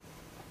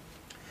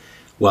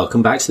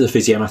Welcome back to the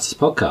Physio Matters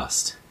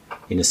podcast,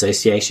 in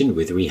association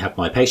with Rehab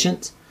My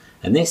Patient,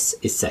 and this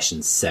is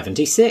session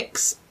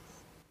 76.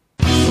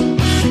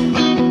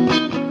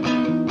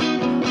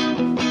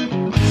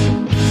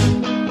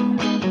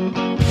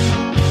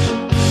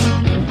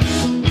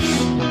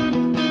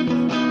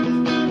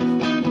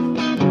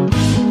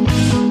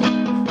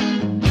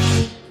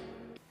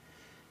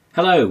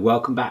 Hello,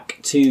 welcome back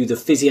to the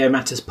Physio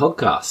Matters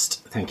podcast.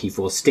 Thank you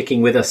for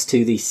sticking with us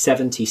to the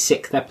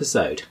 76th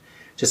episode.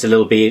 Just a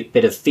little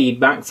bit of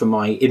feedback from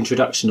my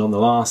introduction on the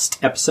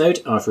last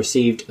episode. I've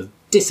received a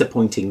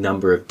disappointing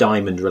number of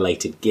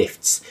diamond-related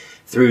gifts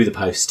through the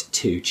post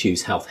to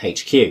Choose Health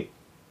HQ.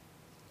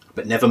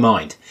 But never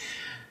mind.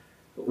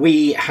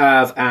 We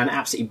have an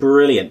absolutely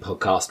brilliant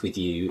podcast with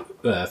you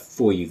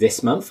for you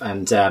this month,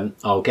 and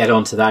I'll get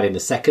onto that in a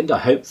second.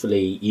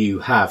 Hopefully you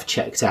have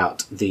checked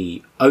out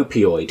the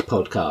opioid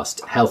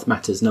podcast, Health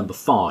Matters number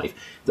 5,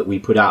 that we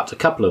put out a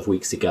couple of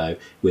weeks ago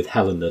with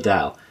Helen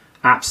Liddell.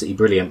 Absolutely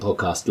brilliant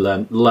podcast.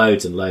 Learned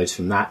loads and loads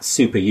from that.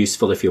 Super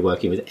useful if you're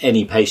working with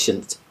any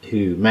patient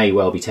who may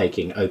well be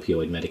taking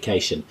opioid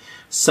medication.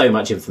 So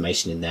much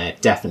information in there.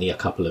 Definitely a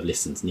couple of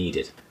listens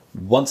needed.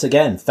 Once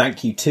again,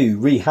 thank you to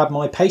Rehab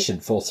My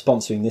Patient for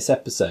sponsoring this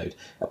episode.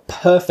 A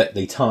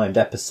perfectly timed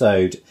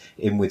episode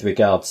in with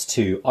regards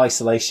to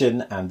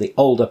isolation and the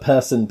older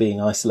person being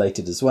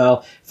isolated as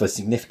well for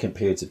significant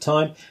periods of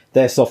time.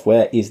 Their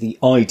software is the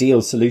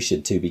ideal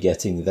solution to be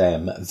getting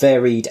them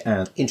varied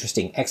and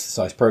interesting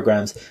exercise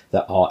programs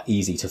that are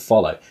easy to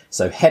follow.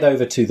 So head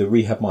over to the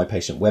Rehab My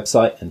Patient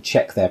website and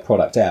check their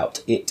product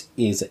out. It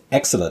is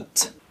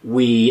excellent.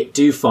 We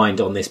do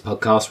find on this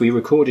podcast, we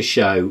record a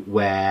show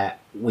where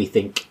we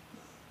think,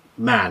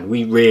 man,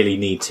 we really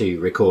need to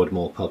record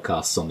more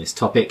podcasts on this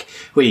topic.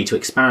 We need to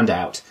expand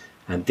out,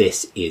 and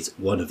this is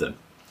one of them.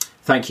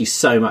 Thank you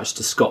so much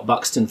to Scott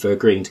Buxton for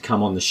agreeing to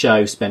come on the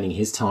show, spending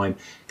his time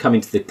coming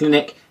to the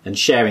clinic and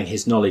sharing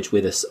his knowledge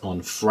with us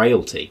on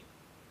frailty.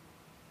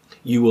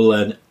 You will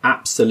learn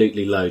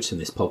absolutely loads from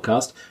this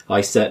podcast.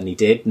 I certainly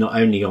did, not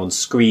only on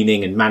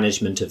screening and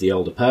management of the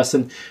older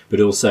person, but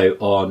also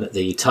on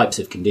the types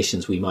of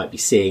conditions we might be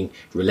seeing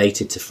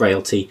related to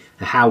frailty,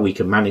 how we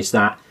can manage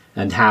that,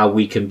 and how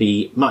we can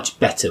be much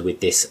better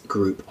with this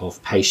group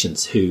of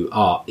patients who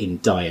are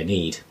in dire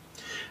need.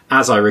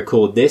 As I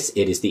record this,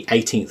 it is the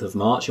 18th of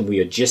March and we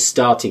are just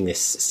starting this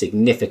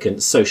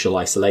significant social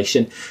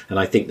isolation. And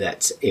I think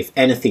that if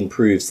anything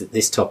proves that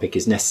this topic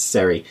is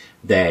necessary,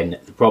 then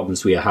the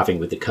problems we are having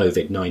with the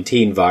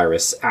COVID-19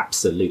 virus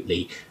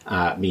absolutely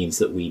means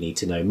that we need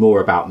to know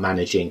more about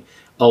managing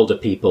older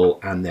people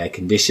and their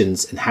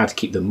conditions and how to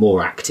keep them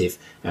more active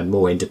and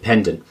more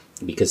independent.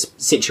 Because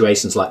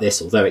situations like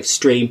this, although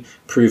extreme,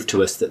 prove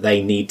to us that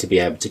they need to be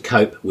able to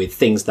cope with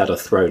things that are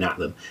thrown at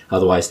them.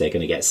 Otherwise, they're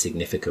going to get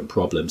significant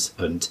problems.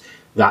 And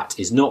that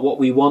is not what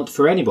we want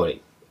for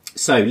anybody.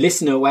 So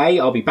listen away.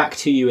 I'll be back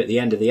to you at the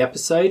end of the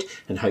episode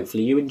and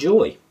hopefully you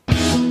enjoy.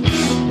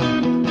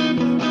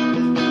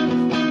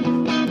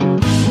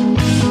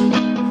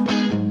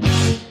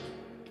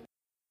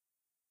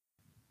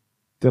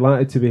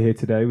 Delighted to be here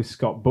today with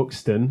Scott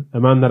Buxton, a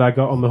man that I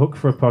got on the hook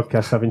for a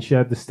podcast, having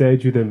shared the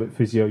stage with him at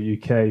Physio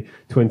UK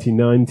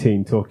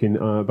 2019, talking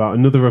about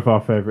another of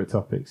our favourite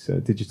topics,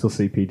 digital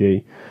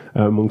CPD,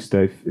 amongst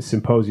a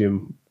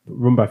symposium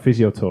run by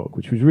Physio Talk,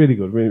 which was really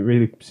good,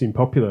 really seemed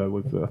popular.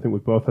 I think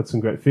we've both had some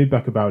great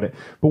feedback about it.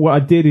 But what I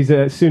did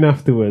is soon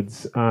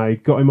afterwards, I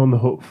got him on the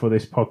hook for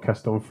this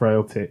podcast on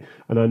frailty.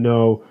 And I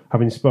know,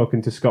 having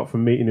spoken to Scott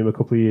from meeting him a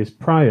couple of years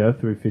prior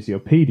through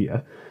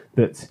Physiopedia,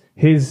 that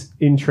his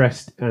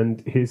interest and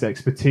his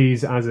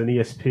expertise as an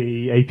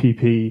ESP,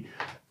 APP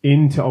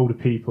into older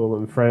people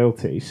and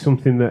frailty is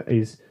something that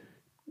is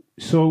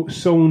so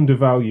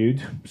undervalued,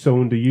 so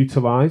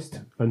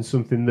underutilized, and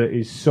something that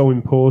is so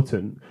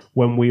important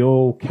when we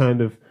all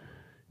kind of,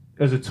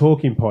 as a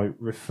talking point,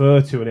 refer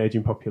to an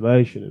aging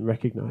population and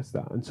recognize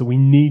that. And so we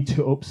need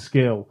to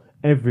upskill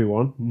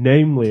everyone,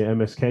 namely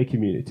MSK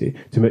community,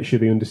 to make sure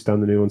they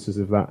understand the nuances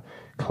of that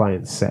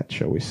client set,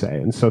 shall we say.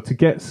 And so to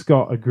get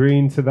Scott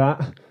agreeing to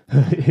that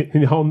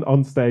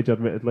on stage,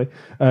 admittedly,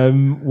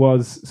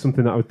 was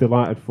something that I was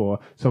delighted for.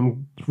 So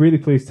I'm really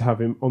pleased to have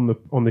him on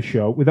the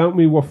show. Without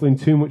me waffling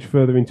too much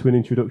further into an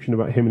introduction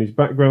about him and his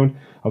background,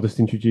 I'll just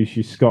introduce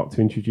you, Scott,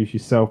 to introduce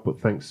yourself.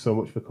 But thanks so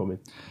much for coming.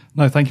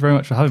 No, thank you very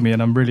much for having me.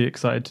 And I'm really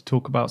excited to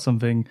talk about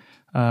something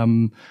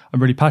I'm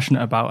really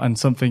passionate about, and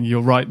something,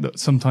 you're right, that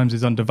sometimes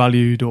is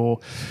undervalued or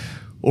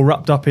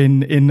wrapped up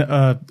in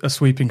a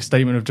sweeping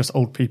statement of just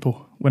old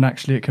people, when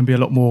actually it can be a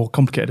lot more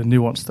complicated and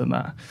nuanced than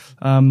that.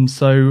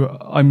 So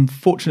I'm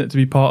fortunate to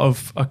be part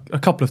of a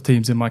couple of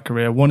teams in my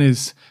career. One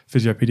is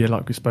Physiopedia,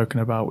 like we've spoken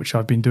about, which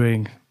I've been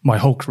doing my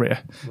whole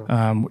career,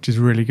 which is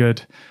really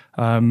good.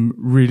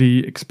 Really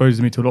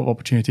exposes me to a lot of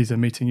opportunities,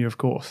 and meeting you, of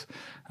course.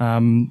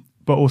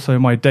 But also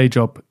my day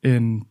job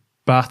in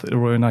Bath at the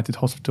Royal United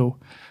Hospital,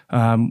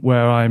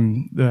 where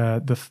I'm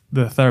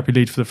the therapy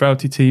lead for the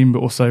frailty team, but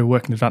also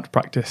work in advanced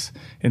practice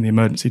in the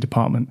emergency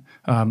department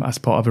as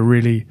part of a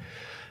really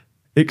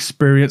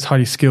experienced,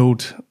 highly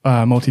skilled,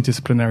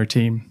 multidisciplinary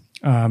team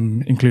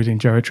including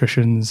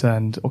geriatricians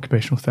and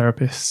occupational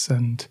therapists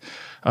and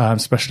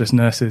specialist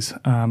nurses,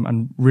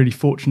 and really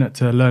fortunate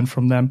to learn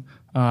from them.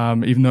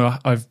 Even though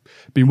I've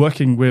been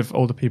working with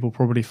older people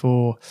probably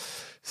for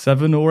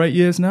 7 or 8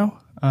 years now,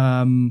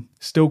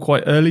 still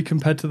quite early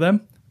compared to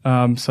them.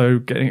 So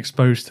getting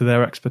exposed to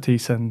their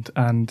expertise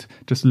and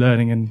just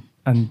learning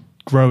and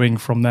growing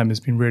from them has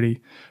been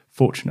really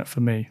fortunate for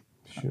me.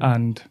 Sure.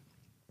 And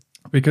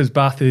because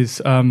Bath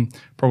is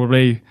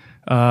probably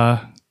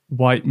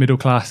white, middle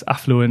class,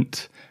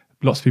 affluent,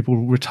 lots of people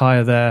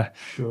retire there.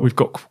 Sure. We've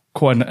got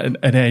quite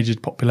an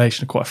aged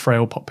population, quite a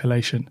frail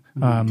population,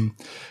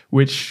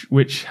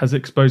 which has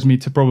exposed me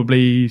to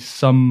probably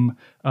some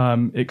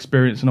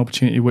experience and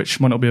opportunity which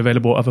might not be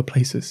available at other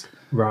places.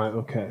 Right,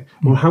 okay.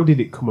 Well, how did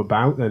it come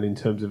about then in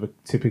terms of a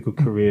typical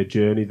career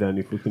journey then,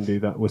 if we can do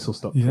that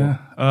whistle-stop? Yeah,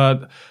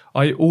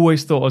 I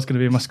always thought I was going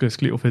to be a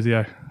musculoskeletal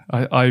physio.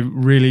 I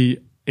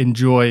really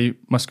enjoy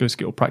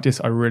musculoskeletal practice.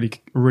 I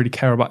really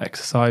care about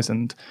exercise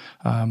and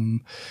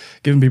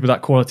giving people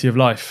that quality of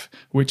life,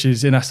 which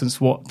is in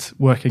essence what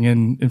working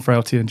in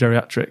frailty and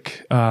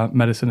geriatric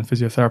medicine and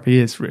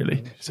physiotherapy is really.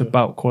 Yeah, sure. It's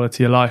about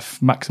quality of life,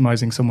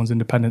 maximising someone's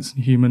independence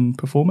and human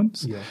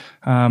performance.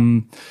 Yeah.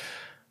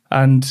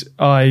 And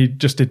I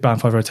just did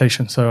band 5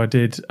 rotation. So I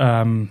did,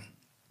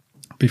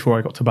 before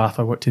I got to Bath,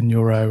 I worked in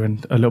neuro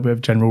and a little bit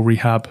of general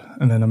rehab.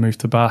 And then I moved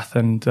to Bath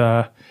and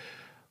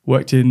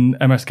worked in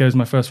MSK as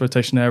my first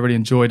rotation there. I really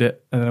enjoyed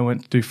it. And then I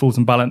went to do falls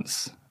and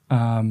balance,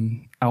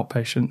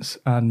 outpatients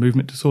and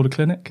movement disorder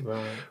clinic,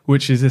 right,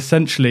 which is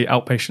essentially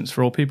outpatients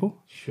for all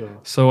people. Sure.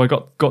 So I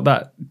got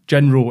that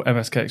general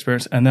MSK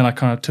experience, and then I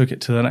kind of took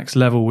it to the next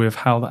level with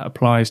how that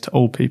applies to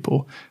old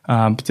people,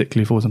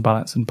 particularly falls and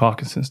balance and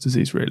Parkinson's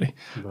disease, really.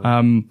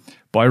 Right.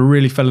 But I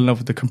really fell in love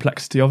with the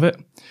complexity of it.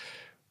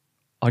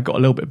 I got a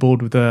little bit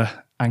bored with the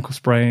ankle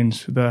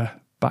sprains, the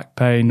back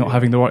pain, not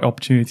having the right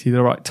opportunity,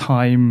 the right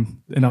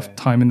time, enough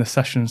time in the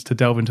sessions to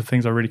delve into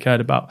things I really cared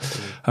about.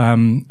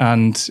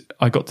 And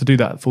I got to do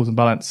that at Falls and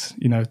Balance.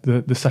 You know,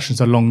 the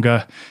sessions are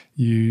longer.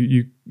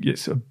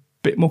 It's a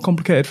bit more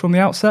complicated from the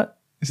outset.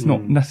 It's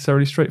not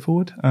necessarily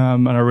straightforward.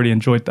 And I really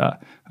enjoyed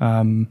that.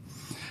 And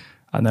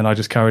then I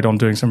just carried on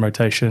doing some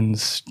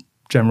rotations.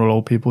 General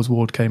old people's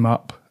ward came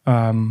up.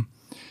 And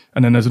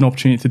then there's an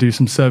opportunity to do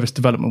some service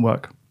development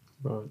work.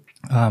 Right.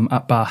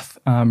 At Bath.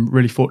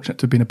 Really fortunate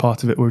to have been a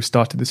part of it where we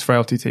started this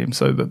frailty team.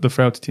 So the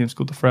frailty team is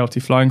called the Frailty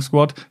Flying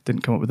Squad.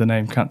 Didn't come up with the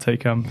name, can't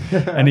take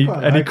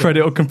any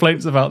credit or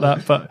complaints about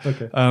that. But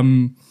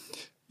and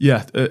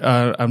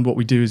what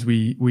we do is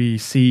we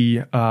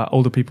see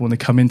older people when they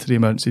come into the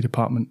emergency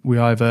department. We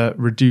either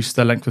reduce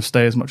their length of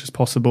stay as much as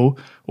possible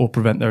or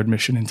prevent their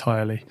admission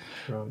entirely.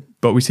 Right.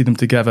 But we see them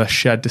together,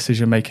 shared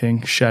decision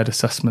making, shared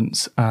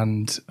assessments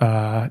and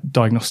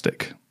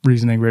diagnostic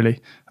reasoning really.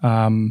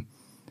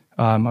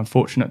 I'm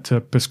fortunate to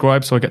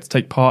prescribe, so I get to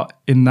take part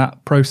in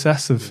that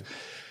process of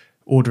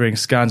ordering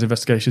scans,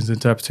 investigations,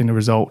 interpreting the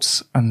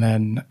results, and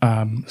then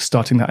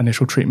starting that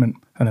initial treatment,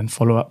 and then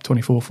follow up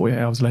 24, 48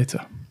 hours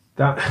later.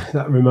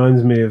 That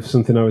reminds me of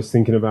something I was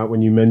thinking about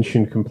when you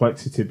mentioned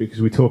complexity,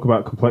 because we talk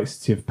about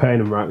complexity of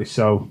pain, and rightly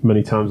so,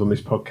 many times on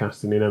this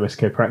podcast, and in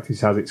MSK practice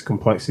has its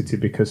complexity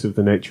because of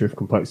the nature of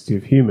complexity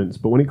of humans.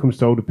 But when it comes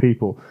to older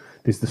people,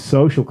 there's the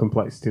social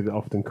complexity that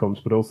often comes,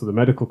 but also the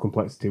medical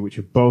complexity, which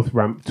are both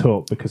ramped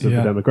up because of the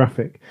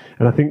demographic.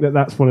 And I think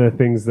that's one of the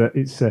things that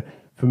it's,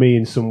 for me,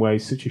 in some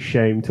ways, such a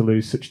shame to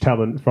lose such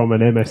talent from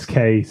an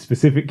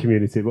MSK-specific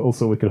community, but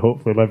also we can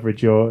hopefully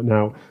leverage your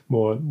now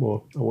more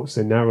I won't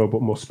say narrow,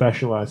 but more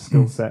specialised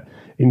skill set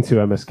into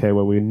MSK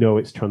where we know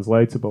it's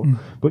translatable.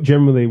 But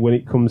generally, when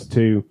it comes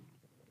to,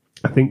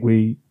 I think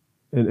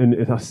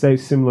and I say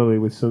similarly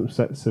with some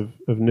sets of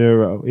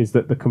neuro, is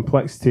that the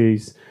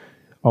complexities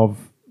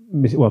of,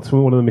 well,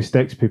 one of the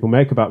mistakes people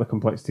make about the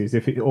complexity is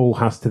if it all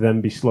has to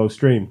then be slow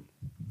stream.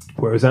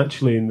 Whereas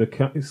actually in the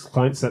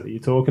client set that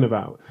you're talking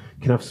about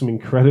can have some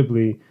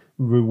incredibly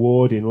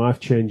rewarding,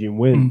 life-changing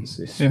wins,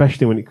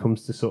 especially when it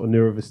comes to sort of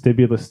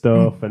neurovestibular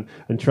stuff and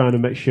trying to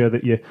make sure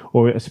that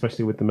or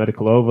especially with the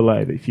medical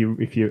overlay, that if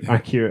you're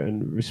accurate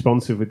and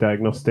responsive with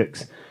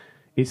diagnostics,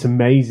 it's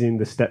amazing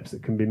the steps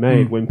that can be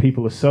made when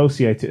people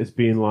associate it as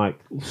being like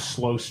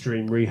slow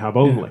stream rehab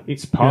only. Yeah.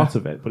 It's part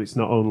of it, but it's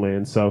not only.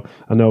 And so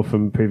I know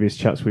from previous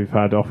chats we've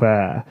had off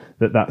air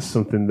that's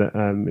something that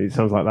it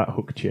sounds like that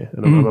hooked you.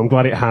 And I'm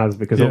glad it has,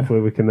 because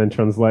hopefully we can then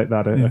translate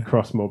that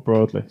across more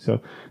broadly. So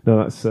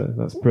no,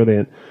 that's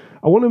brilliant.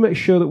 I want to make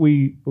sure that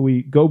we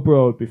go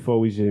broad before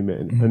we zoom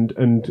in,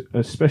 and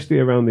especially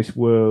around this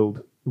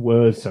word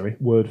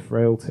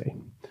frailty.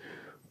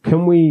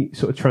 Can we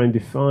sort of try and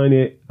define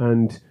it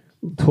and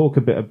talk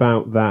a bit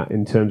about that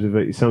in terms of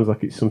it sounds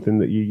like it's something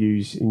that you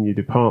use in your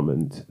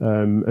department,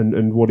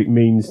 and what it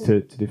means to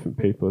different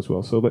people as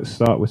well. So let's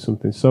start with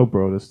something so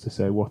broad as to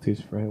say, what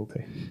is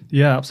frailty?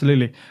 Yeah,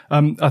 absolutely.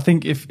 I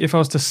think if I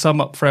was to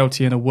sum up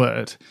frailty in a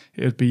word,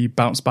 it would be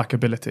bounce back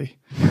ability.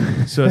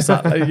 So it's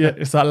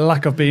that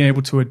lack of being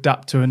able to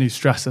adapt to a new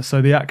stressor.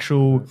 So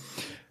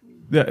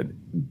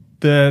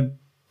the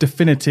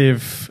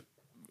definitive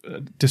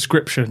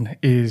description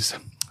is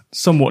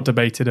somewhat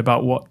debated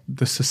about what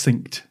the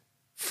succinct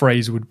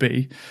phrase would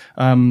be.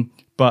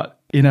 But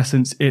in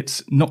essence,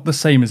 it's not the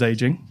same as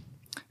aging.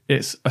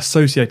 It's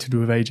associated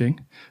with aging,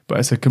 but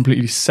it's a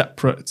completely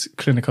separate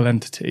clinical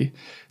entity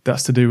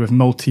that's to do with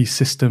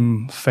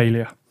multi-system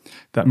failure.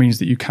 That means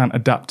that you can't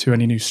adapt to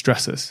any new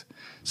stressors.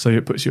 So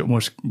it puts you at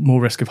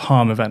more risk of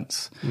harm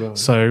events. Right.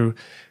 So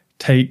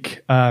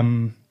take a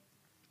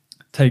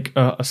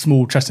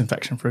small chest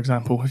infection, for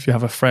example. If you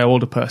have a frail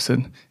older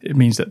person, it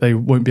means that they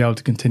won't be able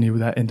to continue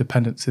with their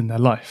independence in their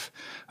life.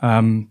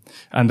 And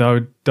I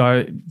would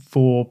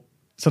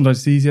sometimes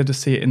it's easier to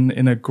see it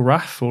in a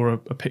graph or a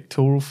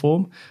pictorial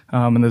form.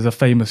 And there's a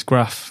famous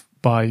graph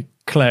by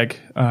Clegg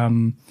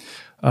from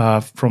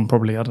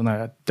probably, I don't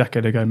know, a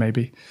decade ago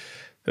maybe.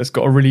 It's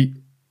got a really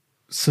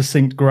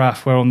succinct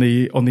graph where on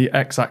the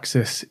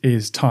x-axis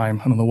is time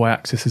and on the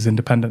y-axis is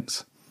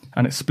independence.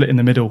 And it's split in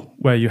the middle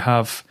where you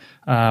have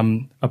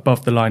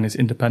above the line is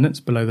independence,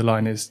 below the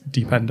line is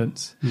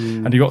dependence.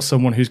 And you've got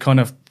someone who's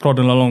kind of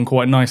plodding along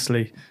quite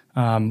nicely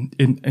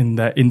in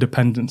their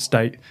independent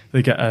state.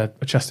 They get a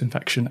chest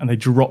infection and they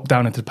drop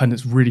down into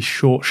dependence, really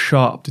short,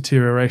 sharp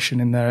deterioration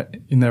in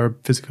their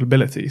physical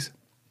abilities.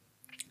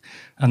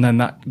 And then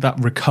that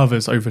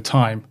recovers over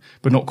time,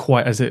 but not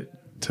quite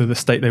to the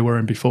state they were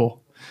in before.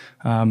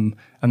 And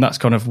that's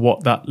kind of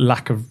what that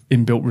lack of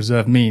inbuilt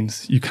reserve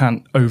means. You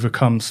can't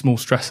overcome small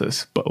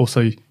stresses, but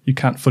also you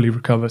can't fully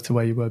recover to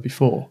where you were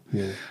before.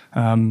 Yeah.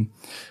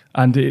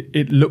 And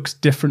it looks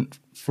different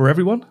for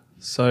everyone.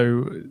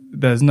 So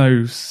there's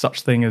no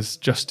such thing as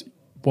just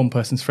one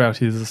person's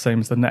frailty is the same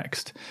as the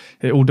next.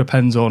 It all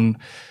depends on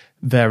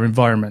their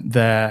environment,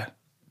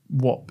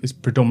 what is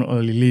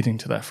predominantly leading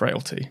to their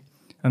frailty.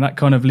 And that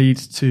kind of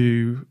leads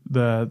to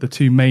the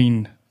two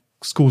main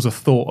schools of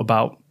thought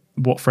about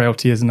what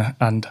frailty is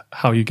and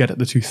how you get at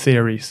the two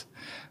theories.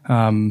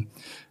 And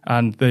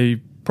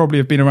they probably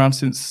have been around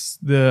since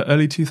the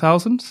early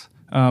 2000s.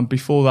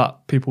 Before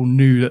that, people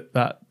knew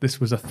that this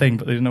was a thing,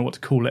 but they didn't know what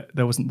to call it.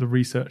 There wasn't the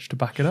research to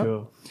back it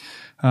up.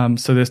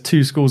 So there's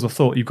two schools of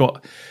thought. You've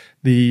got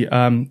the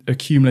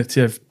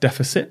accumulative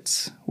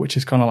deficits, which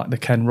is kind of like the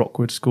Ken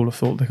Rockwood school of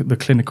thought, the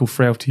clinical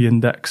frailty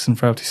index and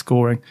frailty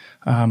scoring,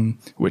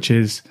 which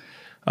is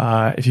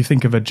if you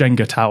think of a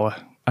Jenga tower,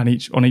 and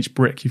on each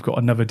brick you've got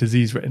another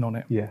disease written on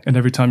it. Yeah. And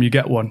every time you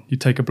get one, you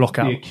take a block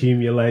out. The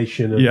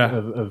accumulation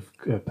of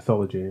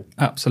pathology.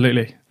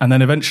 Absolutely. And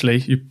then eventually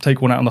you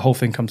take one out and the whole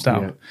thing comes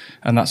down. Yeah.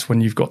 And that's when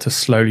you've got to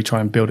slowly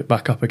try and build it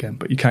back up again,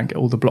 but you can't get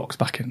all the blocks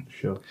back in.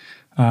 Sure.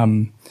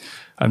 And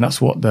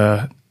that's what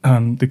the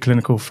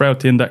clinical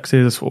frailty index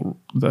is, what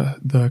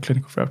the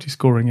clinical frailty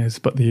scoring is,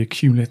 but the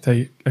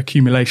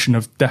accumulation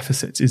of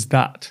deficits is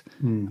that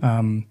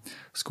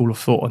school of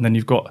thought. And then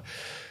you've got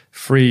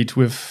Freed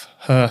with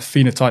her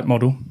phenotype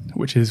model,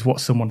 which is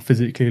what someone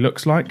physically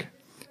looks like,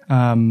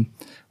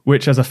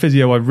 which as a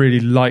physio, I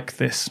really like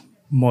this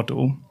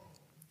model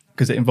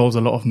because it involves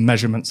a lot of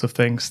measurements of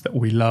things that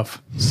we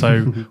love.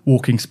 So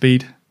walking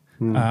speed,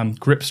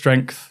 grip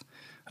strength,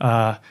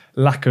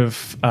 lack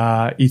of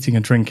eating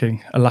and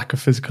drinking, a lack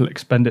of physical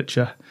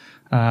expenditure,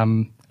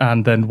 and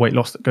then weight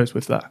loss that goes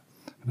with that.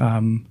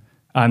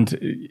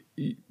 And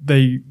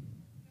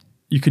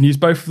you can use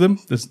both of them.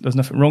 There's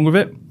nothing wrong with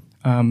it.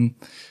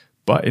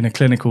 But in a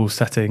clinical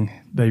setting,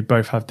 they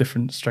both have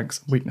different strengths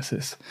and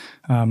weaknesses.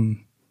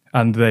 And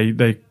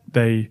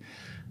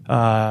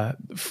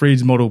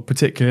Freed's model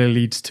particularly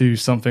leads to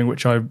something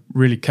which I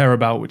really care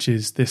about, which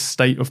is this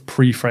state of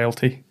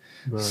pre-frailty.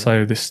 Right.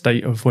 So this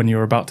state of when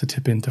you're about to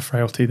tip into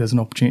frailty, there's an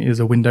opportunity, there's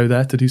a window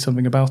there to do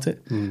something about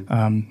it.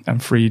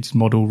 And Freed's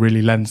model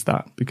really lends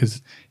that,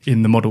 because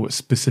in the model it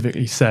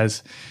specifically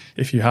says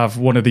if you have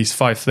one of these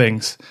 5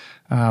 things,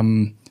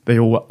 they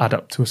all add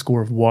up to a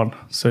score of 1.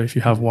 So if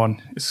you have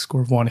 1, it's a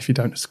score of 1. If you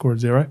don't, it's a score of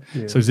 0.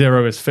 Yeah. So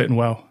 0 is fit and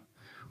well.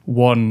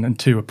 1 and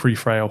 2 are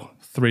pre-frail.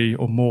 3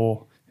 or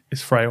more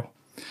is frail.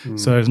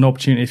 So there's an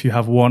opportunity, if you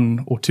have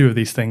 1 or 2 of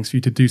these things, for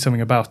you to do something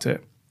about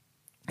it.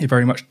 It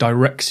very much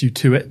directs you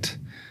to it.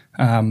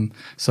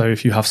 So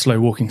if you have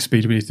slow walking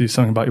speed, we need to do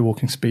something about your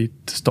walking speed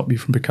to stop you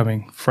from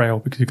becoming frail,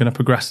 because you're going to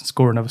progress and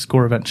score another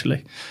score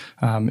eventually.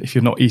 If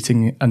you're not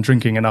eating and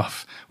drinking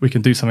enough, we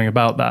can do something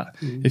about that.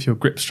 If your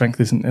grip strength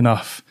isn't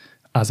enough,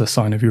 as a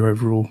sign of your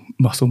overall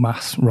muscle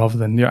mass rather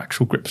than your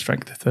actual grip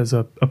strength. If there's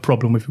a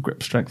problem with your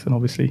grip strength, then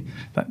obviously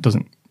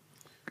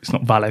it's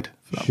not valid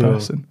for that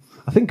person.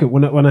 I think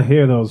when I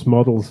hear those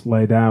models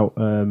laid out,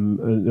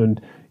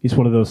 and it's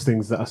one of those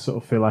things that I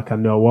sort of feel like I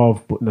know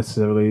of, but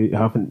necessarily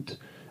haven't,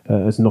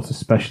 as not a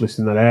specialist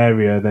in that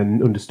area,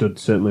 then understood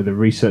certainly the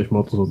research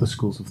models or the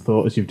schools of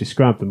thought as you've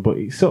described them, but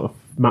it sort of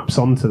maps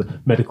onto the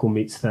medical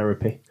meets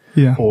therapy.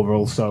 Yeah. Or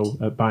also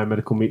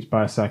biomedical meets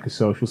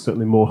biopsychosocial,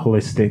 certainly more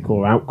holistic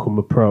or outcome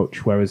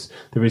approach, whereas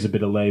there is a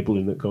bit of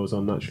labelling that goes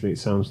on naturally, it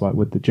sounds like,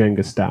 with the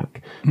Jenga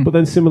stack. But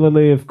then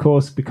similarly, of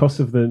course,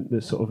 because of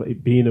the sort of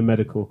it being a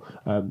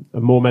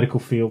more medical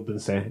field than,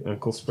 say,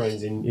 ankle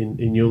sprains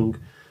in young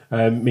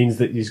means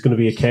that there's going to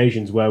be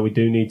occasions where we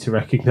do need to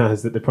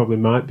recognise that there probably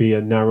might be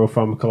a narrow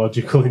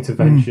pharmacological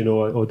intervention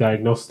or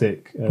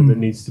diagnostic that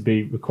needs to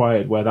be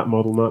required, where that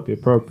model might be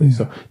appropriate.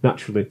 So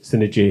naturally,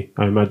 synergy,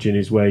 I imagine,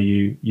 is where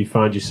you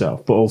find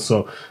yourself. But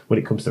also, when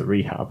it comes to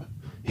rehab,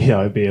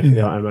 I'd be,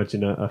 I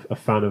imagine, a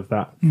fan of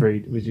that.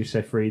 Freed, would you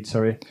say Freed?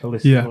 Sorry,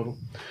 holistic model.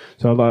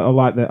 So I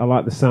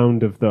like the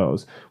sound of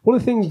those. One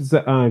of the things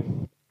that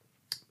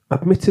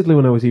admittedly,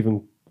 when I was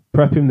even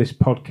prepping this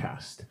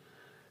podcast,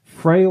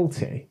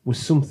 frailty was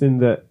something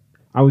that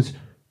I was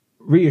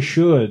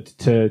reassured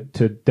to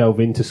delve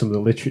into some of the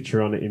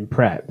literature on it in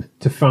prep,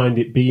 to find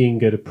it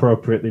being an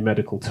appropriately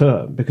medical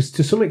term, because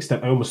to some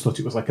extent I almost thought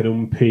it was like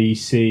an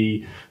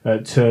PC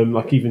term,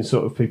 like even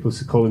sort of people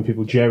calling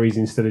people Jerrys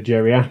instead of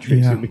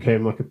geriatrics. It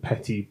became like a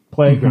petty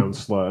playground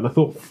slur, and I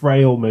thought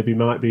frail maybe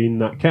might be in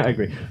that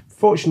category.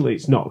 Fortunately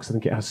it's not, because I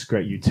think it has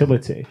great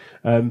utility,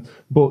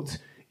 but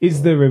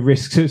is there a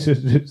risk?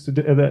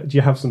 Do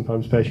you have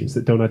sometimes patients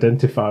that don't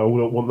identify or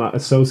don't want that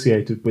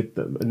associated with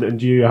them? And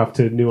do you have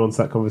to nuance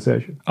that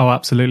conversation? Oh,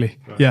 absolutely.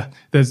 Right. Yeah.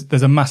 There's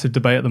a massive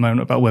debate at the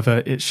moment about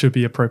whether it should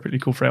be appropriately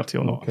called frailty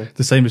or not. Okay.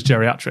 The same as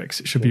geriatrics.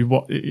 It should be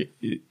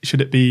should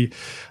it be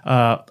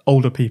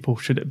older people?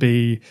 Should it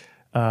be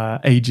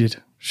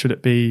aged? Should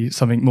it be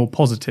something more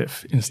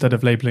positive instead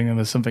of labeling them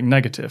as something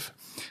negative?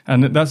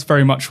 And that's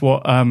very much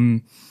what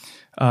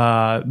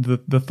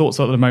the thoughts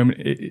at the moment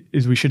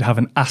is we should have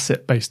an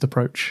asset-based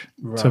approach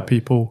to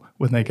people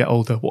when they get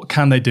older. What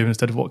can they do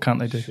instead of what can't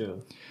they do? Sure.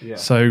 Yeah.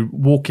 So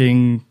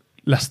walking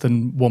less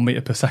than 1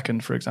 meter per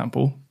second, for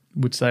example,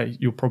 would say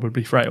you're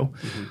probably frail.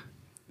 Mm-hmm.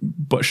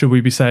 But should we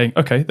be saying,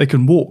 okay, they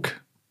can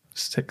walk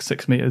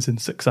 6 meters in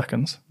 6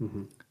 seconds.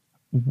 Mm-hmm.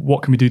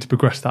 What can we do to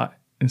progress that?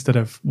 Instead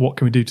of what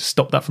can we do to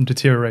stop that from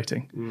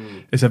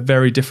deteriorating? It's a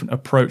very different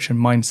approach and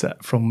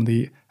mindset from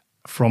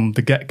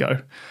the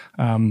get-go.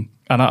 And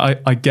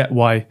I get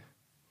why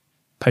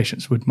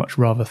patients would much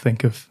rather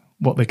think of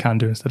what they can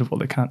do instead of what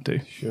they can't do.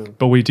 Sure.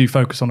 But we do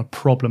focus on a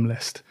problem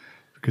list,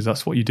 because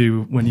that's what you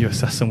do when you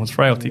assess someone's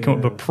frailty. You come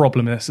up with a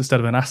problem list instead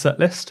of an asset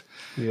list.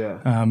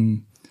 Yeah.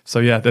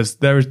 So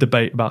there is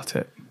debate about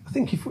it. I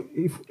think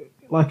if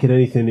like in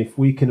anything, if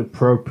we can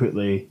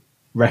appropriately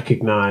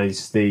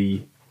recognise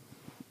the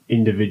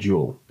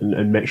individual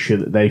and make sure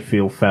that they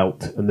feel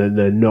felt, and then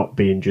they're not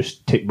being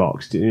just tick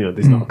boxed,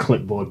 there's not a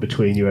clipboard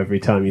between you every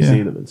time you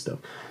see them and stuff,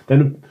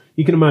 then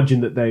you can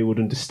imagine that they would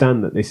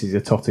understand that this is a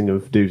totting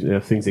of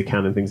things they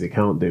can and things they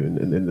can't do,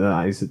 and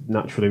that is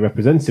naturally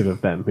representative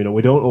of them.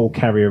 We don't all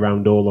carry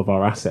around all of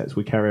our assets.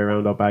 We carry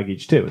around our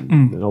baggage too,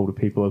 and older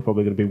people are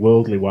probably going to be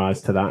worldly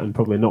wise to that, and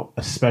probably not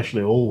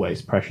especially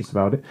always precious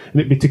about it.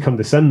 And it'd be to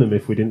condescend them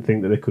if we didn't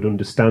think that they could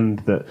understand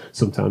that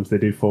sometimes they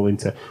do fall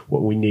into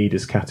what we need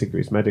as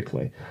categories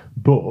medically.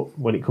 But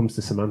when it comes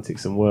to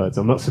semantics and words,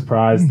 I'm not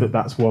surprised that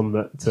that's one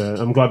that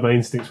I'm glad my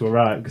instincts were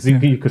right, because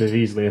you could have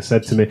easily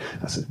said to me,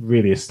 that's a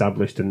really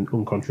established and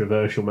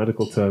uncontroversial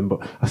medical term,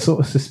 but I sort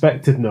of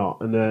suspected not,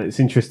 and it's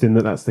interesting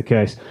that that's the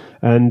case.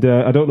 And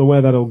I don't know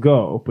where that'll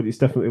go, but it's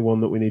definitely one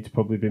that we need to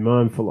probably be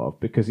mindful of,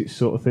 because it's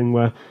sort of thing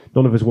where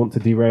none of us want to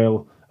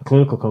derail a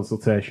clinical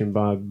consultation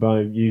by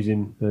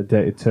using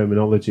dated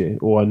terminology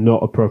or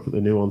not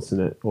appropriately nuancing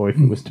it, or if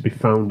it was to be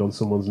found on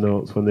someone's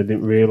notes when they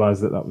didn't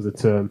realise that was a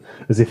term,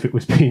 as if it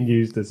was being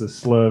used as a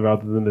slur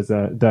rather than as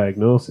a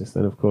diagnosis,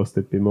 then of course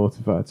they'd be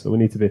mortified. So we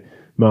need to be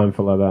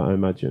mindful of that, I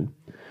imagine.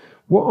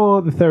 What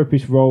are the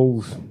therapist's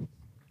roles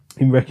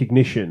in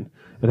recognition,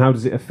 and how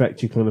does it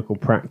affect your clinical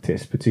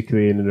practice,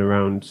 particularly in and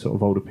around sort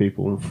of older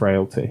people and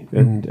frailty,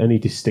 and any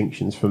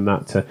distinctions from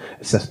that to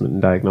assessment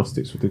and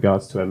diagnostics with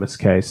regards to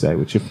MSK, say,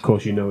 which of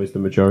course is the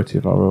majority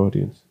of our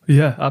audience?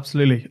 Yeah,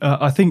 absolutely.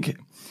 I think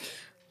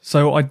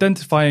so.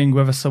 Identifying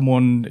whether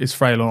someone is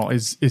frail or not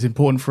is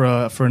important for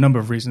a number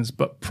of reasons,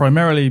 but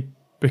primarily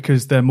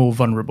because they're more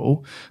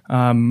vulnerable,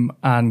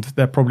 and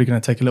they're probably going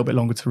to take a little bit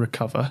longer to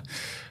recover.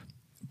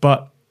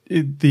 But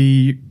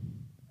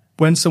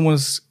when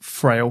someone's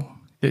frail,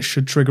 it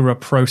should trigger a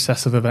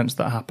process of events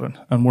that happen.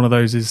 And one of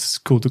those is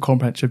called the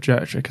Comprehensive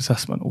Geriatric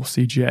Assessment, or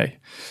CGA.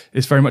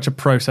 It's very much a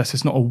process.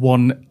 It's not a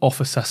one-off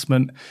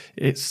assessment.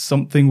 It's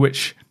something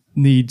which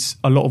needs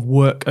a lot of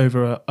work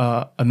over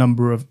a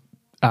number of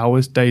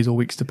hours, days or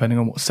weeks, depending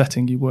on what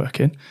setting you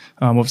work in.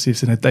 Obviously, if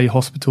it's in a day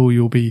hospital,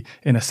 you'll be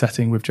in a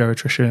setting with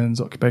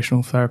geriatricians,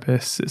 occupational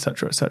therapists,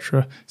 etc.,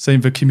 etc.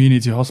 Same for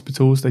community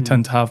hospitals. They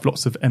tend to have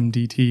lots of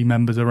MDT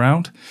members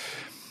around.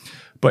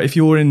 But if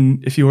you're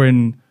in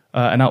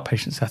an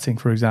outpatient setting,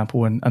 for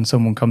example, and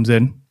someone comes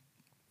in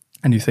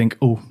and you think,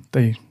 oh,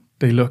 they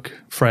look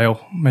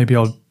frail, maybe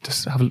I'll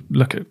just have a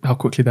look at how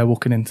quickly they're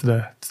walking into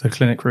the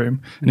clinic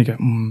room, and you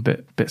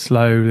go, bit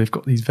slow, they've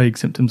got these vague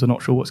symptoms, I'm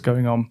not sure what's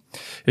going on.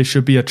 It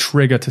should be a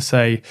trigger to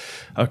say,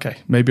 okay,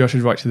 maybe I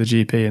should write to the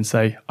GP and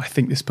say, I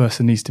think this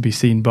person needs to be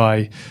seen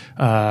by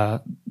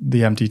the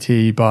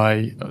MDT,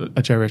 by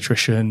a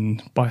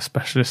geriatrician, by a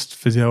specialist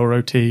physio or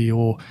OT,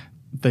 or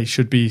they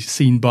should be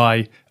seen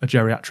by a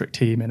geriatric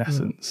team, in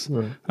essence.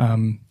 Right.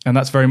 And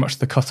that's very much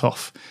the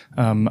cutoff.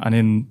 And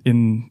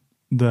in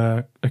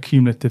the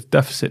accumulative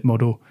deficit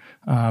model,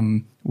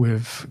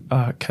 with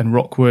Ken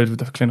Rockwood with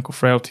the clinical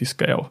frailty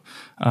scale,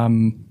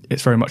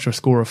 it's very much a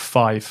score of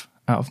 5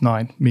 out of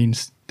 9,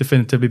 means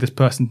definitively this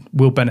person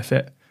will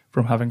benefit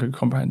from having a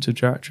comprehensive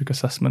geriatric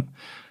assessment.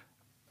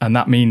 And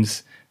that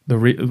means the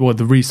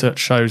research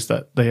shows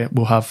that they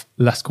will have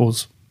less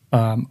cause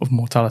of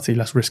mortality,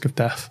 less risk of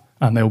death,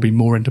 and they will be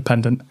more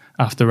independent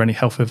after any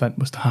health event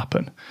was to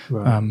happen.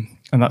 Right.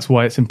 And that's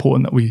why it's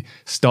important that we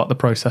start the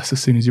process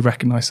as soon as you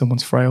recognise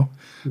someone's frail,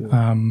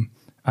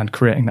 and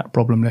creating that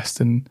problem list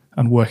and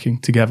working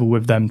together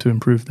with them to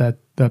improve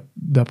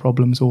their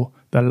problems or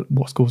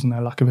what's causing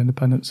their lack of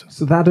independence.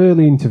 So that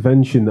early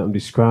intervention that I'm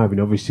describing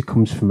obviously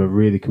comes from a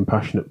really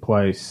compassionate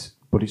place,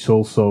 but it's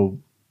also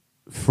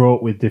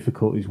fraught with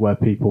difficulties where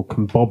people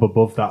can bob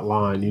above that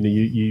line. You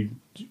know,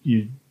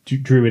 you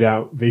drew it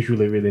out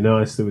visually really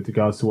nicely with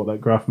regards to what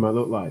that graph might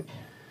look like.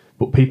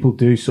 But people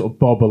do sort of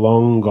bob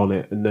along on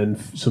it and then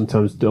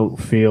sometimes don't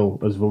feel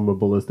as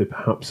vulnerable as they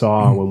perhaps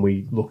are when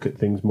we look at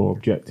things more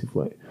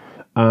objectively.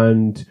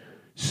 And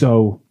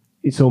so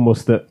it's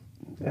almost that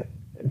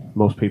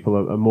most people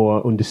are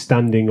more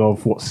understanding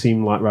of what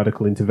seem like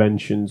radical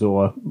interventions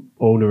or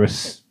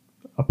onerous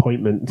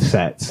appointment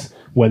sets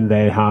when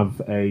they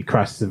have a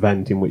crisis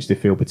event in which they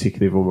feel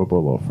particularly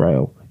vulnerable or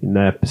frail in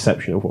their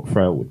perception of what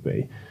frail would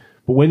be.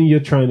 But when you're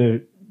trying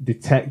to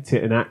detect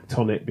it and act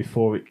on it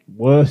before it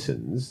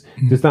worsens,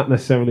 does that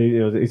necessarily,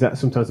 you know, is that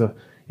sometimes you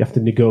have to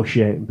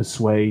negotiate and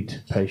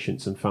persuade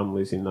patients and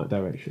families in that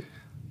direction?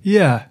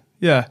 Yeah.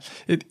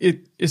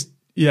 It's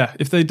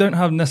if they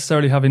don't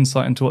necessarily have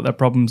insight into what their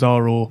problems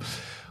are, or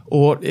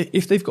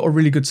if they've got a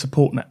really good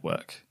support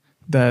network,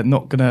 they're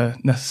not going to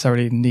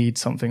necessarily need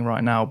something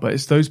right now. But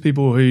it's those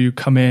people who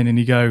come in and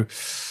you go,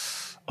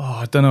 oh,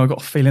 I don't know, I've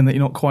got a feeling that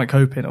you're not quite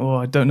coping,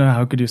 or I don't know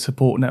how good your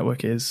support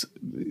network is.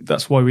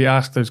 That's why we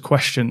ask those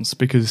questions,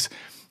 because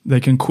they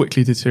can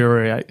quickly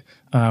deteriorate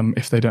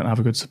if they don't have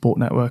a good support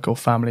network or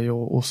family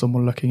or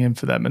someone looking in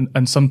for them.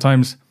 And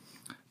sometimes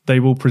they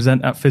will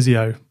present at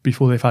physio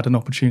before they've had an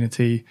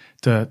opportunity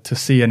to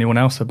see anyone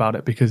else about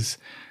it, because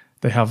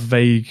they have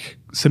vague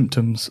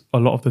symptoms a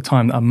lot of the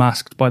time that are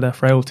masked by their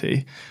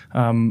frailty,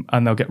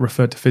 and they'll get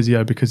referred to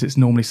physio because it's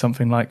normally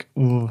something like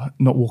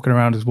not walking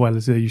around as well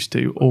as they used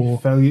to, or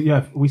failure.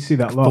 Yeah, we see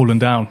that a lot. Falling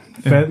down,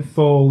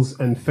 falls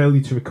and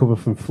failure to recover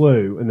from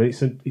flu, and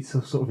it's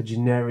a sort of a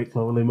generic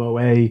lower limb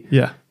OA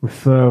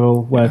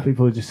referral where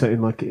people are just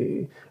saying like,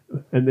 and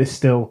they're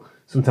still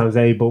sometimes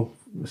able,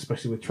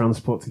 especially with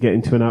transport, to get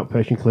into an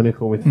outpatient clinic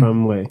or with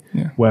family,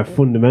 where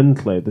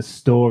fundamentally the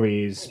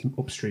story is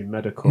upstream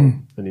medical,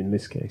 and in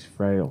this case,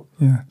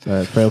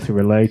 frailty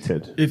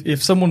related.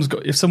 If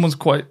someone's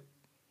quite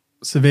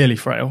severely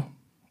frail,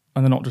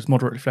 and they're not just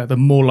moderately frail, they're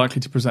more likely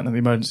to present in the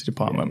emergency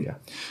department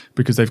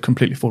because they've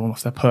completely fallen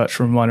off their perch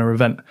from a minor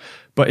event.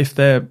 But if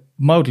they're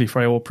mildly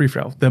frail or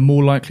pre-frail, they're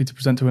more likely to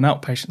present to an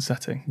outpatient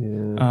setting.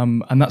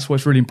 And that's why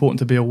it's really important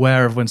to be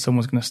aware of when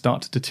someone's going to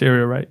start to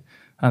deteriorate.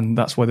 And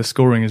that's why the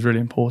scoring is really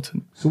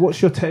important. So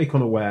what's your take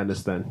on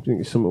awareness then? Do you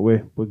think it's something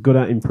we're good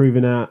at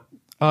improving at?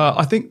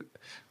 I think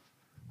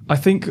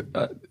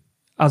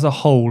as a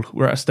whole,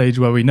 we're at a stage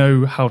where we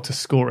know how to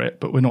score it,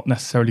 but we're not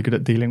necessarily good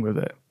at dealing with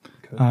it.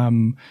 Okay.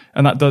 And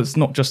that does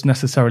not just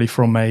necessarily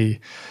from a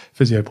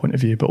physio point of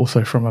view, but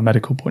also from a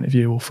medical point of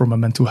view, or from a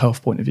mental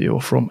health point of view,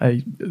 or from a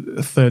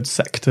third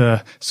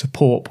sector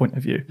support point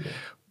of view. Yeah.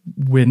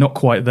 We're not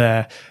quite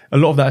there. A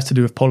lot of that has to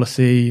do with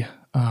policy,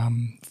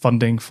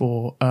 funding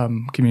for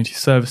community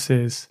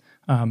services,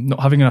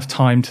 not having enough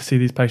time to see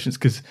these patients,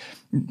 because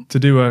to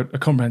do a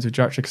comprehensive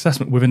geriatric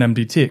assessment with an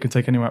MDT, it can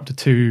take anywhere up to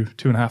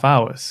 2.5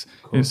 hours.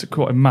 It's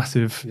quite a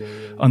massive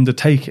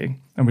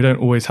undertaking, and we don't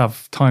always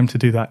have time to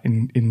do that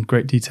in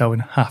great detail in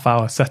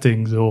half-hour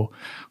settings or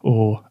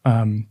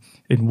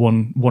in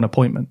one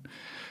appointment,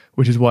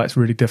 which is why it's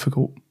really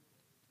difficult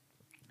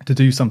to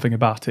do something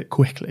about it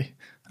quickly.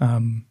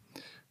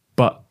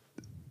 But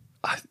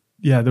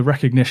the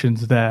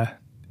recognition's there.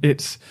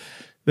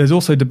 There's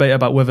also debate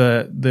about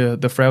whether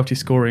the frailty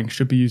scoring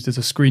should be used as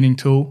a screening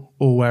tool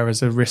or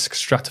as a risk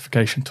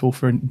stratification tool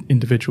for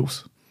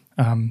individuals.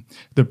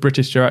 The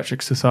British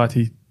Geriatric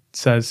Society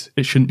says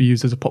it shouldn't be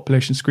used as a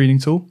population screening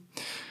tool,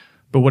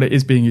 but what it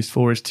is being used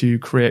for is to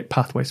create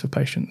pathways for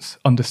patients,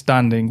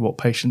 understanding what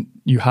patient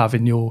you have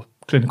in your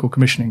clinical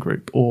commissioning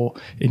group or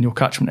in your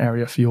catchment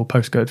area for your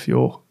postcode for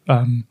your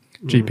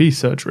GP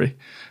surgery.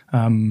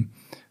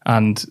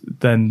 And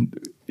then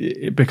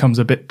it becomes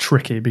a bit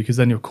tricky, because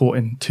then you're caught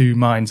in two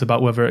minds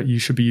about whether you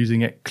should be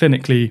using it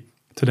clinically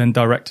to then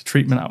direct a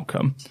treatment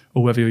outcome,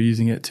 or whether you're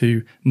using it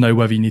to know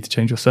whether you need to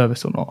change your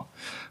service or not.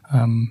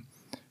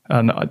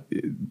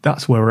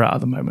 That's where we're at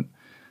the moment.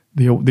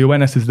 The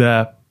awareness is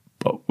there,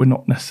 but we're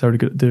not necessarily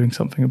good at doing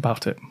something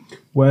about it.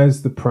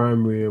 Where's the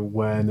primary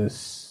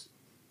awareness?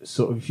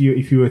 Sort of,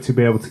 if you were to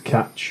be able to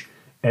catch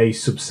a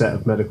subset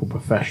of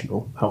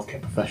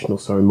healthcare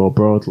professionals, more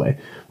broadly,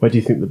 where do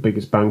you think the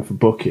biggest bang for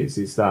buck is?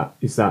 Is that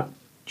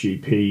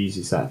GPs?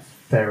 Is that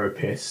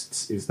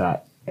therapists? Is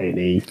that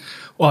A&E?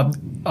 Well,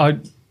 I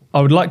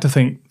would like to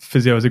think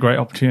physio is a great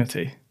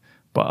opportunity,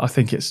 but I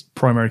think it's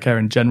primary care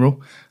in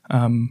general.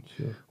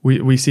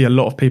 We see a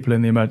lot of people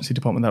in the emergency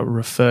department that were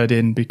referred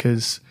in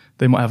because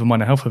they might have a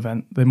minor health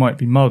event. They might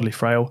be mildly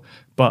frail,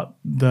 but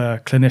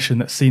the clinician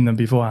that's seen them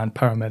beforehand,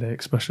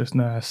 paramedic, specialist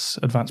nurse,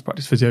 advanced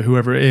practice physio,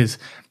 whoever it is,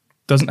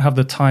 doesn't have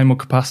the time or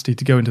capacity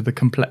to go into the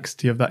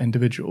complexity of that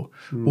individual,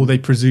 or they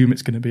presume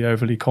it's going to be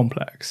overly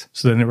complex.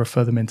 So then they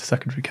refer them into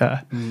secondary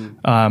care.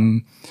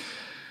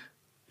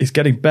 It's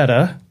getting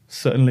better.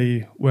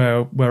 Certainly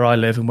where I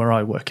live and where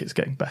I work, it's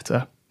getting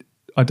better.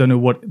 I don't know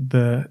what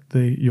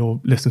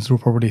your listeners will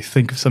probably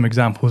think of some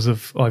examples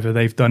of either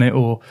they've done it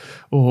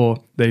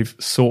or they've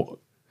sought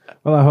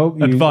Well, I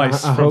hope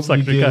advice I from hope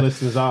secondary your care.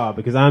 listeners are,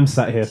 because I'm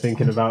sat here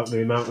thinking about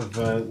the amount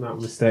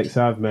of mistakes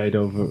I've made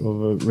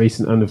over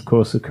recent and, of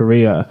course, a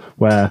career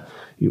where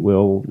you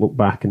will look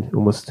back and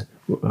almost,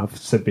 I've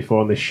said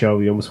before on this show,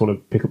 you almost want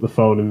to pick up the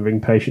phone and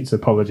ring patients to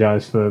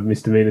apologise for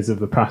misdemeanours of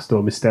the past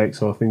or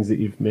mistakes or things that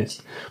you've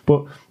missed.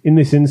 But in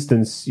this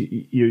instance,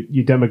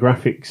 your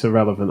demographics are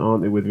relevant,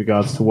 aren't they, with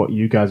regards to what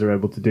you guys are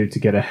able to do to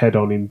get ahead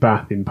on in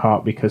Bath, in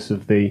part because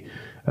of the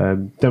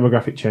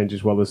demographic change,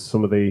 as well as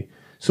some of the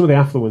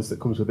affluence that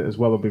comes with it as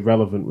well will be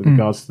relevant with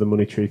regards to the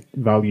monetary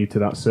value to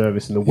that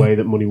service and the way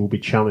that money will be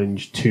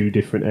challenged to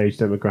different age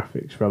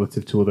demographics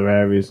relative to other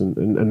areas.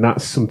 And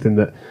that's something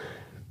that,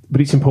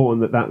 but it's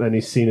important that then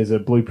is seen as a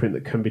blueprint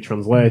that can be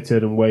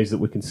translated and ways that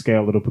we can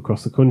scale it up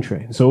across the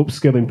country. So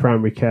upskilling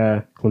primary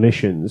care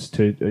clinicians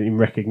in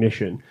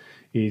recognition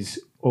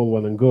is all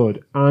well and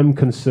good. I'm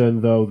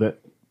concerned, though, that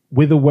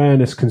with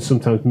awareness can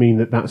sometimes mean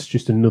that that's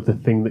just another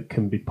thing that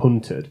can be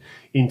punted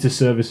into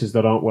services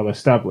that aren't well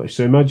established.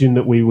 So imagine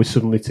that we were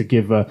suddenly to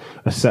give a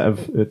set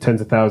of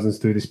tens of thousands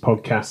through this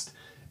podcast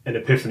an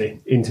epiphany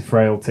into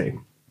Frailty.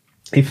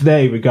 If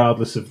they,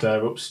 regardless of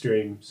their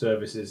upstream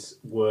services,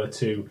 were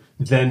to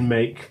then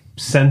make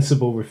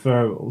sensible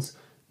referrals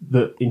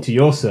that into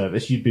your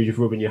service, you'd be just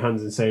rubbing your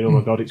hands and saying, oh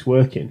my God, it's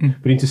working.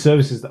 But into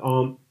services that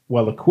aren't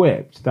well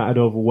equipped, that'd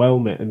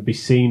overwhelm it and be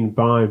seen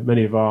by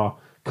many of our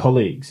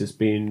colleagues as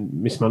being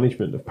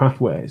mismanagement of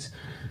pathways.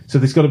 So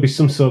there's got to be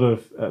some sort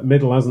of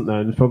middle, hasn't there?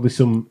 And there's probably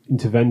some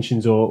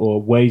interventions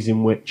or ways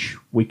in which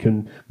we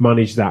can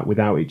manage that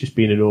without it just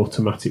being an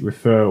automatic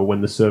referral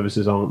when the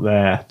services aren't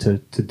there to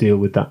deal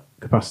with that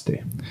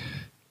capacity.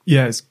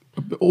 Yeah, it's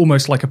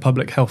almost like a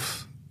public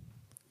health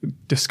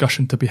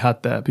discussion to be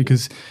had there,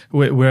 because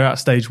we're at a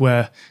stage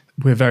where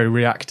we're very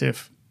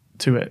reactive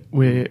to it.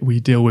 We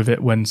deal with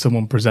it when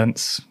someone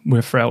presents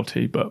with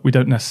frailty, but we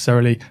don't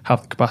necessarily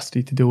have the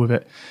capacity to deal with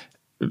it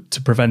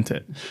to prevent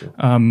it. Sure.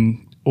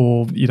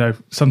 Or,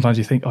 sometimes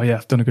you think, oh yeah,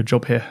 I've done a good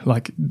job here.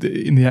 Like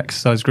in the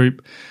exercise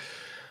group,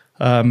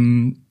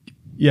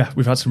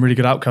 we've had some really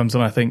good outcomes,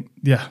 and I think,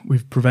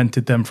 we've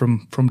prevented them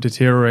from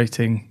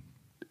deteriorating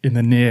in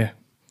the near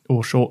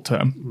or short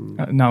term.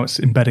 Now it's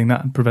embedding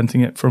that and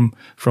preventing it from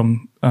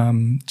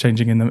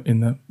changing in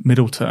the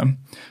middle term.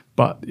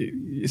 But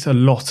it's a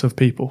lot of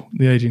people.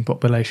 The ageing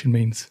population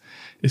means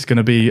it's going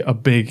to be a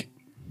big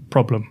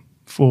problem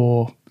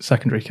for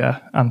secondary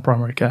care and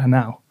primary care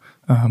now,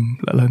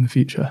 let alone the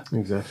future.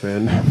 Exactly,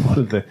 and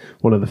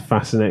one of the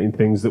fascinating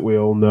things that we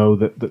all know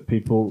that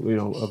people,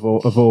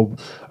 of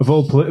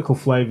all political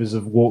flavours,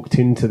 have walked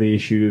into the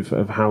issue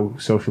of how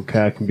social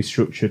care can be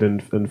structured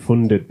and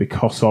funded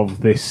because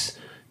of this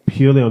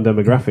purely on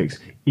demographics,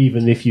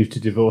 even if you to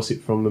divorce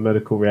it from the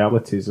medical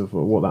realities of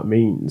what that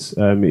means.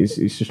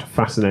 It's just a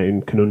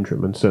fascinating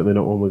conundrum, and certainly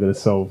not one we're going to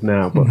solve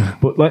now.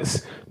 But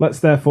let's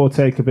therefore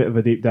take a bit of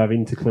a deep dive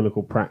into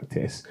clinical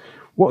practice.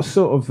 What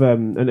sort of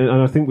and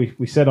I think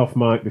we said off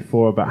mic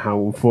before about how,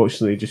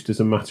 unfortunately, just as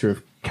a matter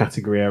of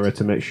category error,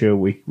 to make sure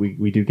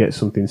we do get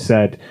something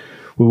said,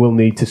 we will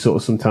need to sort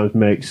of sometimes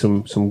make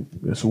some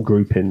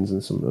groupings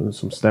and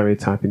some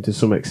stereotyping to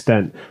some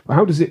extent. But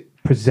how does it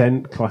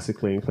present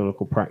classically in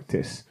clinical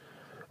practice,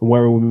 and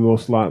where are we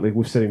most likely,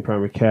 we've said in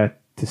primary care,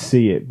 to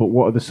see it, but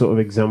what are the sort of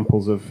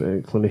examples of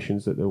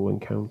clinicians that they will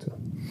encounter?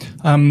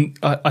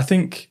 I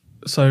think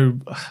so.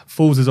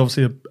 Falls is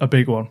obviously a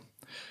big one,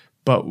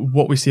 but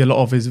what we see a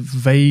lot of is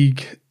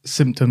vague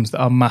symptoms that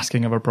are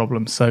masking other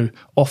problems. So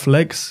off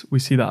legs, we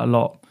see that a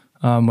lot,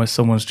 where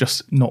someone's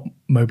just not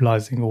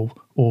mobilising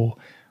or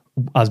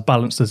as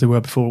balanced as they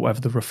were before,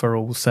 whatever the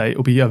referral will say.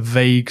 It'll be a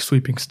vague,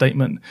 sweeping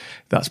statement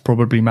that's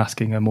probably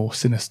masking a more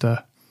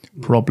sinister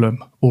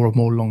problem or a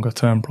more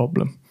longer-term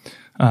problem.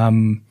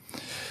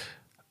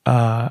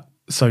 Off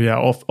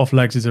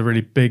legs is a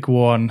really big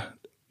one.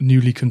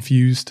 Newly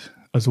confused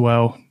as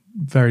well.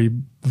 Very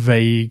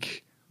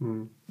vague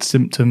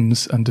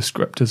symptoms and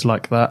descriptors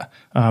like that.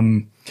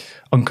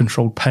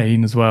 Uncontrolled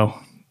pain as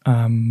well.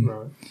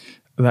 Right.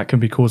 That can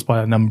be caused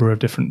by a number of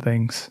different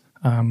things.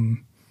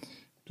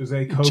 Does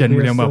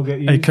acopia still get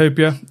used?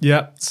 Acopia,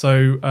 yeah.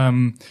 So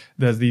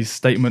there's these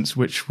statements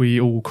which we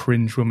all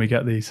cringe when we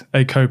get these.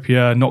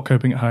 Acopia, not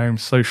coping at home,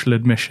 social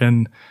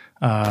admission,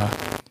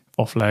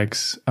 off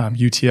legs,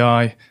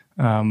 UTI.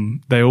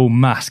 They're all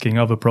masking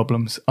other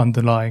problems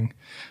underlying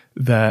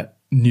their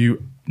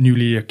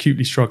newly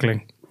acutely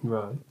struggling.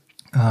 Right.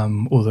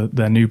 or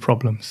their new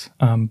problems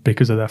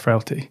because of their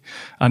frailty.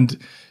 And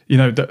you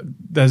know,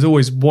 there's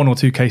always one or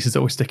two cases that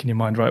always stick in your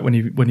mind, right? When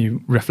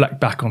you reflect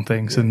back on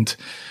things, and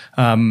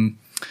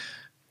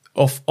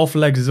off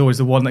legs is always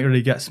the one that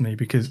really gets me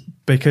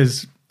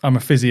because I'm a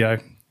physio.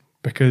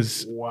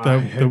 Because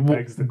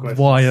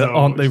why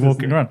aren't they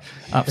walking around?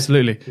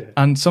 Absolutely. Yeah.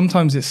 And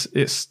sometimes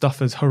it's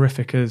stuff as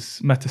horrific as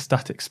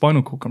metastatic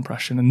spinal cord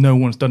compression, and no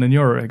one's done a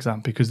neuro exam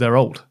because they're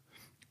old,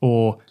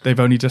 or they've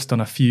only just done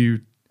a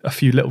few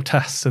little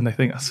tests and they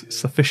think that's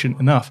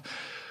sufficient enough,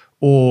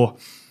 or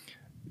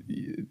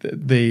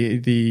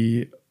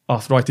the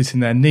arthritis in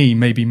their knee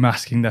may be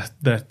masking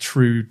their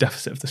true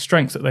deficit of the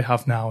strength that they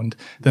have now, and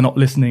they're not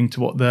listening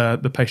to what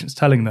the patient's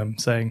telling them,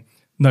 saying,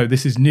 no,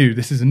 this is new,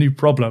 this is a new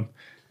problem.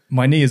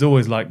 My knee is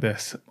always like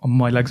this,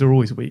 my legs are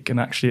always weak, and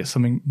actually it's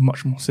something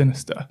much more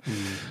sinister.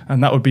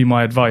 And that would be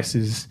my advice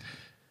is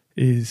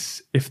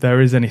if there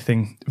is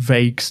anything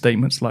vague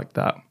statements like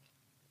that,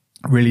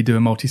 really do a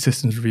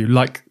multi-systems review.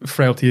 Like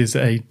frailty is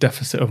a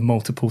deficit of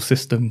multiple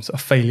systems, a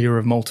failure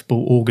of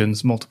multiple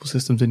organs, multiple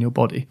systems in your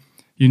body.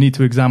 You need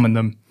to examine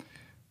them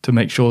to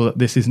make sure that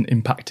this isn't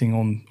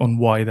impacting on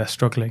why they're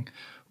struggling.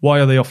 Why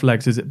are they off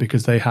legs? Is it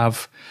because they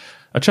have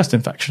a chest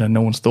infection and no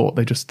one's thought?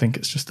 They just think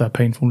it's just their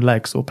painful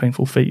legs or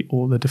painful feet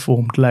or the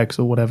deformed legs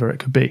or whatever it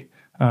could be.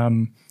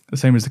 The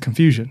same as the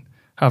confusion.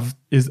 Are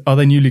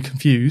they newly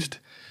confused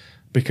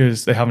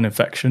because they have an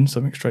infection,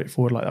 something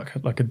straightforward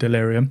like a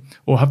delirium,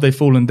 or have they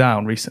fallen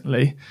down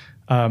recently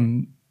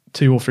 2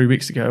 or 3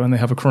 weeks ago and they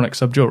have a chronic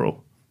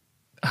subdural?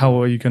 How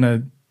are you going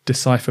to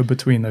decipher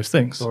between those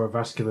things? Or a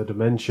vascular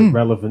dementia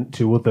relevant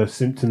to other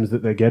symptoms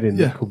that they're getting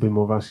that could be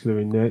more vascular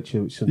in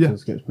nature, which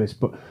sometimes gets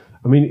missed. But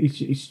I mean,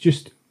 it's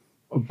just.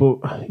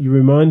 But you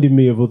reminded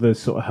me of other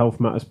sort of health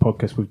matters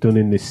podcasts we've done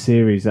in this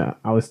series.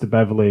 Alistair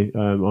Beverley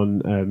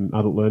on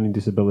adult learning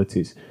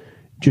disabilities.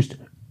 Just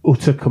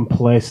utter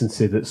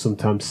complacency that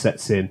sometimes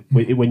sets in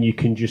when you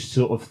can just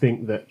sort of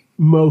think that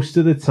most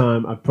of the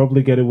time I'd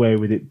probably get away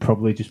with it,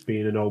 probably just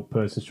being an old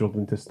person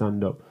struggling to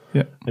stand up.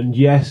 Yeah. And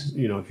yes,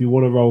 you know, if you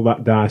want to roll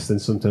that dice, then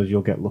sometimes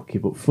you'll get lucky.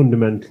 But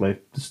fundamentally,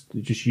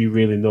 just you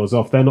reeling those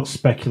off. They're not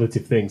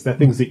speculative things. They're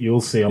things that you'll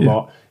see a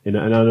lot. And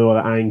I know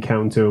that I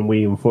encounter, and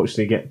we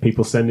unfortunately get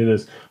people sending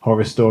us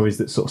horror stories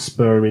that sort of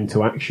spur them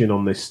into action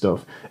on this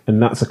stuff.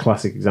 And that's a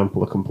classic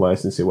example of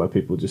complacency, where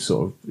people just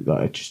sort of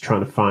like just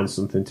trying to find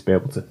something to be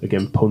able to,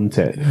 again, punt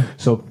it. Yeah.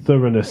 So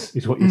thoroughness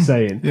is what you're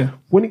saying. Yeah.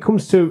 When it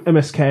comes to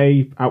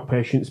MSK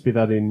outpatients, be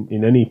that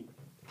in any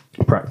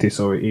practice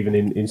or even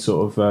in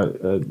sort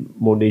of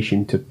more niche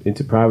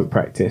into private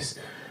practice,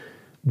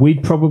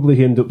 we'd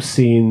probably end up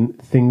seeing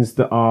things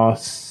that are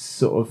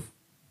sort of,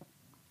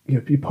 you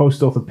know, your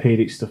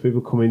post-orthopedic stuff.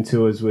 People come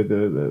into us with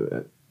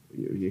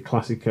your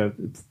classic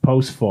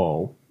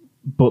post-fall,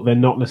 but they're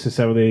not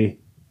necessarily,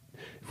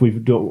 if we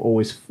don't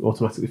always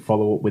automatically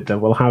follow up with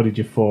them, well, how did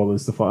you fall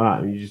and stuff like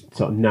that, and you just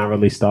sort of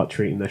narrowly start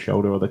treating their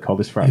shoulder or their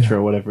collis fracture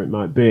or whatever it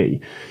might be.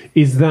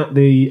 Is that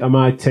am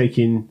I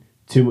taking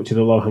too much of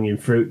the low-hanging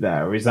fruit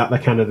there, or is that the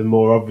kind of the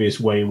more obvious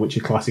way in which a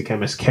classic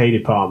MSK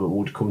department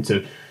would come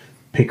to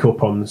pick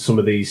up on some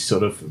of these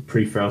sort of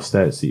pre-frail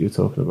states that you were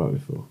talking about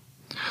before?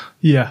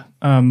 Yeah.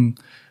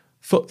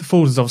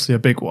 Falls is obviously a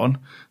big one.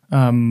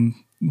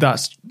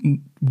 That's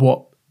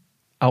what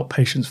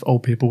outpatients for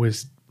old people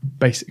is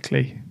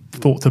basically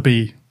thought to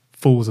be,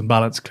 falls and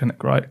balance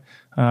clinic, right?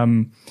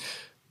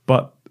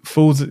 But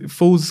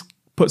falls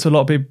puts a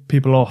lot of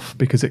people off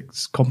because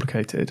it's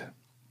complicated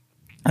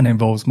and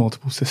involves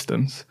multiple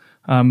systems.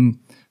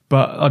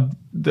 But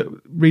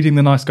reading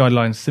the NICE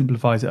guidelines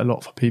simplifies it a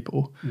lot for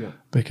people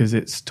because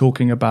it's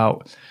talking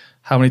about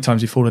how many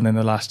times you've fallen in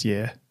the last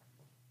year,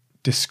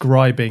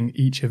 describing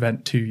each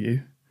event to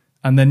you,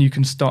 and then you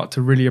can start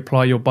to really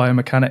apply your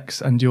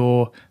biomechanics and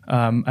your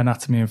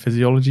anatomy and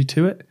physiology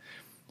to it.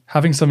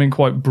 Having something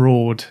quite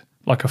broad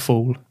like a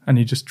fall and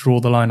you just draw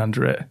the line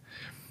under it,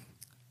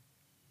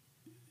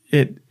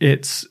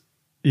 it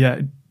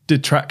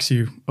detracts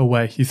you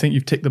away. You think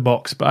you've ticked the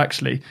box, but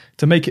actually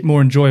to make it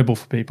more enjoyable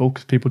for people,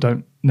 because people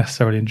don't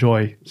necessarily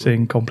enjoy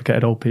seeing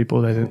complicated old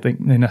people, they don't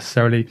think they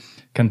necessarily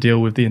can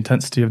deal with the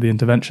intensity of the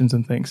interventions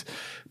and things.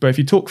 But if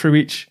you talk through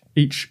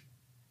each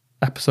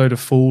episode of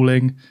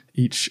falling,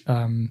 each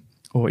time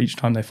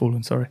they've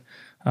fallen,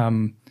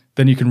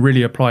 then you can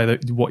really apply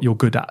what you're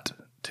good at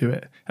to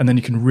it. And then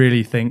you can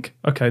really think,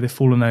 okay, they've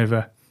fallen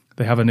over,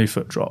 they have a new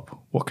foot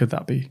drop. What could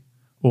that be?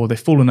 Or they've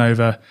fallen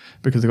over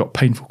because they've got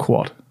painful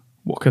quad.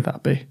 What could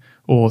that be?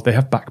 Or they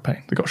have back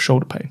pain, they've got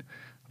shoulder pain,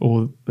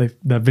 or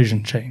their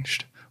vision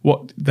changed.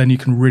 Then you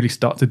can really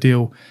start to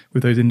deal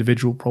with those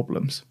individual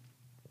problems.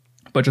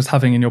 But just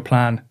having in your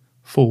plan,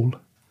 fall,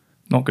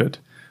 not good.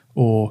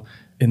 Or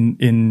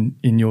in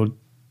your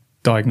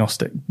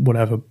diagnostic,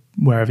 wherever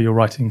you're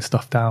writing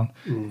stuff down,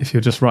 if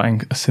you're just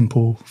writing a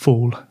simple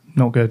fall,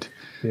 not good.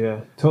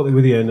 Yeah, totally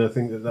with you. And I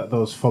think that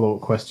those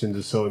follow-up questions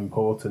are so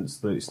important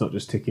that it's not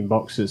just ticking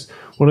boxes.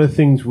 One of the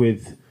things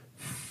with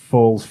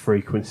falls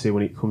frequency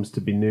when it comes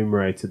to be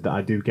numerated that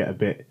I do get a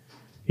bit,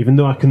 even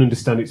though I can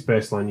understand its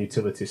baseline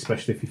utility,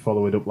 especially if you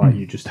follow it up like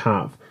you just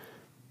have,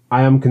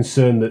 I am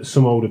concerned that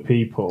some older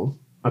people,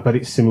 I bet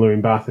it's similar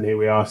in Bath, and here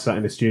we are sat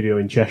in a studio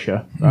in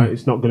Cheshire, right?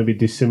 It's not going to be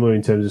dissimilar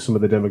in terms of some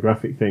of the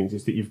demographic things.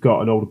 Is that you've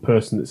got an older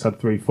person that's had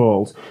 3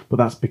 falls, but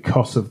that's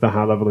because of the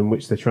high level in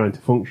which they're trying to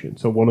function.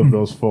 So one of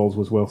those falls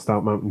was whilst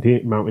out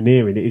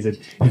mountaineering. It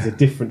is a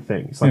different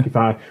thing. It's like if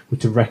I were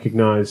to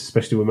recognise,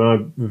 especially with my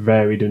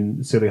varied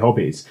and silly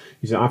hobbies,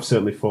 is that I've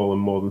certainly fallen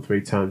more than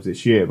 3 times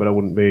this year, but I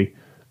wouldn't be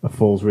a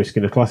falls risk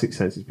in a classic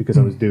sense. It's because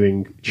I was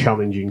doing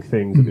challenging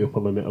things at the upper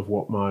limit of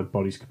what my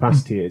body's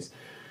capacity is.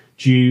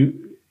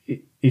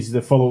 Is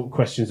the follow-up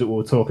questions that we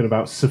were talking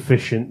about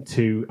sufficient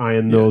to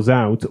iron those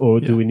out,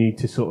 or do we need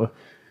to sort of...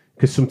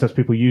 Because sometimes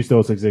people use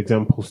those as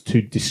examples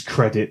to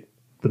discredit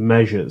the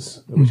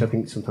measures, which I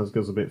think sometimes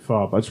goes a bit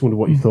far. But I just wonder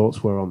what your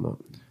thoughts were on that.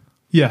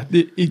 Yeah,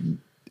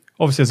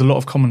 obviously there's a lot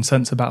of common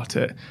sense about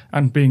it,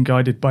 and being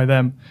guided by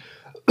them...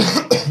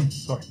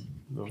 Sorry.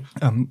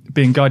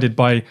 Being guided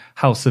by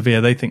how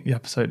severe they think the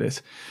episode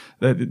is.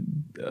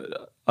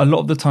 A lot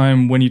of the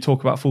time when you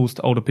talk about falls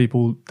to older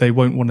people, they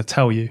won't want to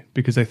tell you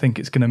because they think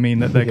it's going to mean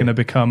that they're going to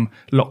become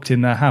locked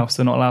in their house.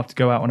 They're not allowed to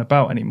go out and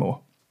about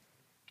anymore.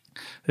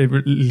 It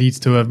leads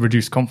to a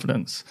reduced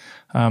confidence.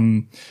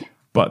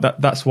 But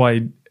that's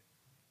why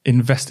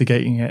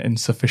investigating it in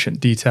sufficient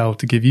detail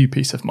to give you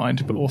peace of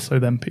mind, but also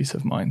them peace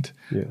of mind.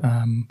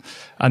 Yeah.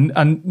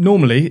 And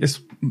normally it's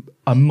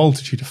a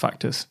multitude of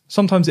factors.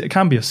 Sometimes it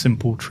can be a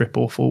simple trip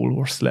or fall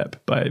or slip,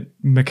 but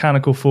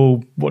mechanical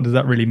fall, what does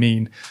that really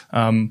mean?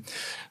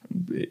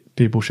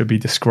 People should be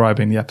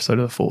describing the episode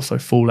of the fall. So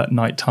fall at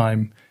night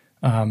time,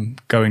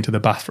 going to the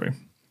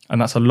bathroom. And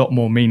that's a lot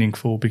more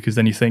meaningful because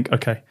then you think,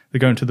 okay, they're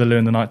going to the loo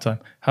in the night time.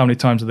 How many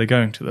times are they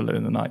going to the loo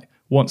in the night?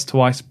 Once,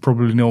 twice,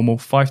 probably normal.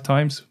 5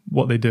 times,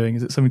 what are they doing?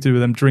 Is it something to do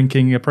with them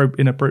drinking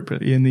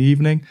inappropriately in the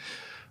evening?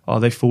 Are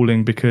they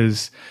falling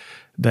because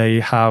they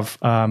have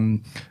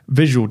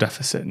visual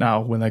deficit now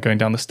when they're going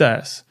down the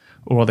stairs?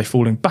 Or are they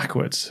falling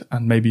backwards?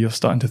 And maybe you're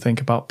starting to think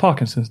about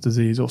Parkinson's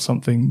disease or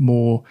something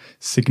more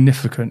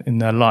significant in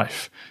their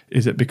life.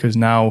 Is it because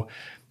now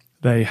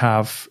they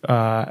have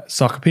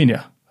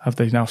sarcopenia? Have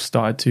they now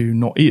started to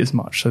not eat as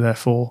much? So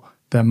therefore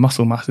their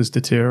muscle mass is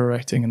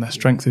deteriorating and their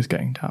strength is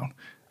getting down.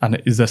 And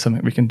is there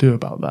something we can do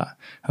about that?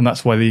 And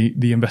that's why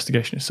the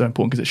investigation is so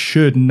important, because it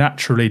should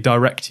naturally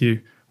direct you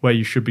where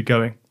you should be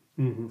going.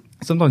 Mm-hmm.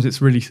 Sometimes it's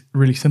really,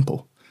 really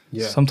simple.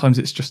 Yeah. Sometimes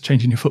it's just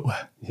changing your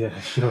footwear. Yeah,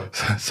 sure.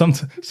 Some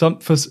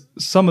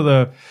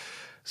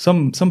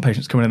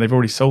patients come in and they've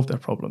already solved their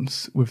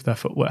problems with their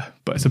footwear,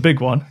 but it's a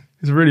big one.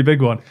 It's a really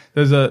big one.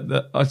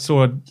 I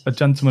saw a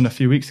gentleman a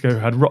few weeks ago who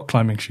had rock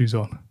climbing shoes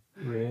on.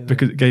 Really?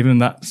 Because it gave him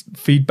that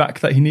feedback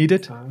that he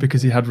needed,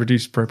 because he had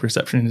reduced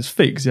proprioception in his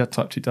feet because he had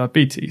type 2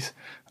 diabetes.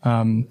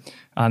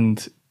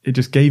 And it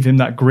just gave him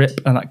that grip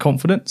and that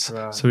confidence,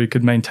 so he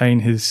could maintain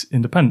his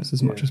independence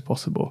as much as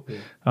possible.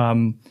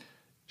 Yeah.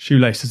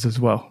 Shoelaces as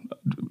well.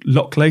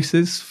 Lock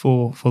laces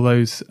for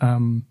those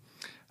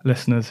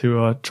listeners who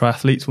are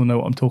triathletes will know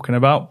what I'm talking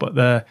about, but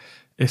they're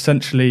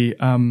essentially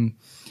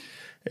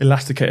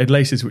elasticated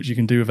laces which you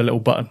can do with a little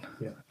button.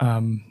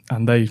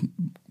 And they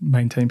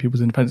maintain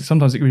people's independence.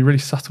 Sometimes it can be really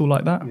subtle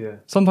like that.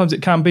 Sometimes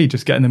it can be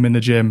just getting them in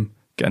the gym,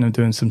 getting them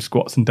doing some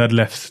squats and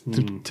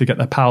deadlifts to get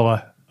their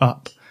power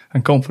up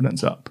and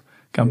confidence up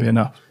can be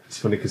enough. It's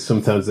funny because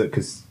sometimes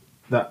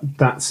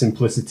that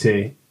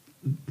simplicity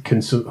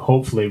can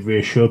hopefully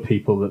reassure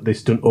people that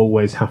this doesn't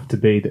always have to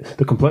be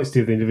the complexity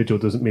of the individual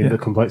doesn't mean the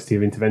complexity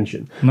of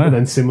intervention. No. But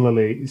then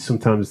similarly,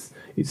 sometimes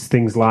it's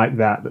things like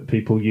that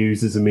people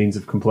use as a means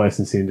of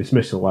complacency and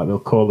dismissal, like they'll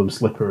call them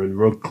slipper and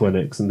rug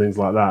clinics and things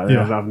like that.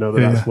 Yeah. I know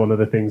that's one of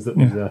the things that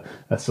was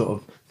a sort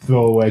of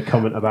throwaway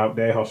comment about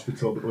day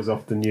hospital that was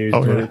often used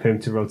when it came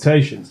to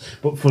rotations.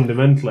 But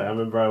fundamentally, I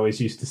remember I always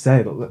used to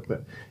say, look,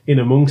 in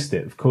amongst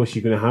it, of course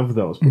you're going to have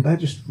those, but they're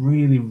just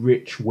really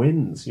rich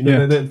wins. You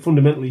know, they're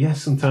fundamentally,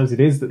 yes, sometimes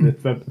it is that the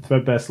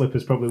threadbare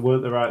slippers probably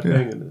weren't the right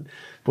thing.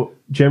 But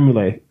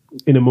generally,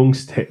 in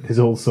amongst it, there's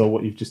also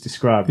what you've just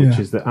described, which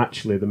is that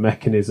actually the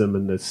mechanism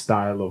and the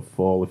style of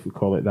fall, if we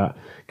call it that,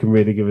 can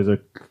really give us a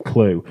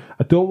clue.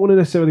 I don't want to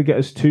necessarily get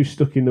us too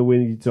stuck in the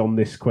weeds on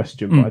this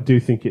question, but I do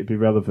think it'd be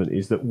relevant,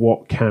 is that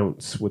what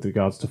counts with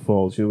regards to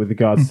falls, with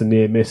regards to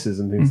near misses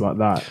and things like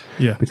that.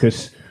 Yeah.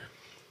 Because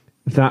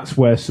that's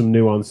where some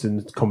nuance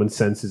and common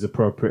sense is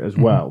appropriate as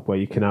well, where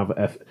you can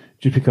have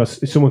just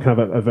because someone can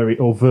have a very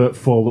overt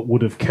fall that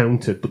would have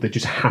counted, but they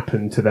just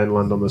happen to then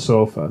land on the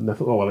sofa and they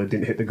thought, oh, well, it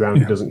didn't hit the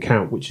ground, it doesn't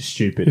count, which is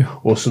stupid. Yeah.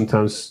 Or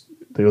sometimes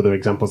the other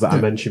examples that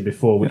I mentioned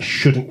before, which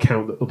shouldn't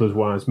count that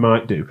otherwise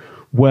might do.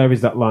 Where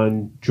is that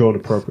line drawn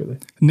appropriately?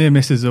 Near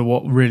misses are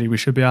what really we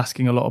should be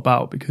asking a lot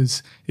about,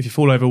 because if you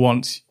fall over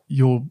once,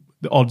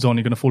 the odds on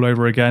you're going to fall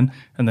over again,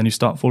 and then you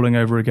start falling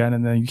over again,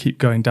 and then you keep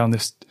going down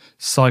this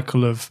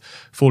cycle of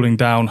falling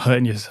down,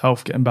 hurting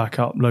yourself, getting back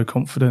up, low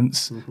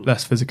confidence,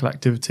 less physical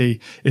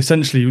activity,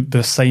 essentially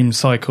the same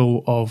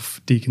cycle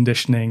of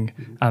deconditioning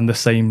and the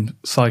same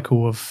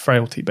cycle of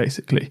frailty,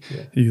 basically.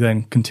 Yeah. You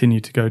then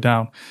continue to go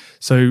down.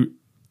 So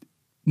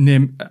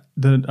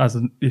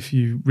if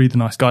you read the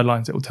nice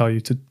guidelines, it will tell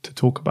you to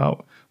talk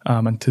about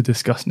and to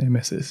discuss near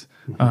misses.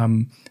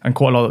 And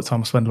quite a lot of the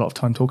time I spend a lot of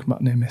time talking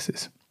about near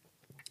misses.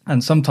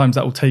 And sometimes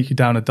that will take you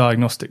down a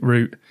diagnostic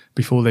route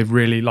before they've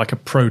really, like a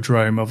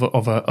prodrome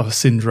of a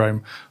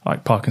syndrome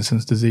like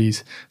Parkinson's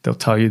disease. They'll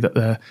tell you that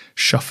they're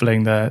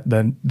shuffling,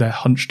 they're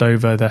hunched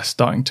over, they're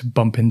starting to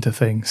bump into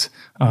things,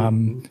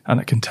 and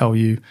it can tell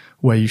you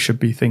where you should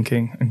be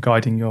thinking and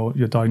guiding your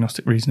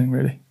diagnostic reasoning,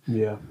 really.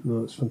 Yeah,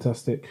 no, that's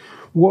fantastic.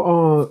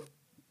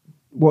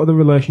 What are the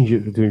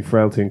relationships between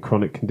frailty and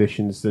chronic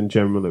conditions then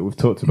generally? We've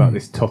talked about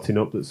this totting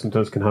up that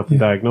sometimes can happen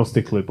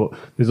diagnostically, but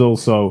there's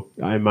also,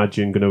 I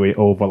imagine, going to be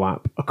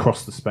overlap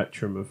across the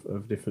spectrum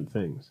of different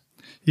things.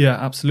 Yeah,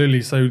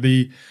 absolutely. So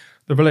the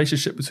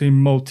relationship between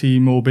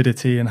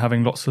multi-morbidity and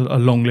having a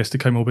long list of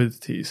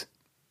comorbidities,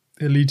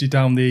 it leads you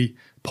down the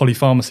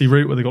polypharmacy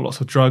route where they've got lots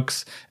of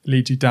drugs. It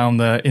leads you down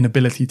the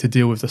inability to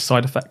deal with the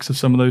side effects of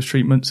some of those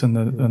treatments and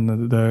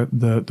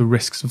the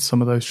risks of some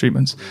of those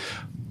treatments.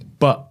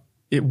 But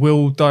it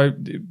will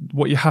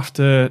what you have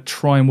to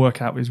try and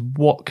work out is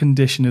what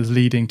condition is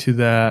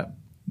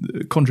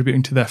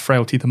contributing to their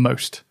frailty the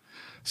most.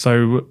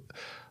 So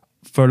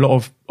for a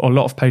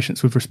lot of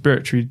patients with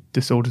respiratory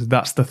disorders,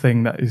 that's the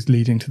thing that is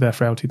leading to their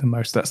frailty the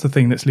most. That's the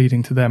thing that's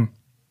leading to them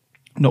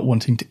not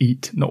wanting to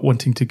eat, not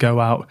wanting to go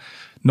out,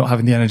 not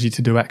having the energy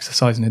to do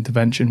exercise and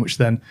intervention, which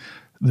then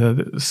the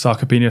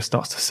sarcopenia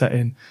starts to set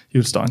in.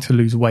 You're starting to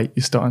lose weight.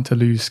 You're starting to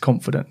lose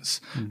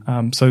confidence.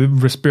 So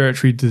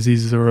respiratory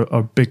diseases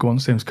are big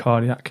ones, same as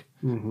cardiac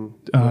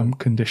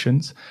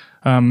conditions.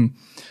 And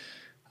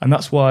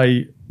that's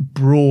why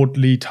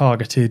broadly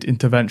targeted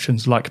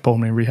interventions like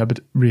pulmonary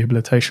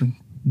rehabilitation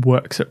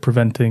works at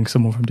preventing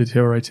someone from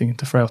deteriorating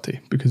into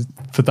frailty, because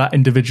for that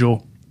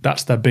individual,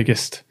 that's their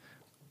biggest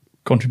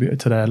contributor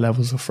to their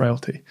levels of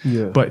frailty.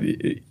 Yeah. But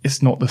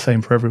it's not the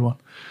same for everyone.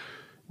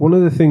 One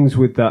of the things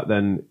with that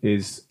then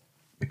is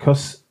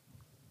because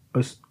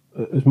as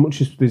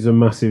much as there's a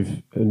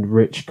massive and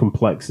rich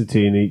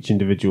complexity in each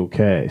individual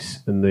case,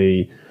 and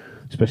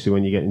especially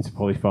when you get into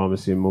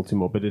polypharmacy and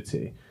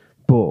multimorbidity,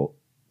 but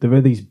there are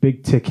these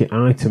big ticket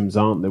items,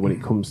 aren't there, when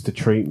it comes to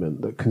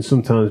treatment that can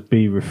sometimes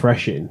be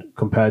refreshing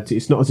compared to,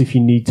 it's not as if you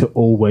need to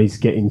always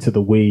get into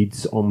the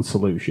weeds on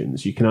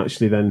solutions. You can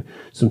actually then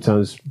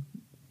sometimes,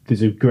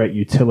 there's a great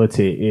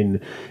utility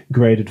in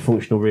graded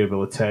functional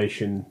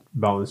rehabilitation,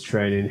 balance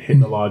training,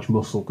 hit the large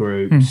muscle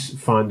groups,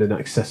 find an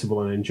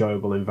accessible and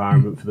enjoyable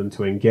environment for them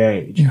to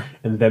engage. Yeah.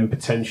 And then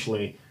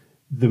potentially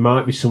there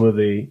might be some of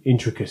the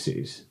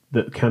intricacies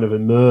that kind of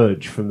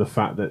emerge from the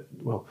fact that,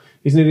 well,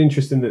 isn't it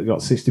interesting that it got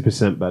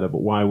 60% better,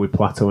 but why are we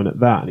plateauing at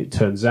that? And it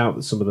turns out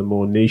that some of the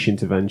more niche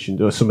interventions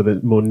or some of the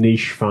more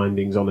niche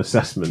findings on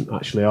assessment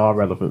actually are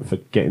relevant for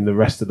getting the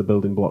rest of the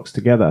building blocks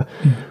together.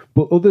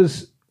 But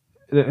others,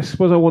 I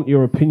suppose I want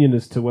your opinion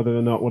as to whether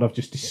or not what I've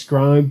just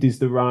described is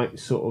the right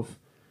sort of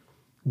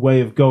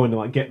way of going to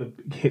like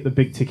hit the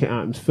big ticket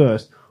items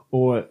first,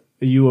 or are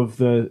you of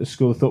the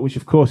school of thought, which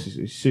of course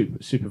is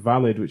super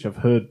valid, which I've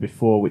heard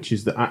before, which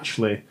is that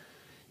actually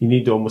you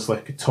need almost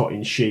like a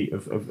totting sheet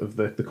of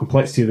the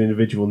complexity of the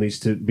individual needs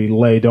to be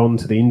laid on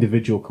to the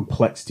individual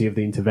complexity of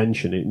the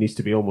intervention. It needs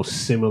to be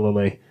almost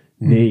similarly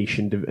niche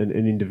and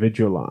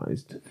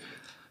individualized.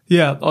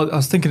 Yeah, I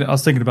was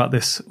thinking about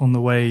this on the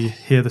way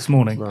here this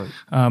morning. Right.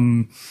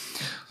 I'm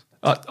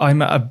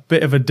at a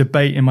bit of a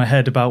debate in my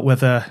head about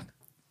whether,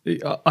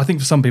 I think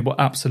for some people,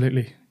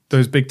 absolutely,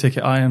 those big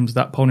ticket items,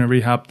 that pulmonary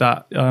rehab,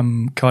 that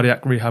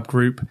cardiac rehab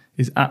group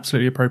is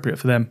absolutely appropriate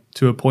for them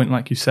to a point,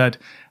 like you said.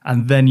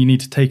 And then you need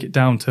to take it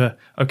down to,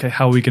 okay,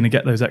 how are we going to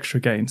get those extra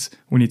gains?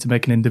 We need to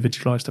make an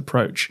individualized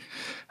approach.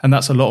 And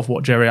that's a lot of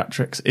what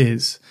geriatrics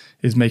is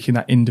making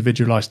that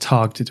individualized,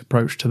 targeted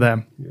approach to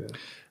them. Yeah.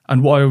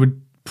 And what I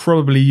would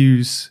probably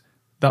use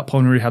that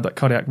pulmonary rehab, that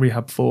cardiac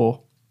rehab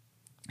for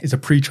is a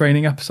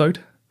pre-training episode.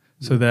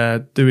 So they're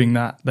doing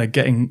that. They're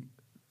getting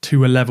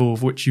to a level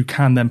of which you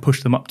can then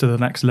push them up to the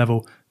next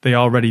level. They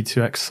are ready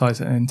to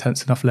exercise at an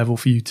intense enough level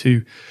for you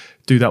to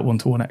do that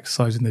one-to-one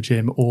exercise in the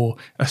gym, or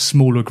a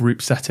smaller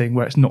group setting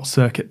where it's not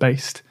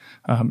circuit-based.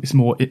 It's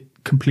more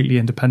completely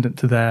independent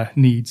to their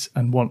needs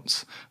and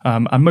wants.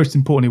 And most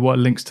importantly, what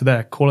it links to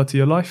their quality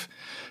of life,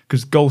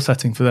 because goal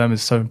setting for them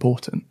is so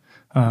important.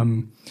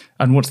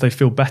 And once they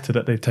feel better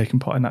that they've taken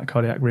part in that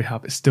cardiac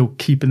rehab, it's still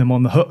keeping them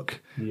on the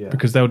hook,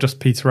 because they'll just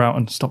peter out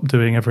and stop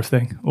doing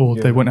everything, or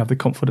they won't have the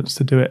confidence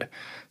to do it.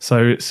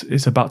 So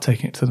it's about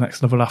taking it to the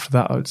next level after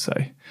that, I would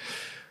say.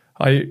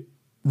 It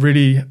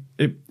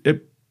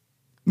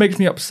makes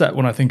me upset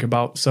when I think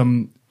about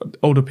some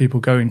older people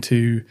going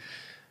to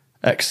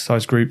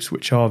exercise groups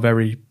which are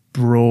very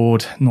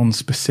broad,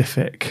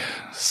 non-specific,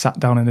 sat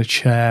down in a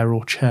chair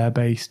or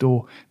chair-based,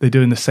 or they're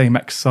doing the same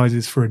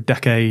exercises for a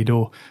decade,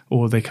 or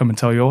they come and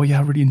tell you, oh yeah,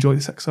 I really enjoy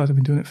this exercise, I've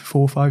been doing it for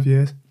 4 or 5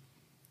 years.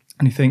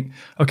 And you think,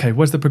 okay,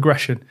 where's the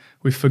progression?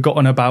 We've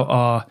forgotten about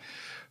our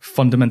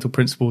fundamental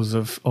principles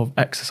of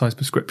exercise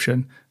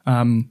prescription,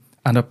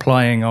 and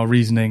applying our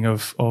reasoning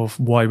of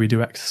why we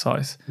do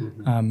exercise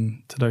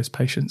to those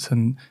patients.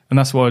 And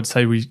that's what I'd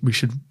say we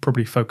should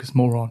probably focus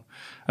more on.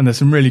 And there's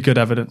some really good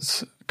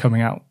evidence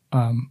coming out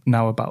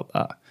now about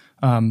that,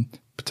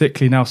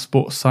 particularly now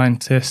sports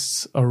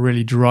scientists are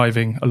really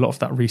driving a lot of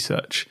that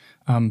research,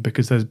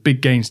 because there's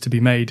big gains to be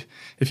made.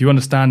 If you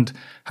understand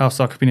how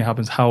sarcopenia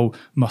happens, how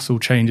muscle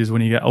changes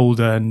when you get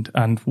older,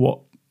 and what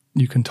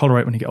you can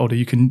tolerate when you get older,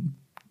 you can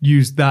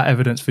use that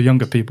evidence for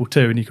younger people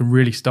too, and you can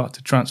really start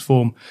to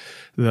transform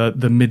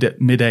the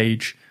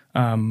mid-age,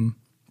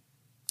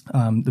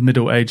 the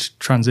middle age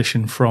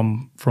transition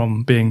from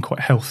being quite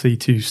healthy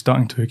to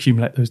starting to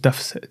accumulate those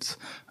deficits.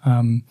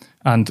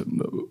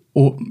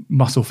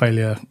 Muscle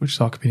failure, which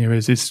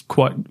sarcopenia is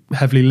quite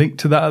heavily linked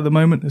to that at the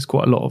moment. There's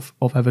quite a lot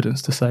of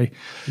evidence to say,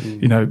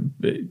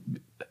 it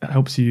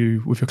helps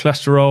you with your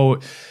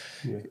cholesterol,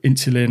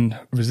 insulin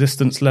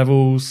resistance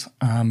levels,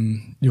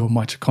 your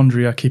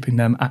mitochondria, keeping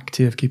them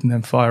active, keeping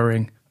them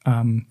firing,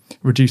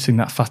 reducing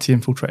that fatty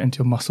infiltrate into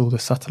your muscle, the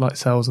satellite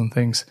cells and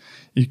things.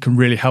 You can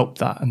really help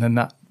that, and then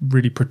that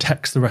really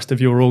protects the rest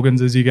of your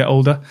organs as you get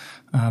older.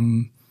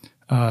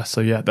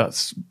 So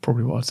that's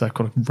probably what I'd say. I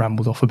kind of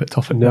rambled off a bit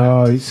topic.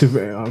 No,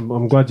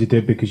 I'm glad you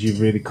did, because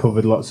you've really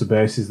covered lots of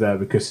bases there.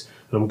 Because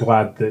I'm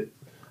glad that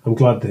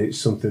it's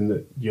something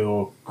that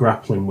you're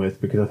grappling with,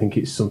 because I think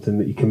it's something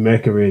that you can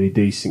make a really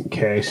decent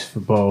case for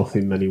both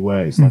in many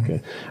ways. I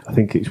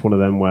think it's one of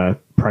them where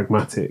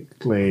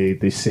pragmatically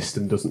this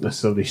system doesn't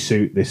necessarily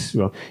suit this.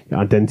 Well,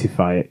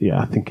 identify it.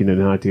 Yeah, I think in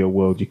an ideal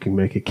world you can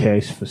make a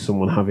case for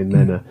someone having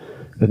then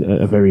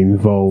a very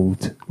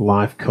involved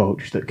life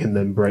coach that can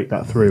then break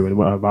that through.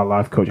 And by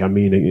life coach, I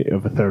mean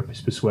of a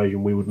therapist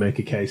persuasion, we would make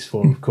a case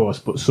for, of course,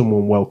 but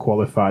someone well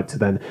qualified to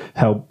then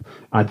help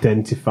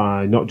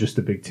identify not just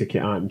the big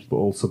ticket items, but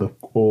also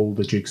all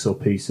the jigsaw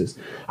pieces.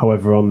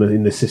 However,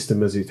 in the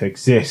system as it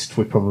exists,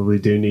 we probably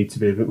do need to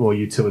be a bit more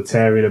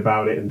utilitarian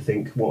about it and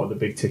think, what are the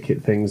big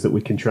ticket things that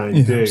we can try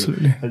and do?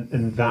 Absolutely.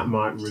 And that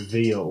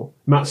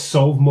might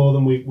solve more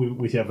than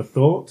we ever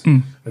thought.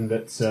 And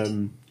that's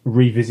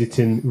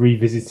revisiting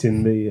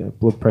the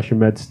blood pressure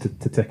meds,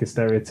 to take a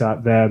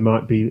stereotype there,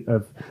 might be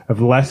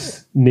of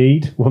less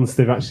need once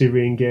they've actually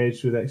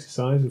re-engaged with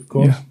exercise, of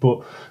course.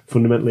 But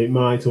fundamentally it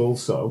might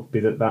also be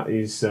that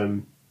is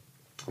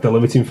the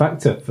limiting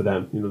factor for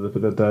them.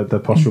 The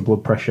postural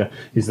blood pressure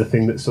is the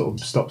thing that sort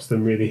of stops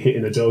them really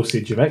hitting a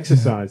dosage of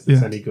exercise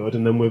that's any good,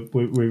 and then we're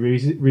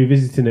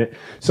revisiting it.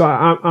 So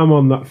I'm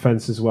on that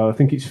fence as well. I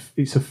think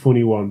it's a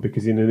funny one,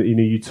 because in a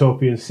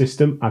utopian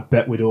system, I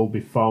bet we'd all be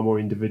far more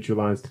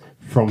individualised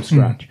from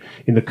scratch.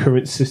 In the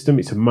current system,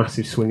 it's a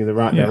massive swing in the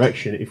right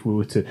direction if we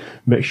were to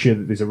make sure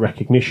that there's a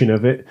recognition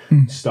of it,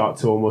 start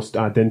to almost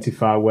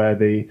identify where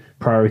the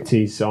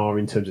priorities are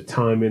in terms of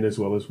timing, as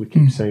well as we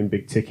keep saying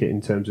big ticket in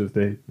terms of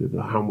the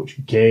how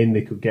much gain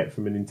they could get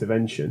from an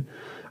intervention.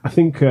 I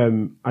think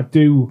I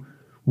do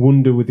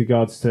wonder with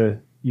regards to,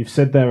 you've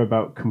said there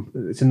about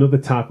it's another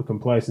type of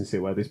complacency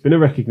where there's been a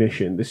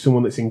recognition, there's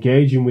someone that's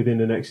engaging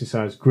within an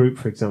exercise group,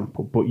 for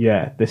example, but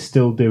they're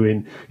still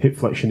doing hip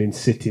flexion in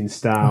sitting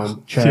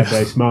style,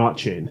 chair-based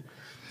marching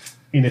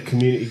in a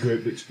community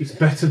group, which is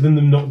better than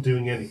them not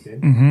doing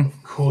anything.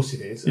 Of course it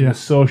is. And the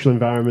social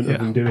environment of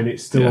them doing it,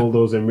 still all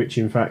those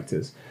enriching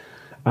factors.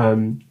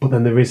 But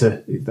then there is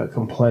that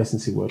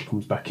complacency word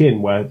comes back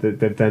in, where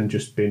they've then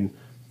just been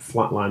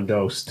flatline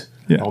dosed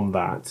on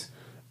that.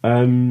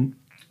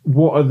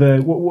 What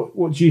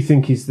do you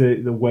think is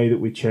the way that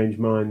we change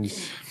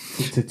minds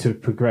to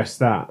progress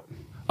that?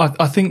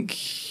 I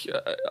think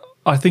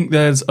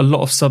there's a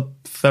lot of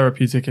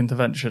sub-therapeutic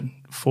intervention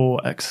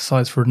for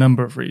exercise for a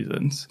number of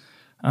reasons.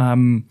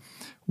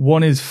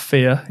 One is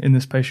fear in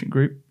this patient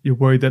group. You're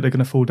worried that they're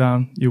going to fall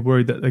down. You're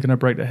worried that they're going to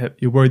break their hip.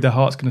 You're worried their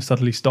heart's going to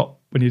suddenly stop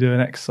when you do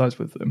an exercise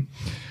with them.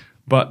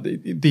 But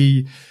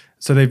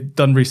so they've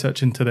done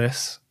research into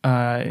this,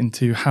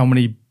 into how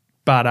many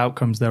bad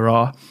outcomes there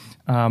are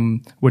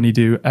when you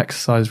do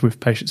exercise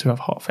with patients who have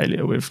heart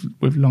failure, with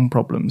lung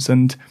problems.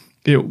 And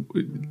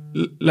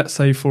let's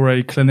say for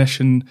a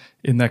clinician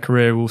in their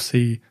career will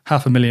see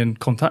 500,000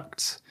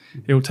 contacts.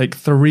 It will take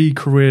 3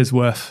 careers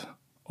worth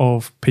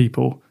of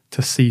people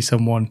to see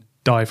someone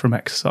die from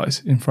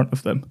exercise in front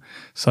of them.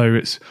 So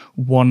it's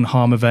one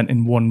harm event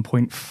in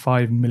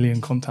 1.5 million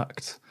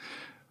contacts.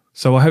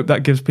 So I hope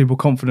that gives people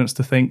confidence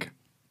to think,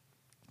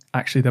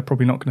 actually, they're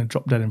probably not going to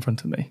drop dead in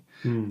front of me.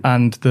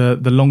 And the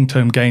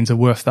long-term gains are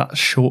worth that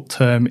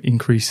short-term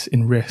increase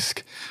in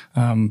risk,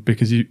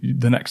 because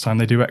the next time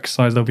they do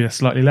exercise, there'll be a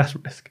slightly less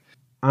risk.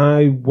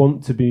 I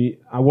wanted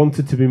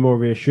to be more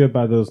reassured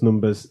by those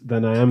numbers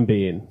than I am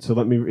being. So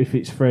if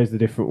it's phrased a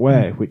different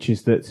way, which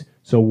is that,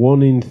 so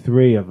 1 in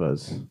 3 of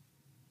us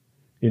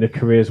in a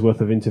career's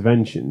worth of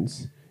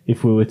interventions,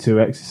 if we were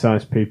to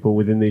exercise people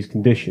within these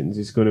conditions,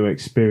 is going to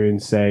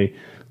experience a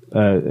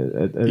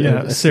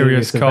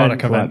serious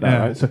cardiac event. Like that,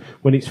 right? So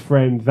when it's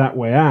framed that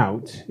way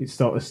out, it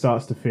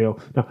starts to feel.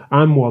 Now,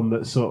 I'm one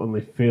that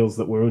certainly feels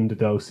that we're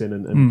underdosing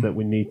and that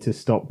we need to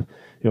stop.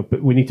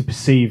 But we need to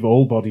perceive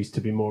all bodies to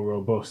be more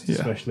robust,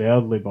 especially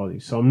elderly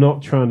bodies. So I'm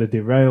not trying to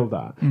derail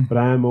that, but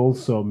I am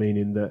also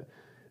meaning that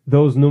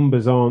those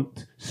numbers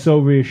aren't so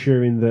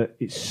reassuring that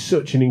it's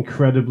such an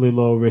incredibly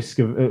low risk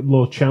of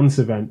low chance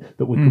event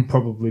that we could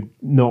probably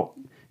not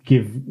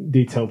give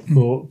detailed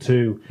thought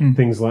to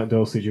things like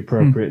dosage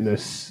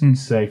appropriateness,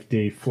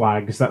 safety,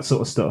 flags, that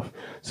sort of stuff.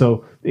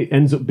 So it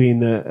ends up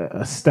being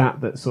a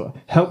stat that sort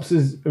of helps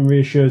us and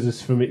reassures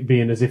us from it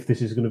being as if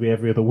this is going to be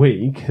every other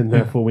week, and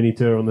therefore we need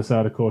to err on the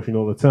side of caution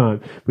all the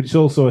time. But it's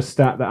also a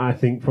stat that I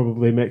think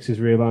probably makes us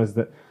realise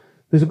that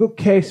there's a good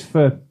case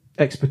for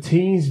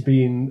expertise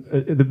being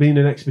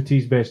an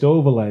expertise-based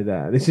overlay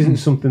there. This isn't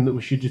something that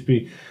we should just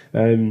be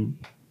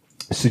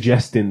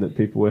suggesting that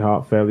people with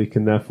heart failure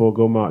can therefore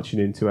go marching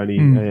into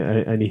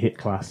any hit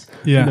class.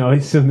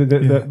 It's something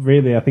that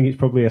really, I think it's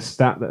probably a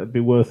stat that would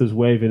be worth us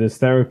waving as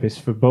therapists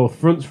for both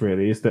fronts,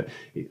 really, is that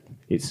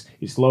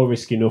it's low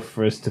risk enough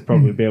for us to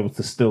probably be able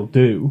to still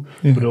do,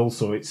 but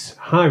also it's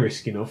high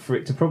risk enough for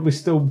it to probably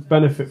still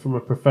benefit from a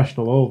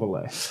professional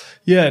overlay.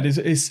 Yeah,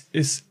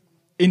 it's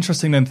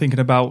interesting then thinking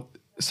about,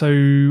 so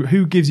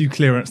who gives you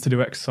clearance to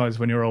do exercise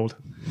when you're old?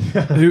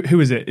 Who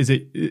is it? Is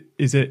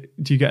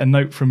it, do you get a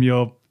note from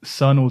your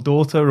son or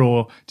daughter,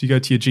 or do you go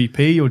to your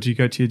GP, or do you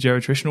go to your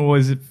geriatrician, or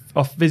is it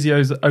off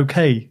physios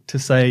okay to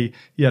say,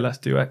 yeah, let's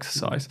do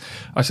exercise?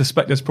 I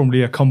suspect there's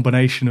probably a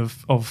combination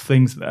of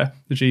things there.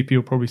 The GP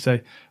will probably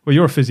say, well,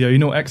 you're a physio, you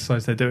know what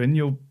exercise they're doing,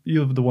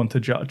 you're the one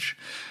to judge.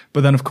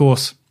 But then, of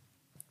course,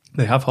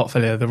 they have heart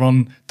failure, they're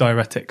on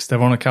diuretics,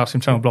 they're on a calcium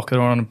channel blocker,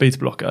 they're on a beta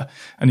blocker,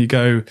 and you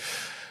go,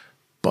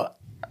 but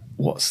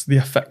what's the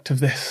effect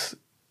of this?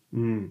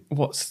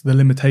 What's the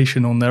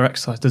limitation on their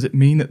exercise? Does it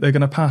mean that they're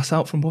going to pass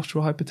out from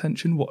postural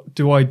hypertension? What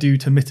do I do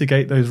to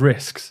mitigate those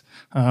risks?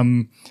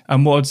 And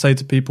what I'd say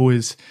to people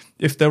is,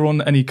 if they're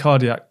on any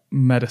cardiac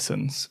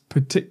medicines,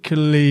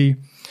 particularly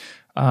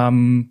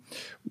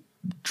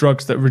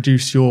drugs that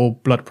reduce your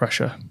blood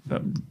pressure,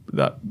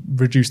 that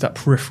reduce that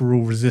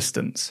peripheral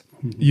resistance,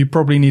 you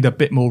probably need a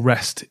bit more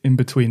rest in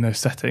between those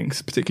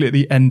settings, particularly at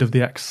the end of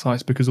the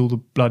exercise, because all the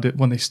blood,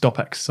 when they stop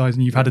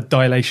exercising, you've had a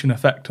dilation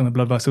effect on the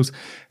blood vessels.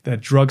 Their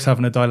drugs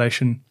having a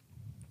dilation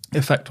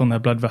effect on their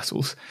blood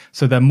vessels,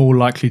 so they're more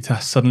likely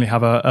to suddenly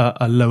have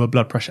a lower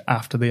blood pressure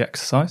after the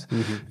exercise.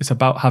 It's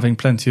about having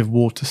plenty of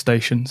water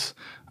stations.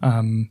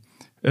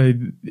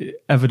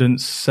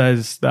 Evidence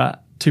says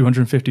that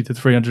 250 to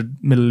 300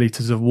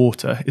 millilitres of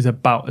water is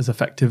about as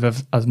effective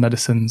as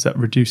medicines at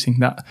reducing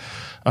that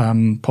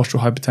postural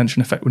hypertension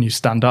effect when you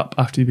stand up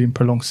after you've been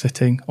prolonged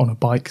sitting on a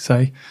bike,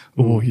 say,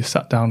 or you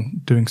sat down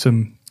doing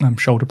some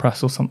shoulder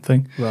press or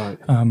something. Right.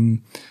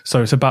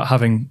 So it's about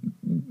having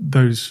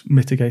those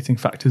mitigating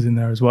factors in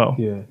there as well.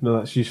 Yeah, no,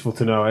 that's useful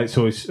to know. It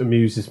always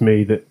amuses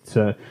me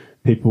that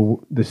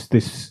people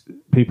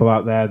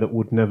out there that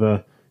would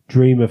never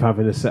dream of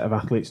having a set of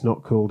athletes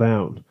not cool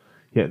down.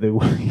 Yet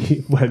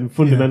when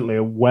fundamentally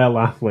a well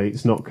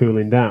athlete's not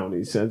cooling down,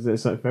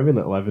 there's like very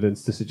little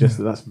evidence to suggest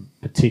that that's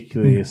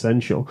particularly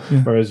essential.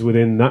 Whereas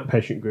within that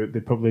patient group,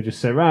 they'd probably just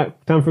say, right,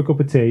 time for a cup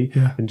of tea,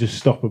 and just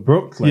stop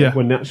abruptly,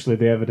 when actually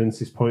the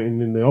evidence is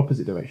pointing in the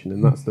opposite direction,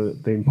 and that's the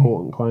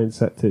important client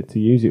set to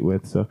use it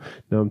with. So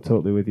no, I'm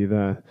totally with you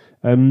there.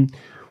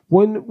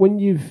 When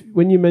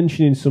you're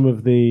mentioning some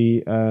of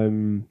the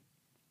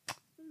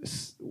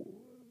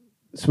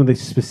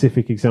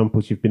specific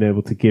examples you've been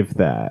able to give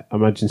there, I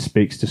imagine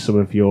speaks to some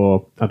of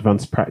your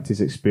advanced practice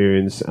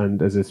experience,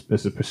 and as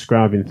a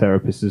prescribing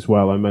therapist as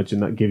well, I imagine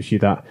that gives you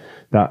that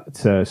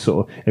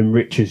sort of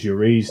enriches your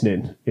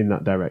reasoning in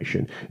that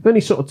direction. Are there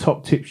any sort of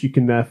top tips you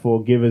can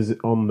therefore give us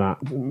on that,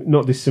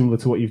 not dissimilar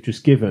to what you've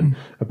just given,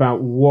 about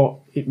what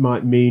it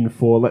might mean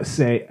for, let's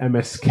say,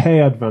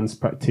 MSK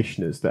advanced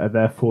practitioners that are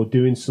therefore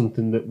doing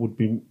something that would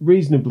be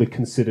reasonably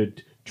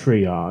considered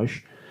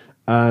triage,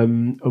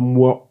 and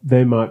what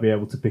they might be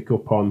able to pick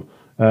up on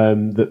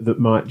that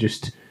might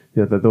just,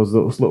 those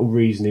little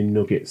reasoning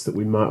nuggets that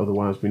we might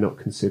otherwise be not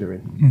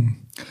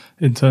considering.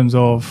 In terms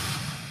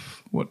of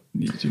what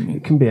do you mean?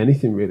 It can be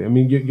anything really. I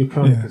mean, your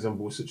cardiac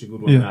example was such a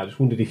good one. There. I just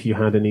wondered if you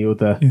had any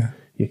other.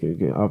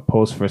 I'll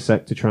pause for a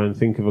sec to try and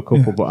think of a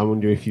couple, but I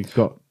wonder if you've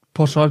got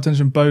postural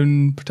hypertension,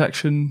 bone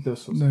protection.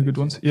 No good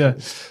ones. Yeah.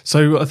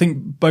 So I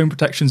think bone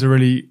protections are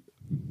really,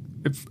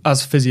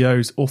 as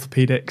physios,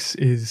 orthopedics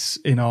is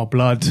in our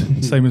blood,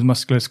 same as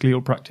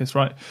musculoskeletal practice,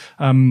 right?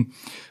 Bone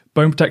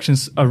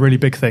protections are a really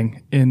big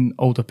thing in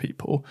older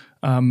people,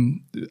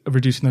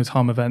 reducing those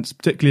harm events,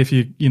 particularly if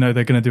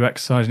they're going to do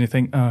exercise and you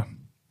think,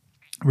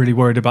 really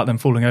worried about them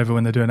falling over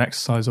when they're doing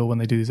exercise or when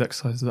they do these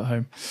exercises at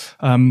home.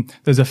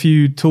 There's a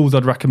few tools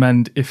I'd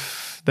recommend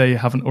if they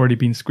haven't already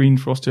been screened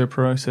for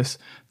osteoporosis.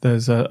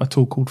 There's a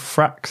tool called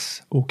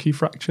FRAX or key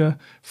fracture.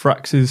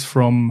 FRAX is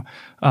from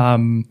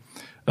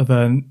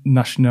the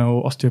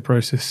National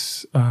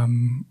Osteoporosis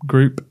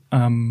group.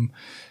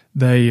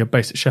 They are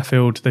based at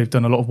Sheffield. They've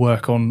done a lot of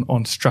work on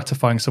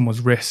stratifying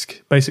someone's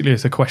risk. Basically,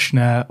 it's a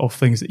questionnaire of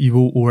things that you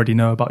all already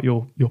know about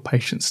your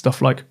patients,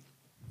 stuff like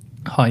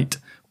height,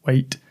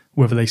 weight,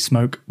 whether they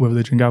smoke, whether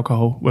they drink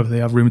alcohol, whether they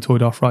have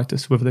rheumatoid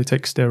arthritis, whether they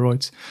take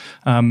steroids.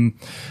 And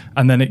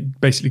then it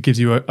basically gives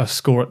you a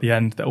score at the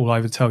end that will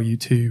either tell you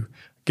to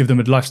give them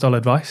a lifestyle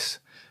advice,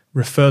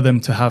 refer them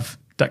to have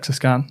DEXA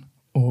scan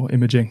or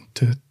imaging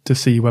to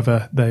see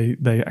whether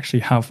they actually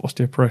have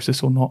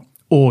osteoporosis or not,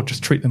 or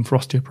just treat them for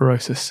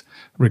osteoporosis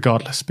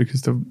regardless,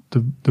 because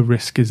the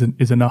risk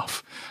is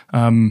enough.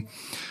 And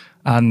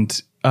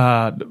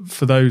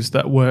for those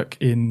that work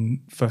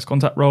in first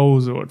contact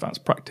roles or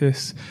advanced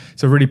practice,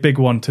 it's a really big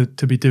one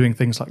to be doing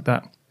things like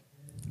that,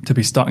 to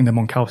be starting them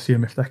on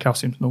calcium if their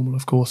calcium's normal,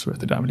 of course, or if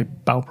they don't have any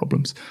bowel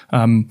problems,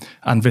 and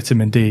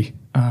vitamin D,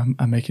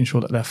 and making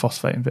sure that their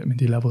phosphate and vitamin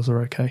D levels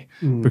are okay,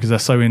 because they're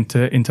so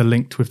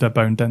interlinked with their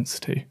bone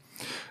density.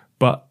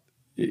 But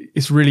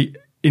it's really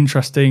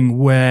interesting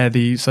where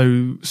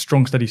so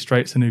Strong Steady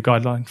Straight's a new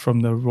guideline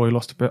from the Royal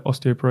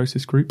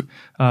Osteoporosis Group,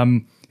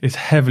 is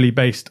heavily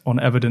based on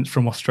evidence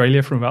from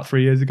Australia from about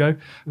 3 years ago.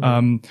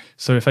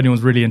 So if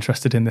anyone's really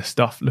interested in this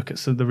stuff, look at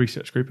some of the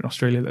research group in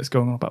Australia that's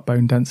going on about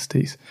bone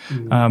densities,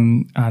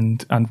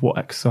 and what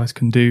exercise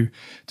can do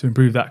to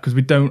improve that, because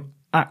we don't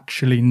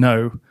actually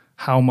know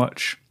how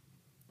much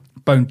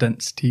bone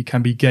density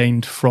can be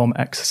gained from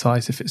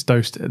exercise if it's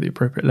dosed at the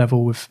appropriate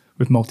level with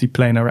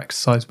multiplanar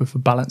exercise with a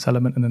balance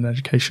element and an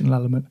educational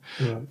element.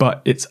 Right.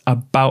 But it's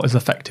about as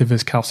effective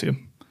as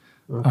calcium.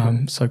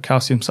 Okay. So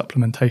calcium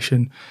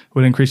supplementation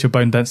will increase your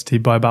bone density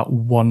by about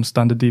 1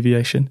 standard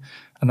deviation,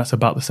 and that's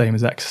about the same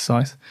as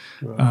exercise,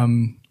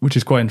 right. Which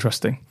is quite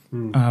interesting.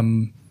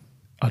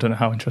 I don't know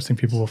how interesting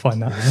people will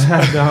find that.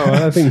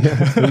 No, I think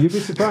you'd be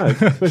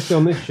surprised, especially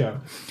on this show.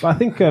 But I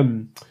think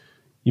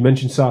you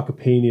mentioned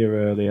sarcopenia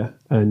earlier,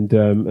 and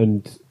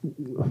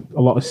a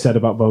lot is said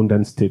about bone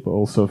density, but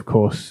also, of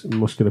course,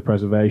 muscular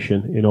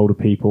preservation in older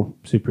people,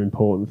 super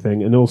important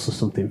thing, and also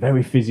something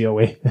very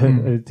physio-y,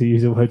 to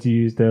use a word you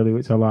used earlier,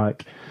 which I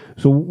like.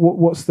 So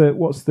what's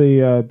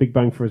the Big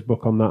Bang for Us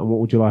book on that, and what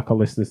would you like our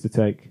listeners to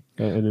take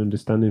an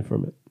understanding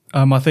from it?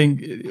 I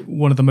think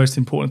one of the most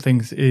important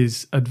things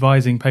is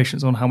advising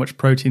patients on how much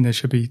protein they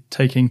should be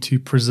taking to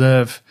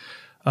preserve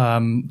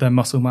their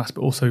muscle mass,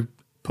 but also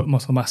put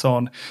muscle mass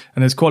on.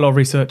 And there's quite a lot of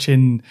research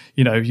in,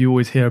 you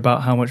always hear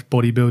about how much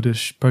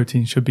bodybuilders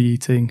protein should be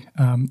eating,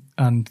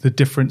 and the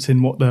difference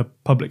in what the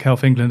Public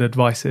Health England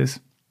advice is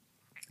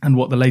and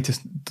what the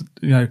latest,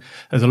 there's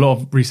a lot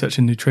of research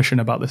in nutrition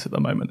about this at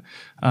the moment.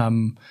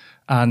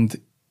 And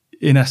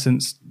in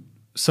essence,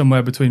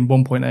 somewhere between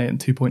 1.8 and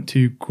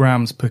 2.2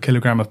 grams per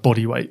kilogram of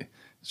body weight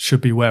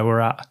should be where we're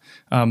at.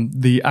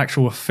 The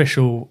actual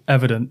official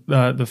evidence,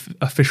 the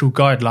official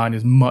guideline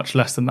is much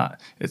less than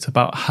that. It's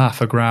about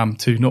 0.5 gram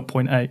to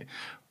 0.8.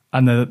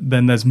 And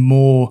then there's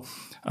more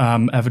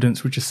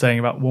evidence which is saying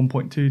about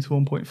 1.2 to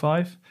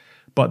 1.5.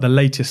 But the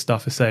latest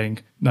stuff is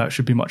saying, no, it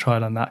should be much higher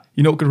than that.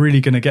 You're not really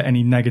going to get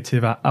any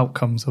negative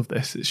outcomes of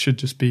this. It should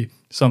just be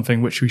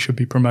something which we should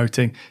be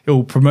promoting. It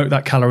will promote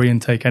that calorie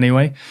intake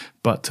anyway,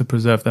 but to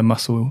preserve their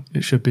muscle,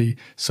 it should be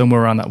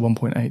somewhere around that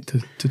 1.8 to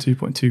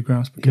 2.2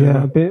 grams per kilogram.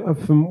 Yeah, a bit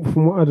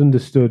from what I'd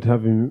understood,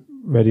 having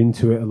read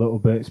into it a little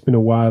bit, it's been a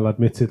while,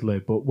 admittedly,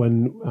 but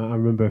when I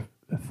remember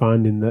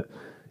finding that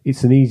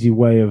it's an easy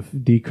way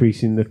of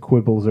decreasing the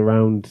quibbles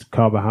around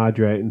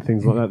carbohydrate and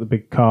things like that, the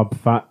big carb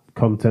fat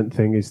content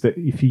thing, is that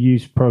if you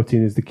use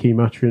protein as the key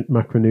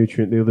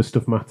macronutrient, the other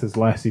stuff matters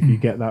less if you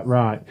get that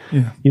right.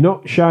 Yeah. You're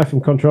not shy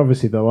from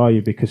controversy though, are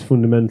you? Because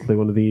fundamentally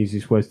one of the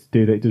easiest ways to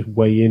do that, it does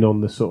weigh in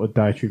on the sort of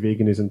dietary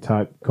veganism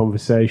type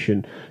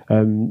conversation.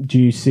 Do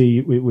you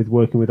see, with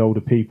working with older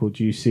people,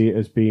 do you see it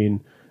as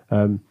being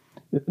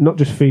not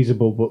just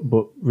feasible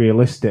but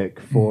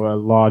realistic for a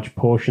large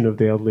portion of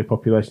the elderly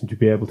population to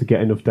be able to get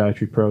enough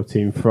dietary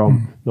protein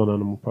from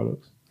non-animal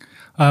products?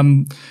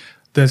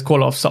 There's quite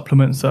a lot of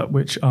supplements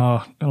which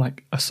are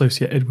like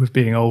associated with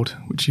being old,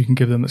 which you can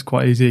give them. That's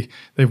quite easy.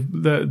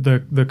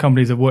 The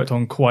companies have worked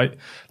on quite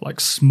like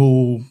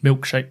small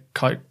milkshake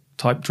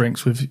type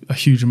drinks with a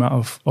huge amount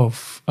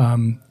of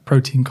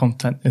protein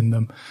content in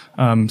them.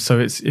 So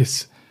it's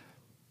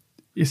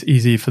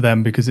easy for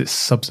them because it's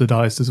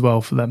subsidized as well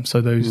for them.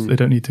 So they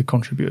don't need to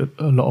contribute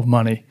a lot of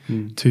money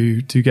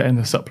to get in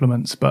the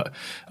supplements. But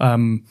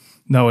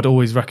no, I'd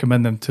always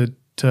recommend them to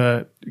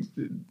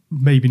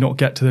maybe not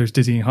get to those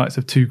dizzying heights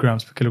of 2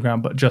 grams per kilogram,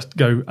 but just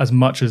go as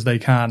much as they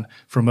can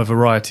from a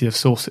variety of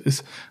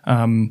sources.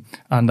 And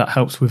that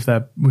helps with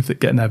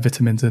getting their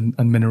vitamins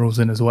and minerals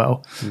in as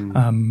well.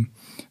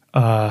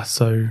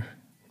 So,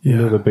 yeah.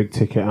 Another big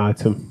ticket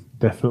item,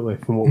 definitely,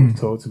 from what we've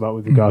talked about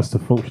with regards to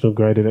functional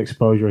graded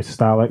exposure,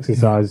 style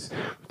exercise.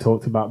 We've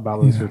talked about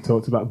balance, we've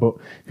talked about, but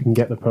if you can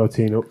get the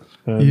protein up,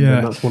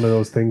 then that's one of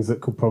those things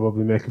that could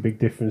probably make a big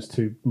difference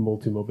to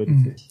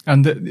multi-morbidity.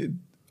 And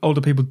older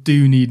people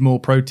do need more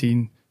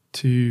protein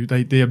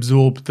they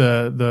absorb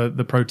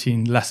the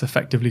protein less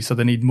effectively, so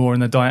they need more in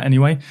their diet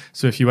anyway.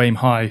 So if you aim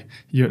high,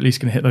 you're at least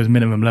going to hit those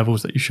minimum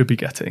levels that you should be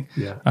getting.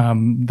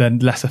 Then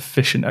less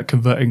efficient at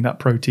converting that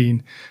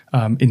protein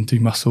into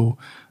muscle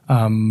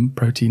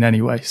protein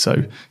anyway.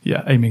 So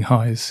aiming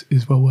high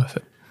is well worth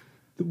it.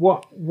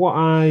 What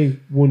I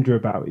wonder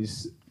about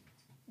is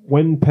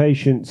when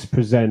patients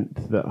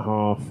present that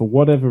are, for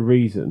whatever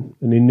reason,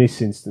 and in this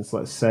instance,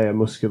 let's say a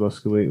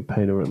musculoskeletal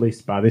pain, or at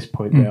least by this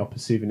point they are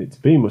perceiving it to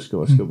be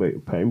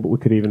musculoskeletal pain, but we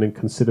could even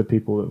consider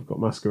people that have got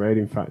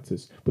masquerading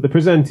factors, but they're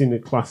presenting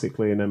it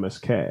classically in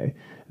MSK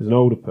as an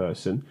older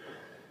person,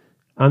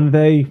 and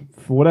they,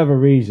 for whatever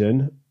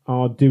reason,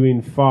 are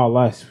doing far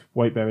less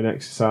weight-bearing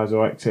exercise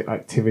or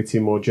activity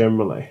more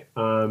generally.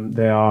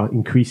 They are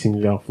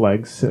increasingly off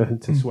legs,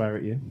 to swear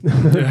at you.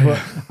 But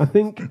I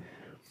think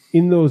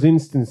in those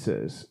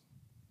instances,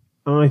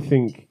 I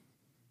think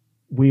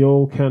we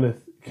all kind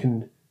of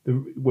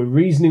we're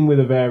reasoning with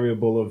a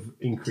variable of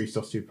increased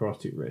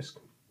osteoporotic risk.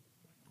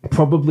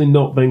 Probably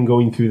not then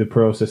going through the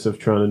process of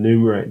trying to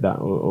enumerate that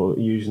or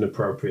use an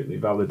appropriately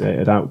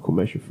validated outcome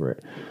measure for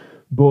it.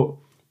 But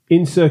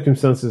in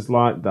circumstances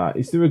like that,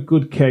 is there a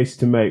good case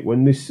to make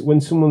when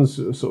someone's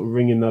sort of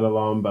ringing that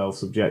alarm bell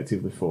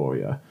subjectively for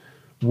you?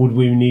 Would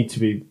we need to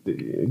be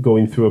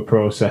going through a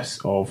process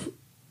of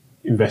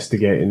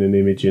investigating and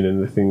imaging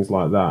and the things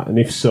like that? And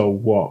if so,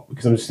 what?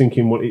 Because I'm just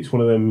thinking, it's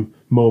one of them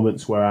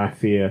moments where I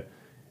fear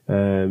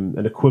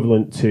an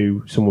equivalent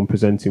to someone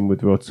presenting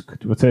with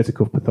rotator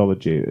cuff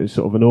pathology,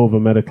 sort of an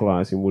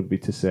over-medicalising would be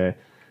to say,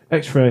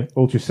 X-ray,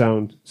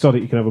 ultrasound, so that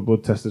you can have a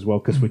blood test as well,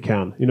 because we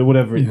can,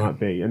 whatever it might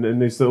be. And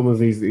there's almost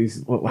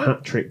these little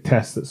hat-trick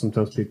tests that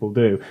sometimes people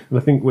do. And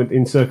I think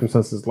in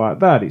circumstances like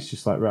that, it's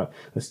just like, right,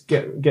 let's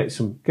get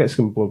some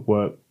blood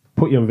work,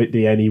 put you on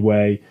VitD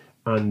anyway,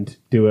 and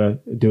do a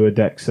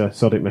DEXA,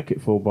 sodic, make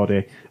it full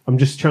body. I'm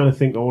just trying to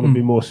think, I want to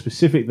be more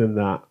specific than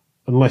that,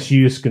 unless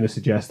you're just going to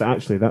suggest that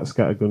actually that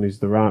scattergun is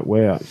the right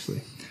way,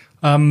 actually.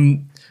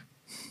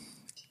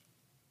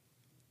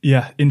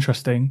 Yeah,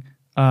 interesting.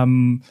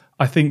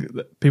 I think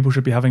that people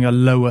should be having a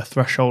lower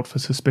threshold for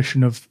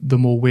suspicion of the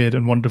more weird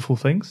and wonderful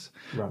things,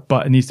 right.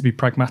 But it needs to be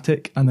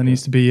pragmatic, and there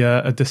needs to be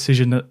a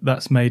decision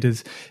that's made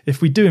as,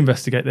 if we do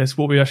investigate this,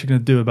 what are we actually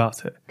going to do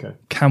about it? Okay.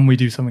 Can we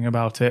do something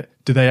about it?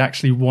 Do they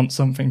actually want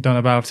something done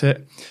about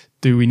it?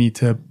 Do we need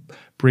to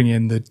bring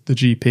in the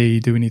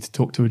GP? Do we need to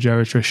talk to a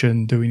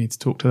geriatrician? Do we need to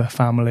talk to their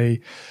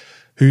family?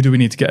 Who do we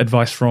need to get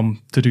advice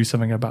from to do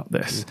something about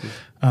this?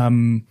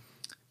 Mm-hmm.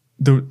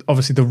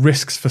 Obviously, the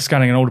risks for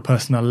scanning an older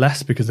person are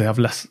less because they have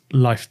less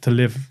life to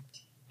live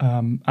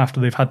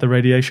after they've had the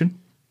radiation.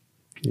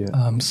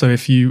 Yeah. So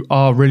if you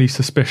are really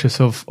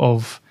suspicious of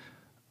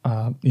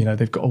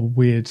they've got a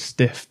weird,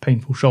 stiff,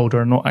 painful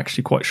shoulder and not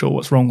actually quite sure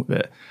what's wrong with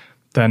it,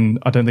 then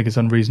I don't think it's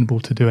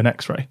unreasonable to do an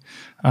X-ray.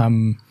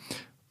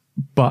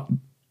 But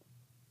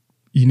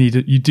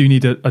you do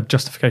need a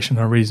justification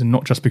and a reason,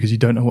 not just because you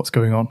don't know what's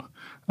going on.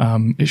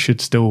 It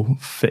should still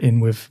fit in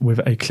with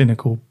a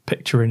clinical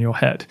picture in your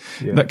head.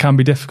 Yeah. That can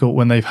be difficult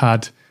when they've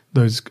had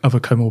those other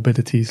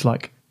comorbidities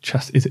like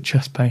chest. Is it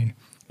chest pain?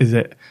 Is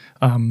it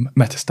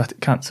metastatic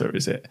cancer?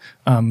 Is it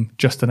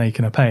just an ache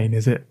and a pain?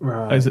 Is it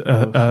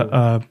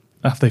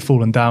have they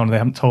fallen down and they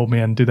haven't told me,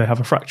 and do they have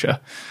a fracture?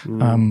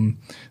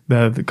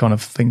 They're the kind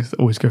of things that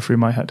always go through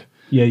my head.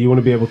 Yeah, you want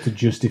to be able to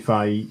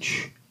justify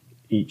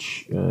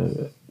each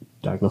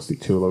diagnostic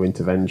tool or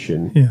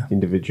intervention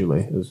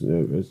individually, as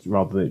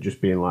rather than it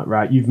just being like,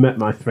 right, you've met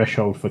my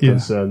threshold for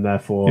concern,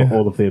 therefore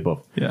all of the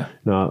above. Yeah,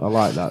 no, I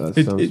like that.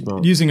 That sounds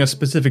smart. Using a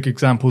specific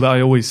example that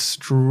I always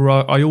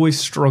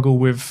struggle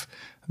with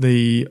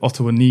the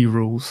Ottawa knee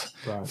rules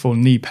for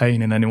knee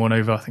pain, and anyone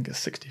over, I think it's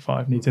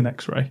 65 needs an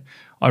X-ray.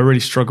 I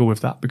really struggle with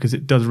that because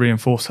it does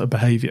reinforce her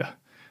behaviour,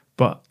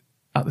 but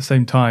at the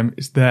same time,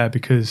 it's there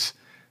because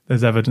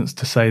there's evidence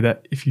to say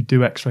that if you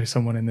do X-ray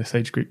someone in this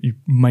age group, you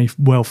may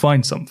well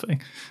find something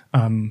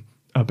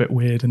a bit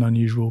weird and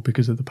unusual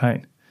because of the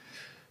pain.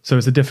 So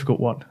it's a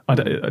difficult one. I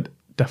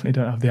definitely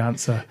don't have the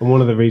answer. And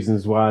one of the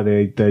reasons why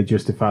they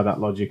justify that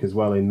logic as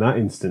well in that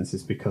instance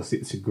is because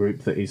it's a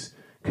group that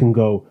can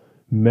go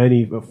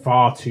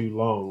far too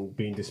long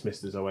being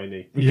dismissed as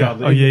OA-knee.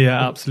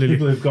 Absolutely.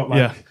 People who've got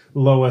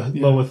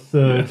lower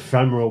third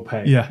femoral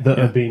pain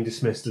are being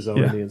dismissed as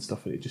OA-knee and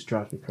stuff, and it just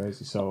drives me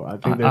crazy. So I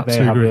think that they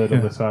have heard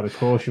on the side of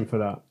caution for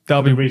that.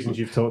 That'll be the reasons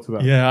you've talked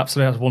about. Yeah,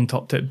 absolutely. That's one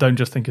top tip. Don't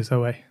just think it's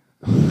OA.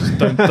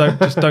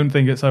 Don't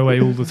think it's OA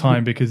all the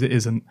time, because it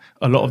isn't.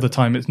 A lot of the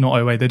time it's not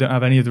OA. They don't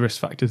have any of the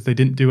risk factors. They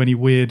didn't do any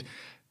weird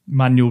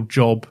manual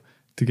job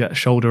to get a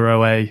shoulder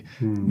OA.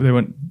 They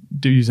weren't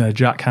using a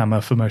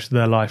jackhammer for most of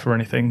their life or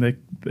anything.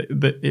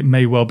 It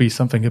may well be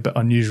something a bit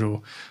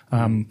unusual.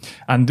 And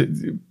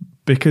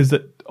because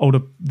that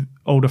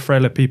older,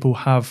 frailer people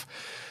have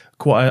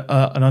quite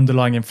an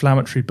underlying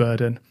inflammatory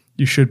burden,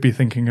 you should be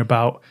thinking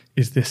about,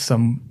 is this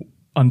some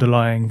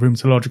underlying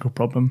rheumatological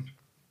problem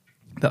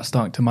that's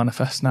starting to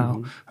manifest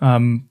now?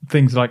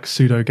 Things like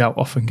pseudo gout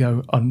often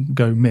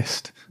go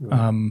missed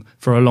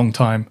for a long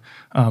time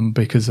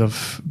because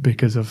of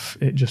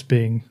it just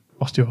being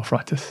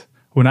osteoarthritis,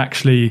 when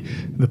actually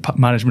the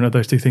management of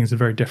those two things are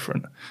very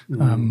different.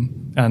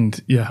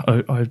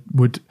 I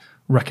would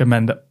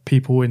recommend that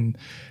people in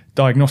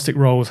diagnostic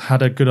roles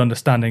had a good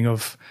understanding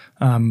of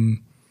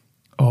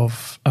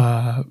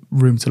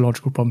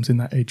rheumatological problems in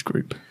that age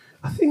group.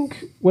 I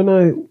think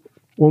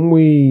when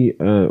we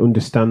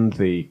understand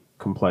the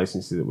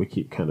complacency that we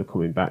keep kind of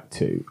coming back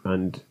to,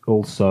 and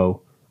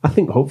also I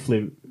think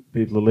hopefully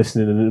people are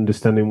listening and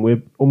understanding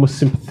we're almost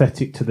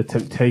sympathetic to the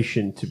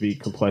temptation to be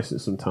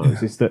complacent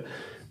sometimes, is that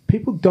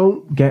people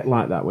don't get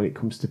like that when it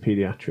comes to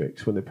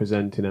paediatrics, when they're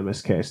presenting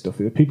MSK stuff.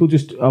 People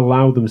just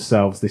allow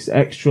themselves this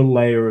extra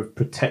layer of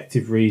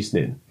protective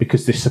reasoning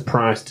because they're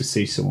surprised to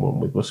see someone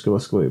with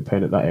musculoskeletal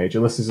pain at that age,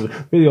 unless there's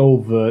a really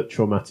overt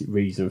traumatic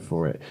reason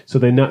for it. So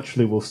they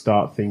naturally will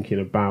start thinking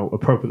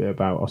appropriately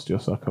about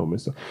osteosarcoma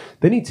and stuff.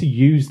 They need to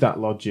use that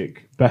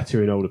logic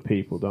better in older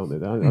people, don't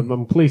they?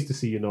 I'm pleased to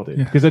see you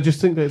nodding, because I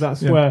just think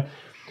that's where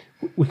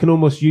we can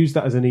almost use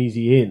that as an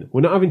easy in.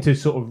 We're not having to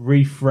sort of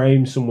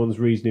reframe someone's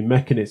reasoning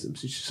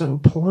mechanisms. It's just sort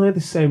of apply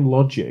the same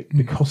logic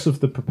because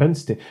of the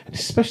propensity. And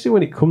especially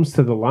when it comes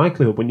to the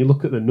likelihood, when you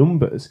look at the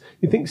numbers,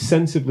 you think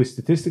sensibly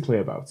statistically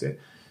about it.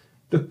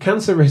 The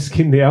cancer risk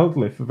in the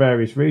elderly, for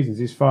various reasons,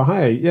 is far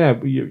higher. Yeah,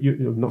 but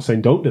I'm not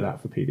saying don't do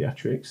that for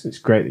paediatrics. It's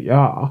great that you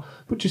are,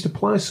 but just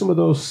apply some of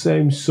those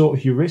same sort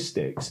of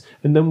heuristics,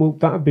 and then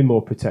that would be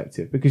more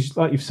protective. Because,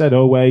 like you've said,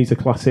 OA is a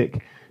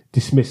classic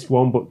dismissed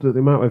one, but the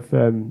amount of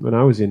when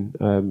I was in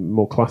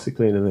more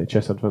classically in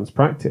NHS advanced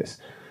practice,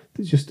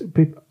 there's just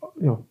people,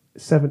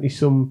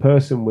 70-some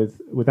person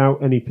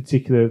without any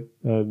particular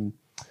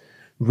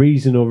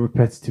reason or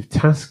repetitive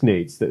task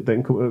needs that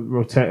then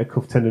rotator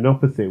cuff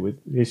tendinopathy with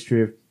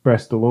history of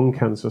breast or lung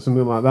cancer or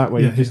something like that,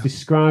 where you're just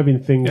describing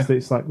things that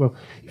it's like, well,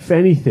 if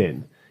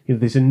anything,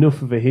 there's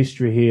enough of a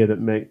history here that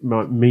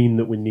might mean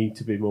that we need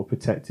to be more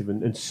protective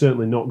and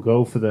certainly not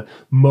go for the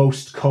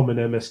most common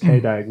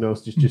MSK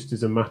diagnosis just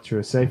as a matter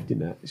of safety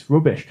net. It's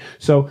rubbish.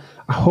 So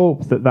I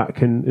hope that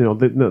can, not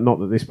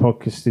that this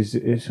podcast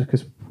is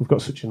because we've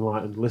got such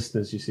enlightened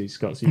listeners, you see,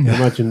 Scott, so you can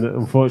imagine that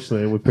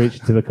unfortunately we're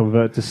preaching to the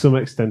convert to some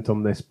extent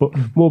on this, but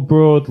more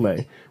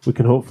broadly, we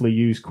can hopefully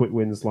use quick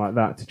wins like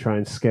that to try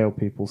and scale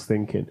people's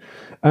thinking.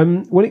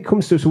 When it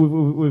comes to, so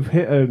we've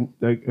hit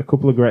a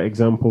couple of great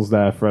examples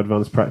there for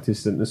advanced practice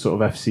and the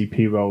sort of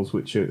FCP roles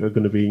which are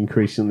going to be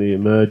increasingly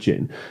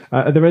emerging.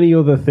 Are there any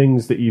other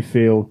things that you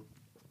feel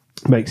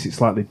makes it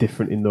slightly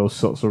different in those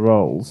sorts of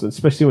roles, and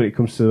especially when it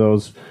comes to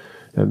those,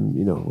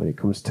 when it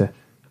comes to,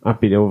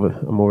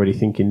 I'm already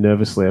thinking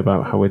nervously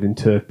about how I'd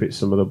interpret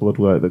some of the blood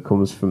work that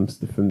comes from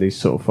these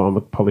sort of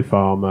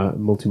polypharma,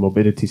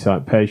 multimorbidity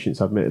type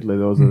patients. Admittedly,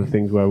 those are the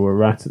things where we're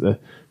right at the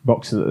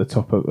boxing at the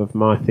top of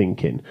my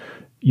thinking.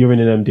 You're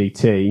in an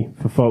MDT.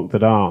 For folk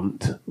that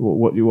aren't,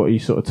 what are your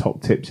sort of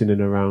top tips in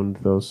and around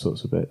those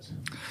sorts of bits?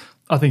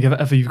 I think if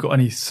ever you've got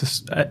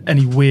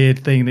any weird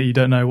thing that you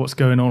don't know what's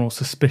going on or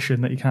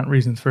suspicion that you can't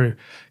reason through,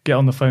 get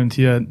on the phone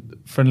to your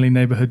friendly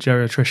neighbourhood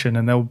geriatrician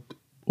and they'll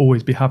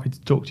always be happy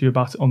to talk to you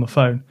about it on the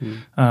phone.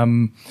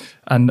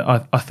 And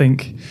I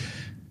think,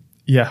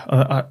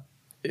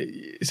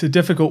 it's a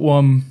difficult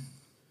one.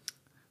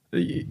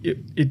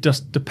 It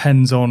just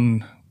depends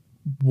on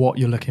what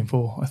you're looking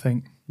for, I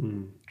think.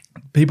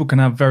 People can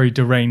have very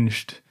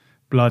deranged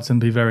bloods and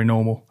be very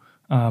normal.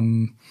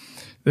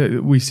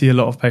 We see a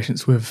lot of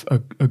patients with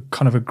a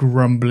kind of a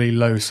grumbly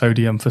low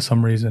sodium for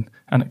some reason,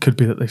 and it could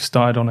be that they've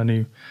started on a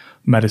new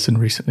medicine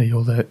recently,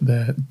 or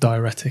their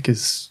diuretic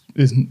is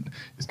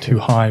too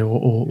high,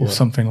 or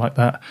something like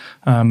that.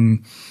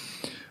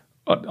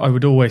 I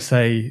would always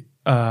say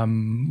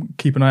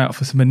keep an eye out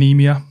for some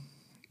anemia.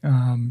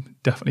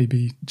 Definitely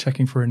be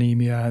checking for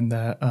anemia and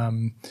their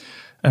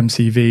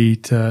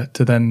MCV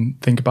to then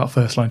think about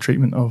first line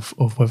treatment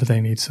of whether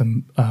they need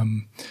some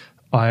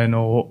iron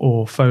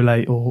or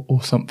folate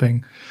or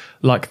something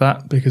like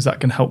that, because that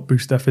can help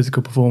boost their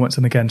physical performance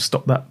and again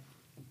stop that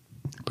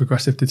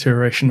progressive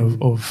deterioration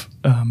of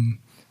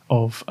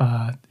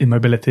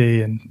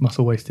immobility and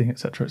muscle wasting,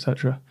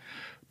 etc.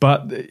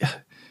 But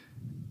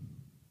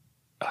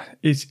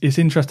it's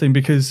interesting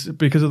because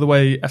of the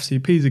way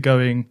FCPs are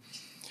going.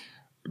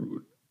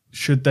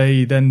 Should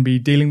they then be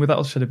dealing with that,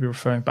 or should they be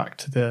referring back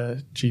to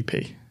the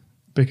GP?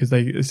 Because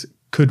they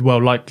could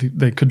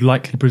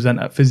likely present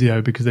at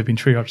physio because they've been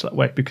triaged that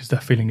way because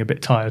they're feeling a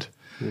bit tired.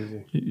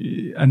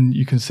 And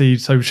you can see.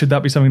 So should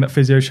that be something that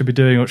physio should be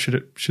doing, or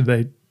should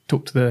they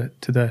talk to the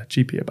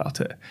GP about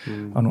it?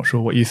 I'm not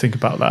sure what you think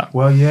about that.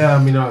 Well, yeah,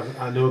 I mean,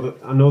 I know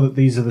that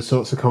these are the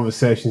sorts of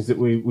conversations that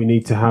we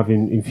need to have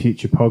in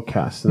future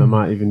podcasts, and I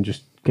might even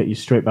just get you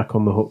straight back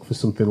on the hook for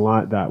something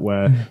like that,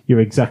 where you're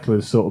exactly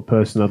the sort of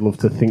person I'd love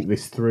to think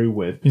this through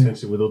with,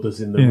 potentially with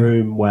others in the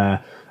room,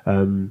 where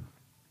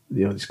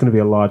it's going to be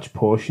a large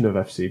portion of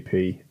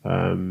FCP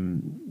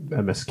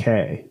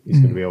MSK is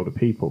going to be older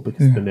people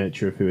because of the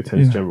nature of who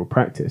attends general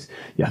practice.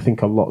 I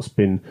think a lot's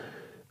been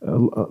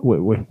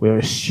we're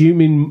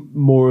assuming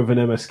more of an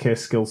MSK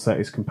skill set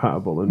is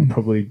compatible and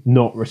probably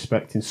not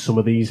respecting some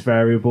of these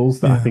variables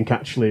that I think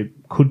actually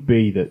could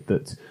be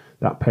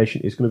that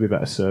patient is going to be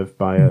better served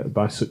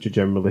by such a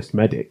generalist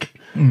medic,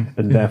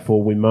 and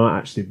therefore we might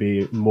actually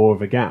be more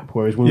of a gap.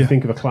 Whereas when we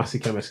think of a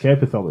classic MSK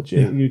pathology,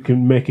 you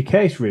can make a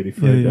case really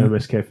for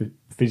MSK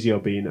physio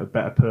being a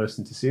better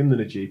person to see him than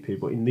a GP.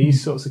 But in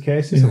these sorts of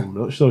cases, I'm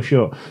not so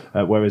sure.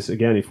 Whereas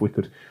again, if we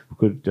could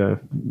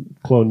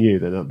clone you,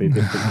 then that'd be a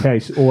different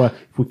case. Or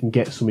if we can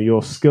get some of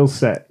your skill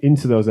set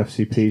into those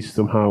FCPs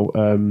somehow,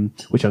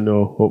 which I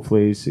know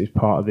hopefully is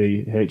part of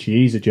the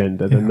HEE's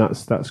agenda, then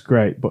that's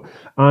great. But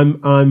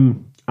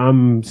I'm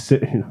I'm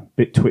sitting a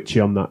bit twitchy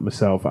on that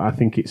myself. I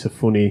think it's a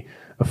funny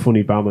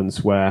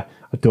balance where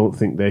I don't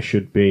think they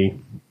should be.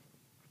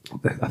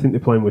 I think they're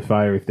playing with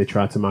fire if they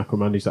try to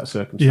micromanage that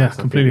circumstance. Yeah,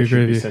 completely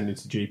agree with you. Sending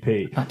to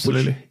GP,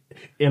 Absolutely.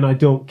 And I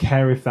don't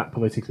care if that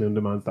politically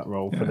undermines that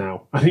role for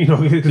now.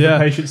 Because the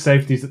patient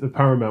safety is at the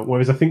paramount.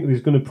 Whereas I think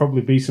there's going to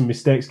probably be some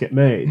mistakes get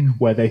made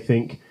where they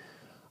think,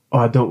 oh,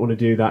 I don't want to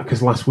do that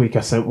because last week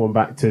I sent one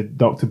back to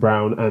Dr.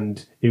 Brown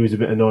and he was a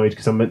bit annoyed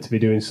because I'm meant to be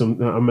doing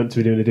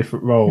a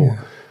different role.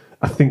 Yeah.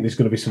 I think there's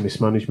going to be some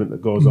mismanagement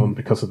that goes on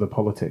because of the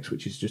politics,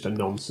 which is just a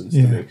nonsense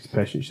to me, because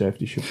patient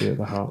safety should be at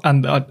the heart.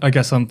 And I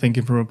guess I'm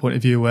thinking from a point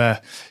of view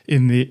where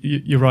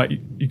you're right,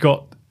 you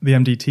got the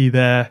MDT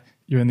there,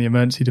 you're in the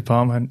emergency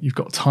department, you've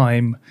got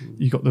time,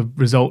 you've got the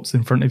results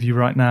in front of you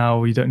right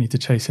now, you don't need to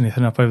chase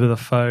anything up over the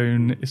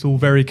phone. It's all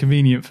very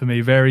convenient for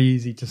me, very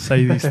easy to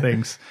say these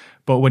things.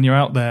 But when you're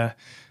out there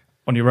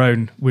on your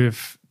own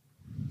with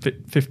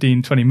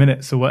 15, 20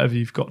 minutes or whatever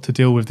you've got to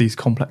deal with these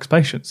complex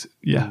patients,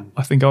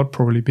 I think I would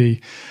probably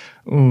be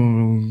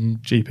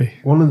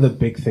GP. One of the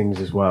big things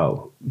as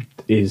well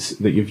is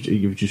that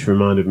you've just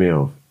reminded me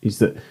of is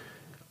that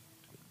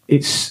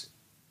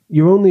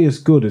you're only as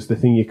good as the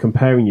thing you're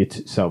comparing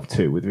yourself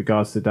to with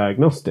regards to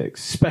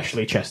diagnostics,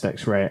 especially chest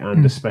X-ray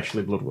and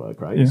especially blood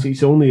work, right? Yeah. So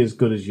it's only as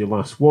good as your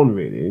last one,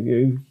 really.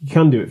 You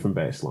can do it from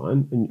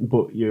baseline,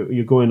 but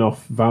you're going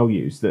off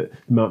values that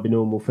might be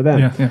normal for them.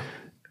 Yeah, yeah.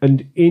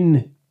 And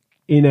in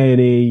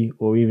A&E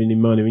or even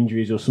in minor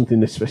injuries or something,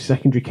 the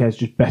secondary care is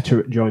just better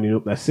at joining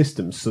up their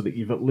systems so that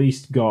you've at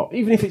least got,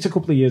 even if it's a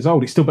couple of years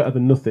old, it's still better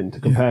than nothing to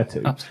compare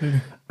to.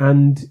 Absolutely.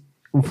 And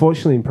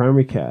unfortunately in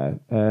primary care,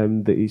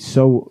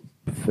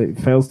 it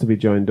fails to be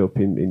joined up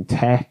in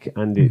tech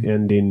and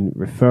in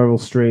referral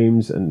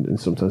streams and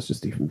sometimes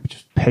just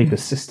paper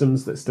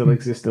systems that still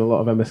exist in a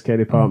lot of MSK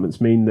departments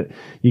mean that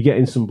you're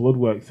getting some blood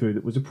work through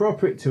that was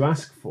appropriate to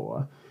ask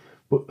for.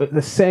 But at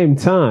the same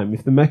time,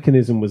 if the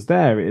mechanism was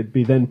there, it'd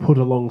be then put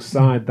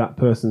alongside that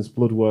person's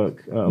blood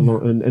work,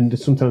 and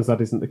sometimes that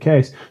isn't the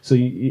case. So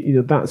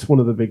that's one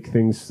of the big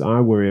things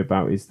I worry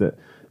about is that,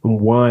 and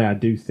why I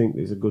do think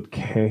there's a good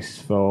case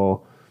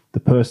for the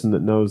person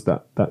that knows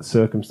that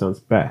circumstance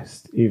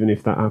best, even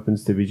if that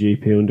happens to be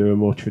GP under a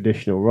more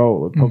traditional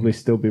role, would probably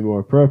still be more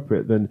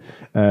appropriate than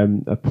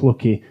a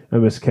plucky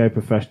MSK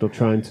professional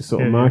trying to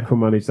sort of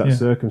micromanage that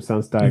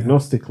circumstance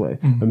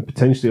diagnostically and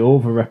potentially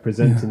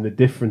over-representing the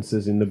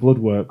differences in the blood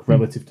work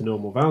relative to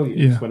normal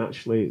values when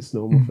actually it's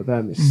normal for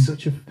them. It's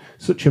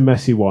such a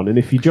messy one. And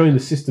if you join the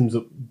systems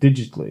up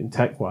digitally and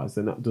tech-wise,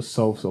 then that just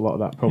solves a lot of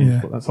that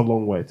problem. But that's a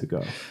long way to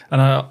go.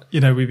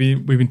 And we've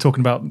been talking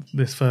about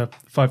this for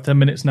 5-10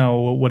 minutes now,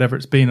 or whatever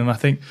it's been, and I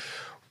think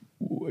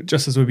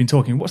just as we've been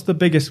talking, what's the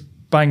biggest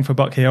bang for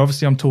buck here?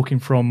 Obviously I'm talking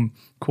from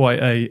quite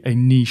a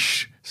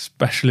niche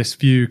specialist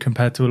view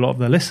compared to a lot of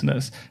their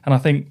listeners, and I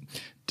think,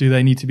 do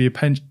they need to be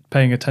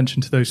paying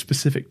attention to those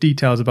specific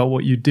details about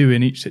what you do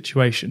in each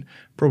situation?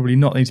 Probably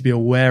not. They need to be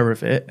aware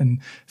of it and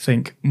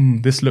think,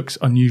 this looks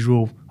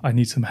unusual, I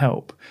need some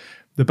help.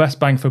 The best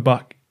bang for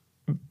buck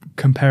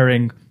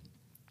comparing,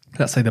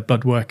 let's say, the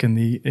blood work and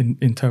the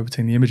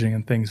interpreting the imaging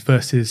and things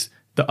versus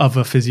the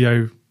other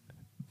physio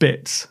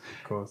bits.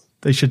 Of course.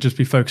 They should just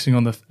be focusing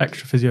on the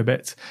extra physio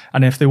bits.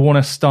 And if they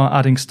want to start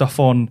adding stuff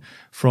on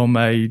from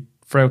a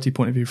frailty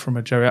point of view, from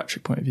a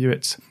geriatric point of view,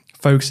 it's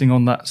focusing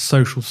on that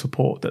social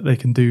support that they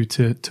can do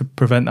to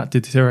prevent that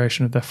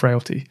deterioration of their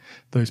frailty.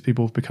 Those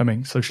people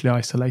becoming socially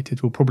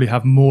isolated will probably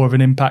have more of an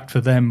impact for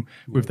them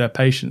with their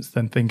patients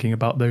than thinking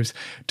about those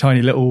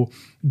tiny little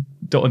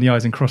dotting the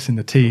I's and crossing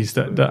the T's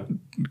that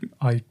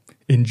I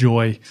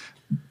enjoy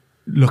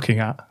looking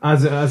at.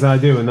 As I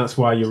do, and that's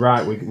why you're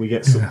right, we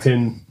get sucked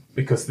in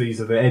because these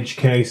are the edge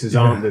cases,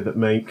 aren't they, that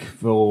make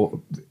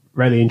for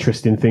really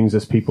interesting things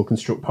as people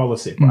construct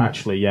policy. But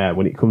actually,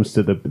 when it comes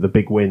to the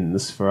big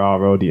wins for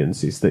our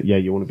audience, is that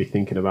you want to be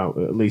thinking about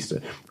at least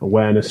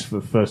awareness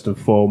for first and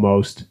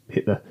foremost,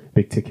 hit the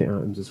big ticket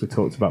items as we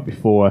talked about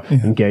before,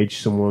 engage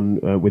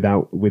someone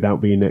without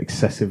being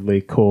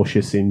excessively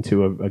cautious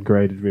into a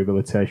graded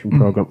rehabilitation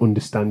program,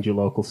 understand your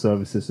local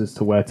services as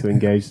to where to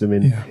engage them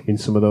in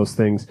some of those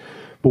things.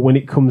 But when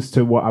it comes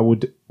to what I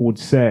would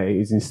say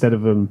is, instead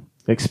of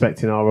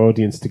expecting our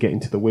audience to get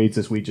into the weeds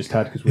as we just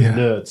had because we're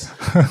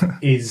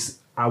nerds,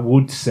 I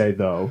would say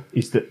though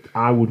is that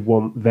I would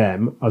want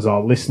them as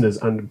our listeners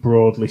and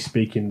broadly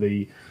speaking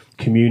the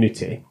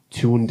community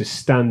to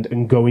understand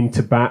and go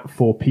into bat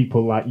for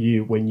people like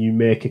you when you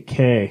make a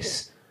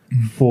case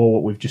for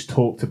what we've just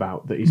talked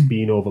about that is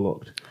being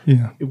overlooked.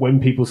 When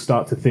people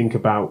start to think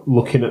about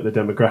looking at the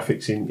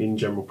demographics in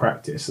general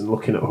practice and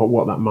looking at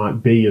what that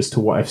might be as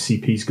to what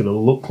FCP is going to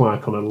look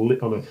like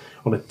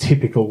on a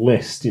typical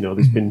list,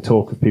 there's been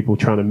talk of people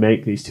trying to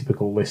make these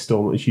typical lists,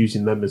 almost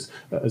using them as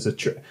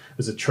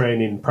a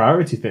training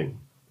priority thing.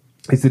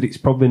 Is that it's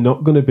probably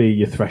not going to be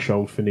your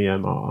threshold for an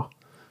EMR.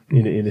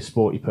 in a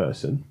sporty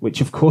person,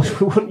 which of course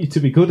we want you to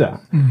be good at.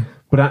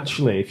 But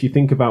actually, if you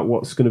think about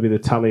what's going to be the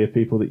tally of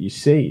people that you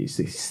see,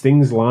 it's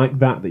things like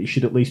that you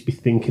should at least be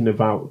thinking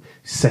about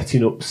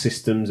setting up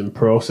systems and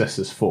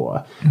processes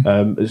for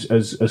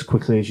as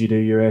quickly as you do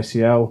your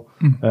ACL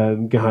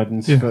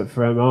guidance for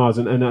MRs.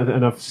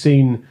 And I've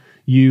seen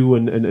you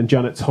and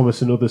Janet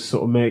Thomas and others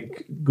sort of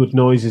make good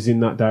noises in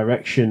that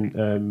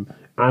direction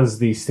as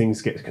these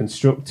things get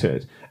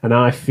constructed. And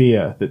I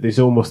fear that there's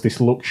almost this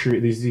luxury,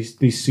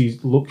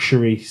 these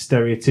luxury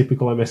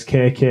stereotypical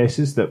MSK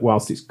cases that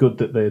whilst it's good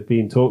that they're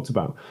being talked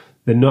about,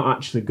 they're not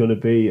actually going to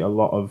be a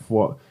lot of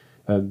what,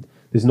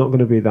 there's not going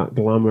to be that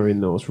glamour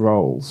in those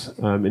roles.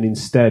 And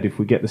instead, if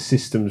we get the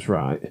systems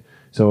right,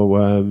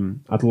 so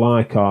I'd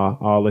like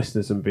our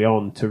listeners and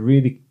beyond to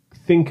really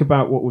think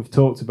about what we've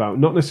talked about,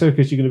 not necessarily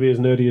because you're going to be as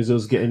nerdy as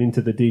us getting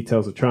into the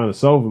details of trying to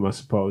solve them, I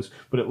suppose,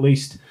 but at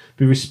least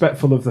be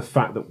respectful of the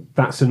fact that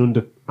that's an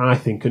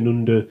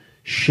under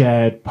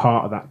shared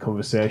part of that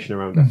conversation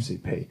around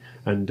FCP,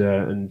 and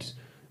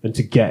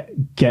to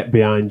get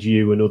behind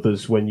you and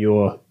others when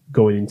you're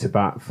going into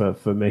bat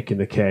for making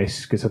the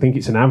case, because I think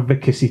it's an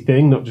advocacy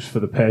thing, not just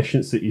for the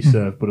patients that you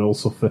serve, but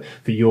also for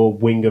your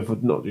wing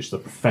of not just the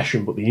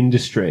profession but the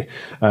industry.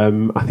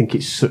 I think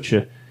it's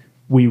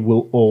we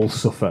will all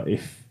suffer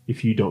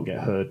if you don't get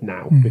heard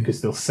now,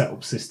 because they'll set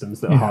up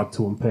systems that are hard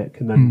to unpick,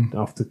 and then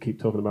I'll have to keep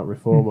talking about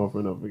reform over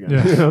and over again.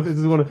 You know, this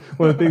is one of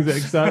the things that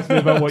excites me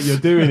about what you're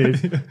doing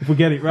is if we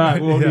get it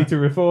right, we won't need to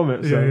reform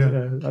it.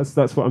 So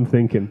that's what I'm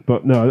thinking.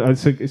 But no,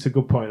 it's a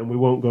good point, and we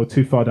won't go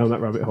too far down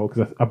that rabbit hole,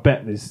 because I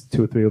bet there's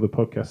 2 or 3 other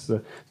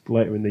podcasts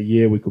later in the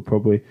year we could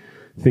probably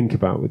think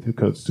about with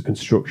regards to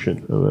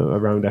construction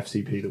around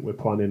FCP that we're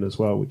planning as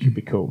well, which would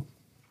be cool.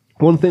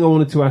 One thing I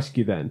wanted to ask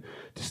you then,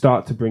 to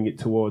start to bring it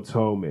towards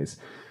home, is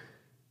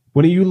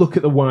when you look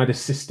at the wider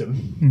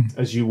system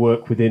as you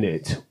work within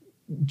it,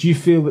 do you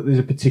feel that there's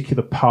a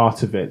particular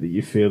part of it that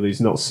you feel is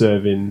not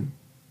serving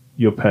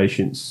your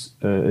patients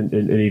and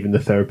even the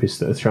therapists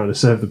that are trying to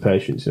serve the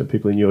patients,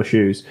 people in your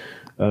shoes?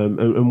 And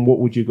how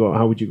would you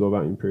go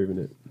about improving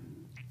it?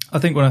 I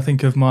think when I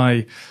think of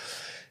my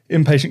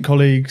inpatient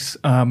colleagues,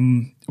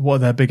 what are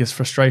their biggest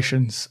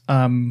frustrations?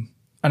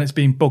 And it's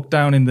been bogged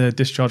down in the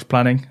discharge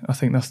planning. I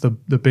think that's the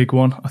big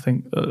one. I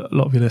think a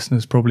lot of your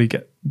listeners probably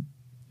get,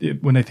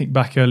 when they think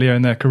back earlier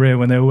in their career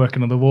when they were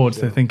working on the wards,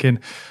 they're thinking,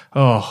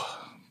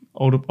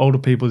 older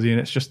people's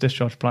units, just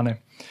discharge planning.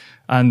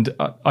 And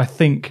I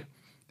think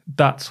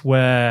that's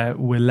where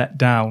we're let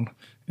down,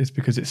 is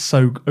because it's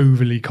so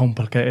overly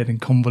complicated and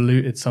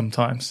convoluted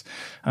sometimes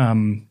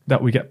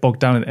that we get bogged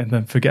down in it and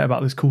then forget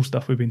about this cool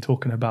stuff we've been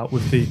talking about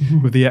with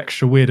the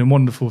extra weird and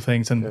wonderful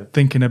things, and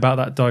thinking about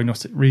that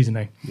diagnostic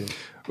reasoning.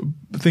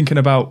 Thinking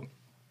about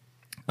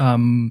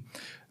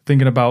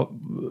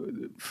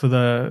for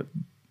the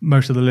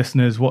most of the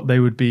listeners, what they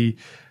would be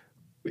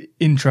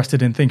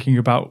interested in thinking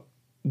about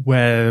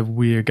where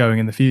we are going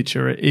in the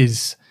future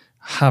is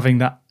having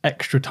that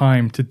extra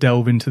time to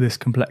delve into this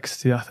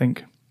complexity. I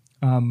think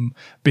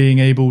being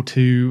able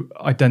to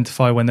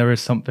identify when there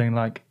is something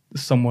like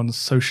someone's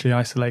socially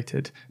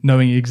isolated,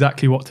 knowing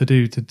exactly what to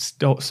do to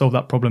solve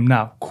that problem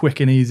now, quick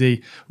and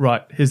easy.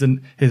 Right, here's a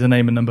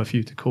name and number for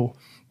you to call.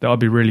 That would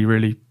be really,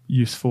 really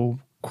useful.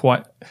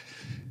 Quite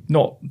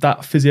not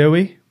that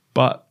physio-y,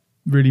 but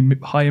really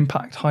high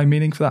impact, high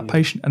meaning for that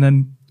patient. And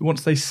then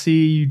once they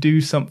see you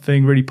do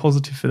something really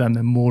positive for them,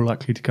 they're more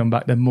likely to come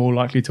back. They're more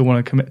likely to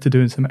want to commit to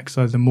doing some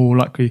exercise. They're more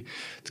likely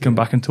to come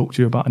back and talk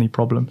to you about any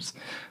problems.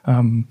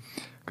 Because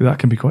that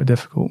can be quite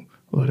difficult.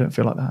 Although I don't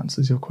feel like that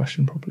answers your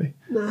question properly.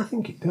 No, I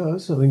think it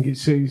does. I think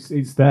it's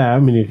there. I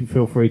mean, if you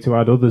feel free to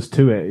add others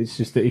to it. It's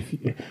just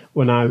that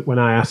when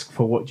I ask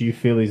for what do you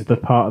feel is the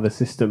part of the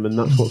system, and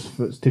that's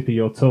what's tip of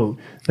your tongue,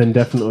 then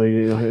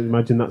definitely I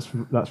imagine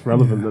that's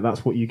relevant.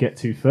 That's what you get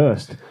to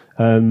first.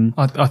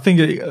 I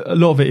think a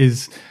lot of it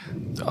is.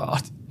 I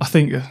don't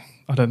think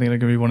they're going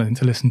to be wanting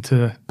to listen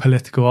to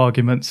political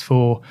arguments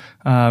for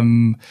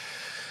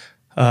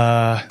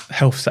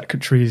health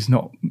secretaries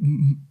not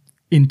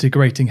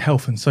integrating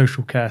health and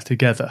social care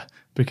together,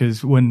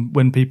 because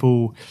when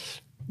people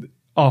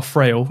are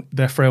frail,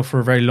 they're frail for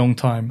a very long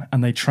time,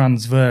 and they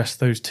transverse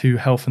those two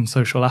health and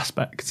social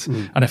aspects.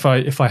 And if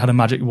I had a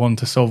magic wand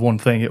to solve one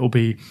thing, it will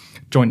be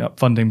joint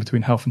up funding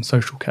between health and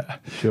social care,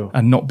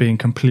 and not being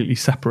completely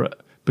separate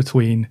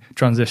between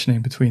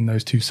transitioning between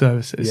those two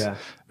services.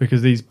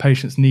 Because these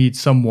patients need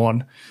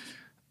someone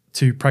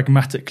to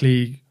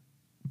pragmatically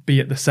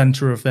be at the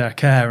centre of their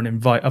care and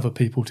invite other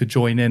people to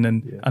join in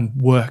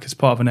and work as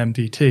part of an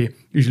MDT.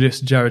 Usually it's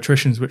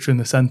geriatricians which are in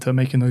the centre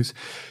making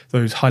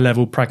those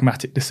high-level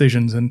pragmatic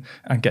decisions and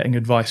getting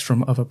advice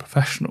from other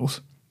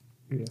professionals.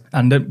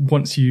 And then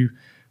once you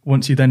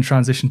then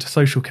transition to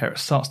social care, it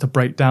starts to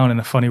break down in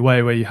a funny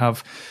way, where you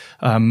have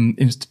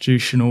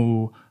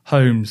institutional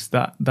homes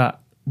that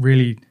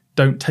really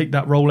don't take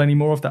that role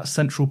anymore of that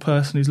central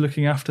person who's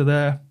looking after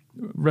their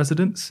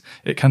residents.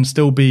 It can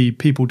still be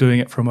people doing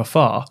it from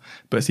afar,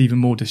 but it's even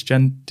more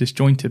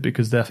disjointed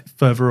because they're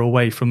further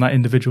away from that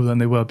individual than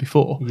they were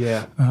before.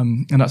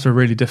 And that's a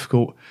really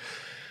difficult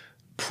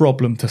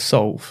problem to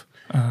solve.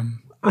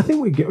 I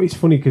think it's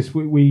funny because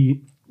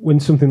we when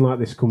something like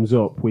this comes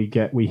up, we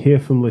hear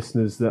from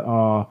listeners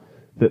that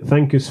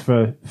thank us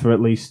for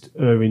at least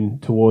erring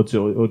towards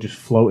or just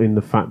floating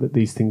the fact that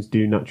these things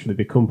do naturally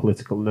become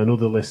political, and then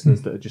other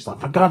listeners that are just like,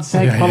 for God's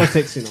sake,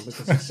 politics,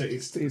 because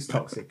it's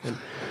toxic.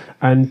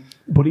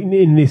 But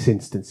in this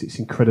instance, it's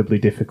incredibly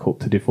difficult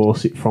to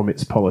divorce it from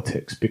its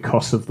politics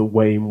because of the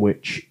way in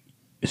which,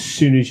 as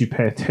soon as you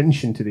pay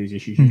attention to these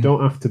issues, you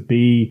don't have to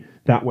be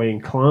that way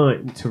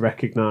inclined to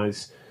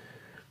recognise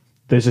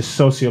there's a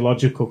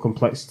sociological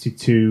complexity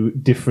to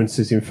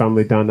differences in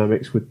family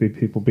dynamics with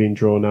people being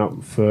drawn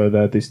out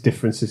further. There's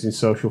differences in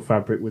social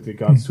fabric with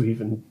regards to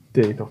even,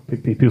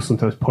 people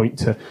sometimes point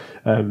to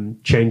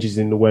changes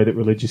in the way that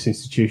religious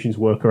institutions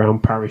work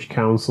around parish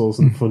councils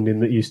and funding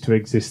that used to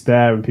exist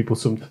there. And people,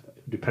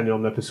 depending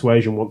on their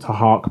persuasion, want to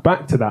hark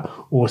back to that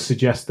or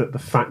suggest that the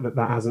fact that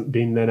hasn't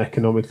been then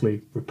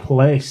economically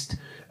replaced,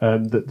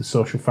 that the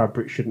social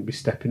fabric shouldn't be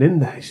stepping in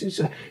there.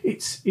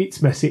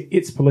 It's messy,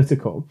 it's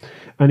political.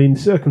 And in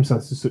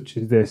circumstances such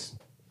as this,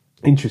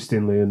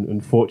 interestingly and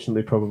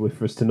unfortunately probably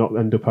for us to not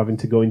end up having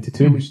to go into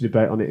too much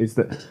debate on it, is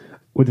that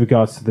with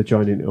regards to the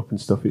joining it up and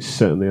stuff, it's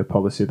certainly a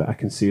policy that I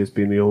can see as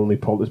being the only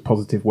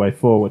positive way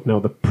forward. Now,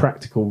 the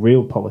practical,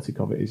 real politic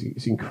of it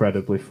is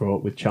incredibly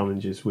fraught with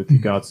challenges with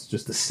regards to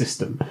just the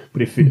system.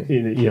 But if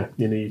in a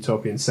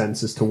utopian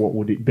sense as to what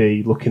would it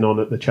be, looking on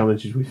at the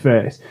challenges we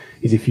face,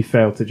 is if you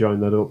fail to join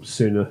that up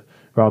sooner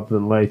rather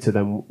than later,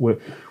 then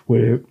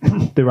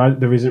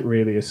there isn't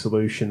really a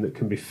solution that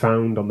can be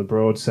found on the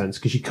broad sense,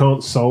 because you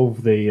can't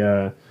solve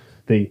the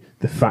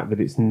fact that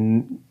it's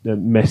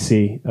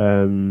messy.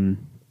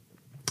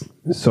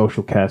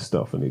 Social care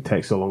stuff, and it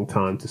takes a long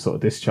time to sort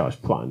of discharge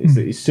plan, is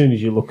that as soon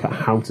as you look at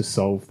how to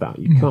solve that,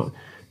 you can't.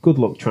 Good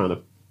luck trying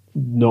to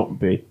not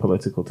be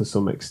political to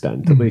some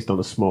extent, at least on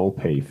a small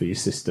p for your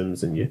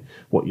systems and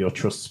what your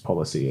trusts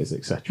policy is,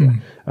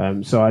 etc.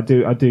 So I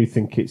do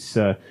think it's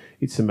a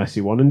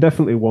messy one, and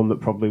definitely one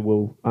that probably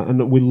will.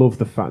 And we love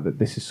the fact that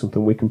this is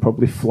something we can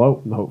probably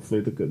float, and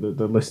hopefully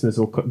the listeners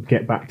will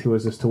get back to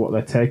us as to what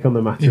their take on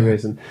the matter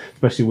is, and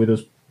especially with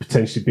us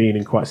potentially being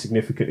in quite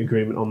significant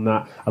agreement on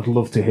that. I'd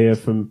love to hear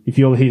from, if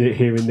you're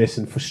hearing this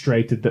and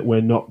frustrated that we're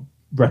not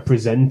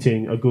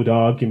representing a good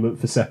argument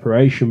for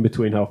separation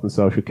between health and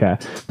social care,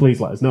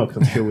 please let us know,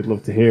 because I'm sure we'd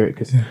love to hear it,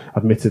 because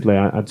admittedly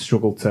I'd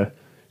struggle to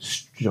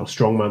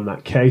strongman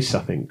that case,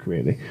 I think,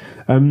 really.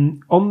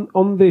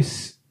 On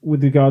this,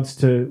 with regards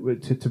to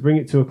bring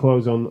it to a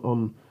close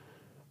on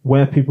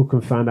where people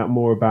can find out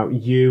more about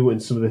you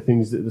and some of the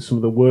things some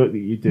of the work that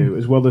you do,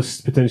 as well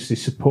as potentially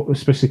support,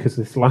 especially because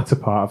this latter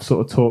part, I've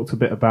sort of talked a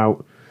bit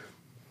about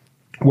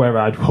where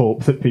I'd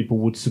hope that people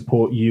would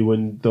support you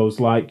and those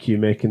like you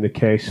making the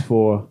case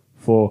for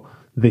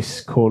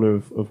this corner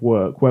of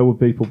work. Where would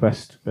people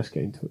best get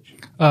in touch?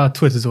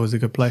 Twitter's always a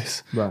good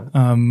place. Right.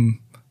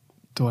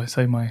 Do I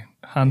say my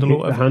handle or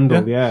whatever? The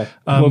handle, yeah.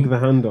 Plug the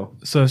handle.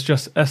 So it's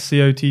just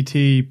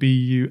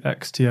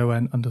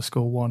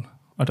SCOTTBUXTON_1.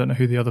 I don't know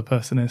who the other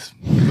person is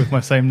with my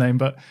same name,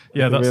 but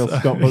yeah, that's real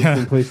Scott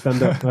Buxton. Please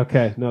stand up.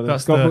 Okay, no,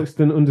 that's Scott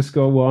Buxton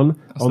 _1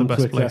 on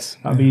Twitter. Place.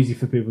 That'd be easy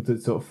for people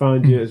to sort of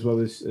find you, as well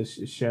as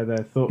share their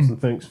thoughts and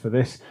thanks for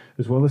this,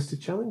 as well as to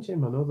challenge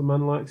him. I know the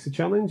man likes a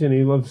challenge, and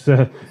he loves,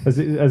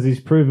 as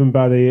he's proven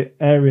by the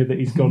area that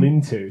he's gone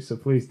into. So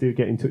please do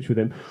get in touch with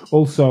him.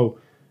 Also,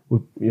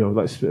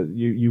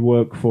 you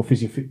work for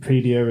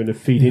Physiopedia and a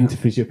feed into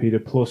Physiopedia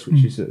Plus,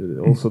 which is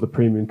also the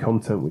premium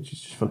content, which is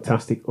just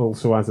fantastic.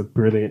 Also has a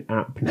brilliant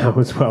app now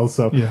as well.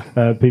 So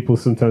people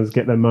sometimes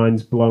get their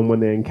minds blown when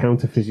they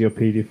encounter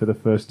Physiopedia for the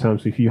first time.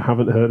 So if you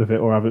haven't heard of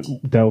it or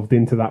haven't delved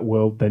into that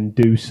world, then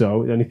do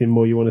so. Anything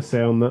more you want to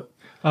say on that?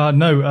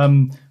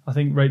 No. I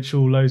think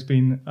Rachel Lowe's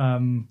been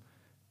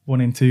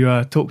wanting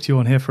to talk to you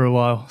on here for a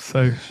while,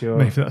 so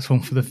maybe that's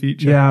one for the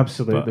future. Yeah,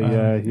 absolutely.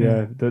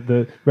 But,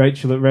 The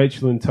Rachel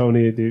and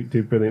Tony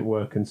do brilliant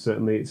work, and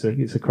certainly it's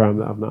a crime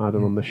that I've not had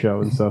them on the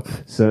show. And so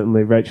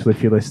certainly, Rachel,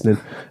 if you're listening,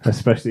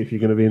 especially if you're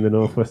going to be in the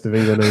northwest of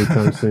England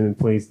anytime soon,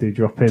 please do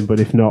drop in.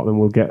 But if not, then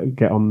we'll get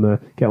on the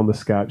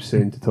Skype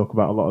soon to talk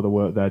about a lot of the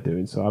work they're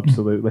doing. So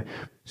absolutely.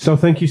 So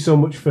thank you so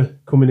much for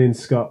coming in,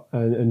 Scott,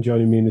 and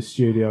joining me in the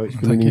studio. It's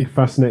been a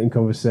fascinating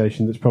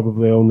conversation that's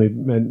probably only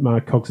meant my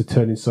cogs are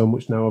turning so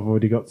much now. I've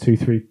already got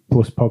 2-3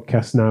 plus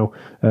podcasts now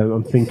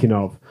I'm thinking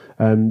of.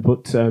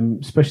 But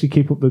especially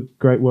keep up the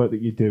great work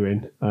that you're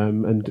doing,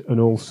 and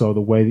also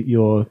the way that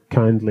you're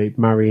kindly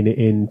marrying it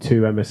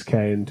into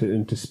MSK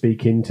and to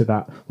speak into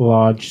that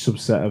large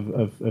subset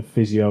of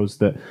physios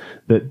that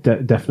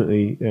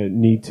definitely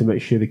need to make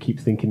sure they keep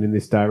thinking in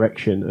this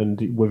direction. And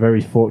we're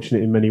very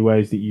fortunate in many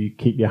ways that you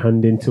keep your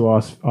hand into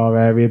our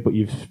area, but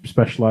you've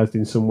specialised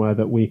in somewhere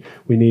that we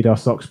need our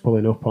socks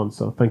pulling up on.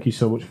 So thank you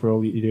so much for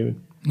all that you're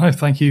doing. No,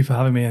 thank you for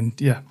having me, and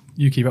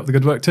you keep up the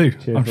good work too.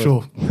 Cheers, I'm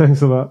sure.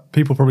 Thanks a lot.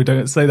 People probably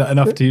don't say that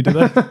enough to you, do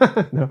they?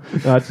 No,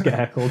 I just get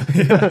heckled.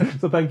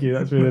 So thank you.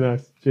 That's really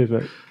nice. Cheers,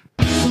 mate.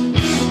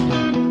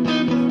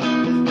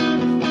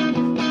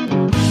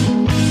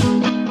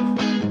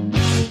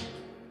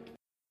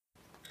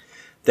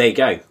 There you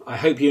go. I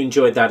hope you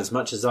enjoyed that as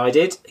much as I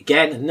did.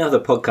 Again, another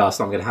podcast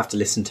I'm going to have to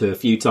listen to a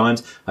few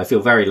times. I feel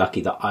very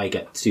lucky that I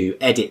get to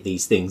edit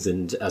these things,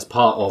 and as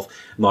part of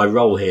my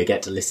role here,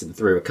 get to listen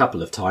through a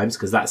couple of times,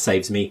 because that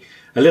saves me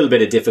a little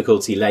bit of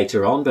difficulty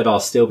later on, but I'll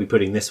still be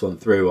putting this one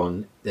through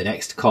on the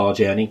next car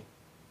journey.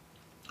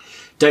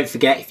 Don't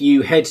forget, if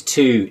you head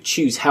to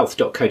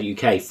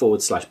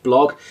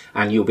choosehealth.co.uk/blog,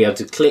 and you'll be able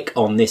to click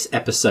on this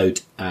episode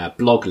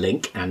blog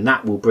link, and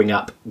that will bring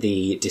up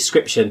the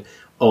description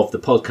of the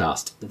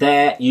podcast.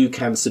 There you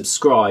can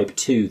subscribe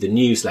to the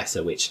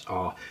newsletter, which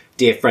our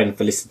dear friend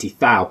Felicity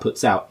Thau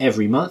puts out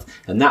every month,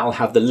 and that will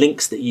have the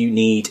links that you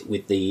need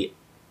with the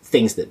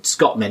things that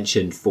Scott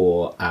mentioned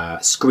for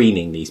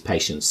screening these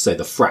patients. So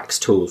the Frax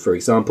tool, for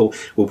example,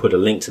 we'll put a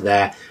link to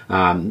there,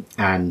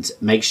 and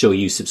make sure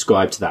you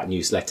subscribe to that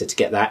newsletter to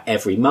get that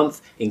every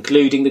month,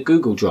 including the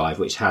Google Drive,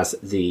 which has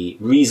the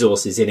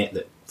resources in it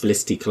that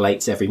Felicity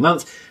collates every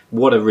month.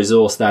 What a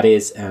resource that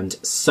is,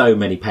 and so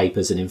many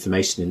papers and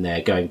information in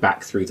there going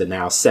back through the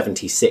now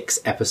 76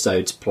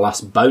 episodes plus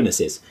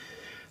bonuses.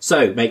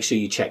 So make sure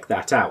you check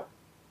that out.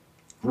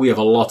 We have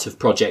a lot of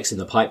projects in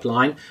the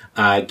pipeline.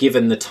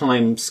 Given the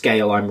time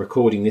scale I'm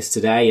recording this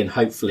today, and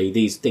hopefully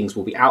these things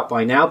will be out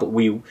by now, but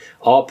we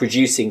are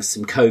producing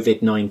some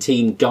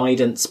COVID-19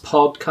 guidance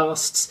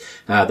podcasts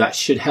that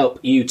should help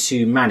you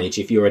to manage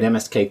if you're an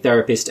MSK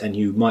therapist and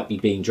you might be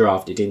being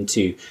drafted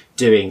into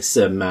doing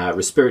some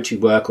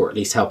respiratory work, or at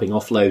least helping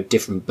offload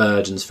different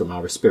burdens from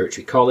our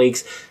respiratory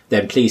colleagues.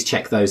 Then please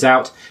check those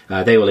out.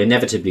 They will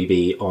inevitably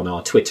be on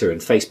our Twitter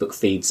and Facebook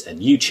feeds and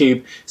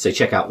YouTube, so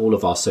check out all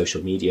of our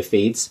social media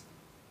feeds.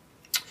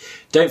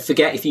 Don't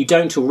forget, if you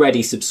don't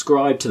already,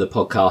 subscribe to the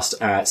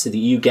podcast so that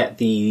you get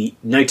the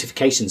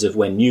notifications of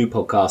when new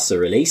podcasts are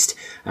released.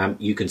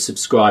 You can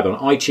subscribe on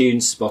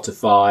iTunes,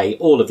 Spotify,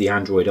 all of the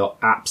Android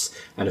apps,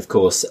 and of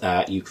course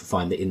you can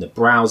find it in the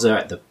browser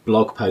at the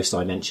blog post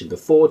I mentioned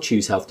before,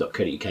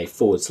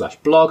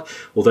 choosehealth.co.uk/blog,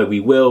 although we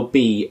will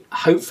be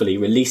hopefully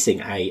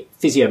releasing a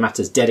Physio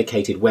Matters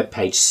dedicated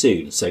webpage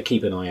soon, so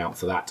keep an eye out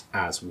for that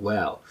as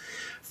well.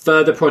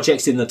 Further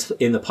projects in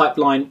the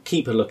pipeline,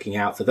 keep a looking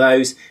out for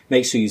those.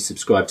 Make sure you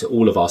subscribe to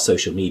all of our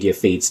social media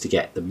feeds to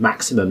get the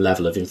maximum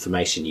level of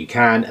information you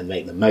can and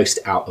make the most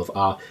out of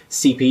our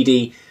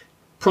CPD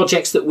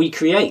projects that we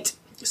create.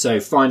 So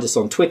find us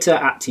on Twitter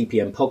at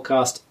TPM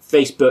Podcast,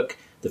 Facebook,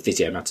 the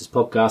Physio Matters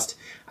Podcast,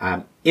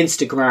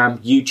 Instagram,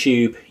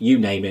 YouTube, you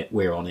name it,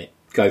 we're on it.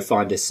 Go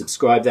find us,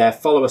 subscribe there,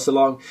 follow us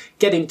along,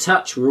 get in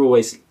touch. We're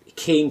always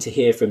keen to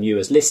hear from you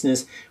as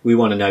listeners. We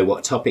want to know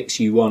what topics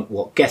you want,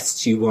 what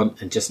guests you want,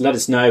 and just let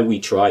us know. We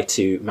try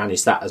to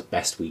manage that as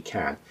best we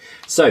can.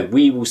 So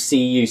we will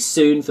see you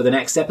soon for the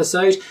next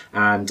episode,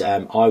 and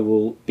I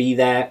will be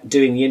there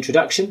doing the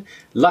introduction.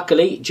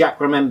 Luckily,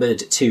 Jack remembered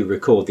to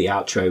record the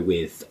outro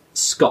with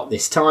Scott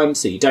this time,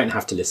 so you don't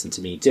have to listen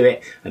to me do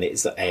it, and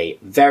it's a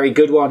very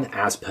good one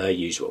as per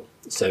usual.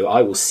 So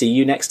I will see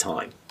you next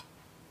time.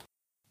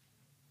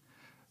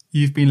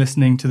 You've been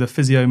listening to the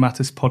Physio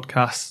Matters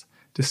podcast,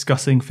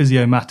 discussing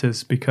physio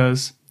matters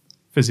because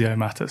physio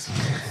matters.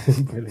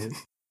 Brilliant.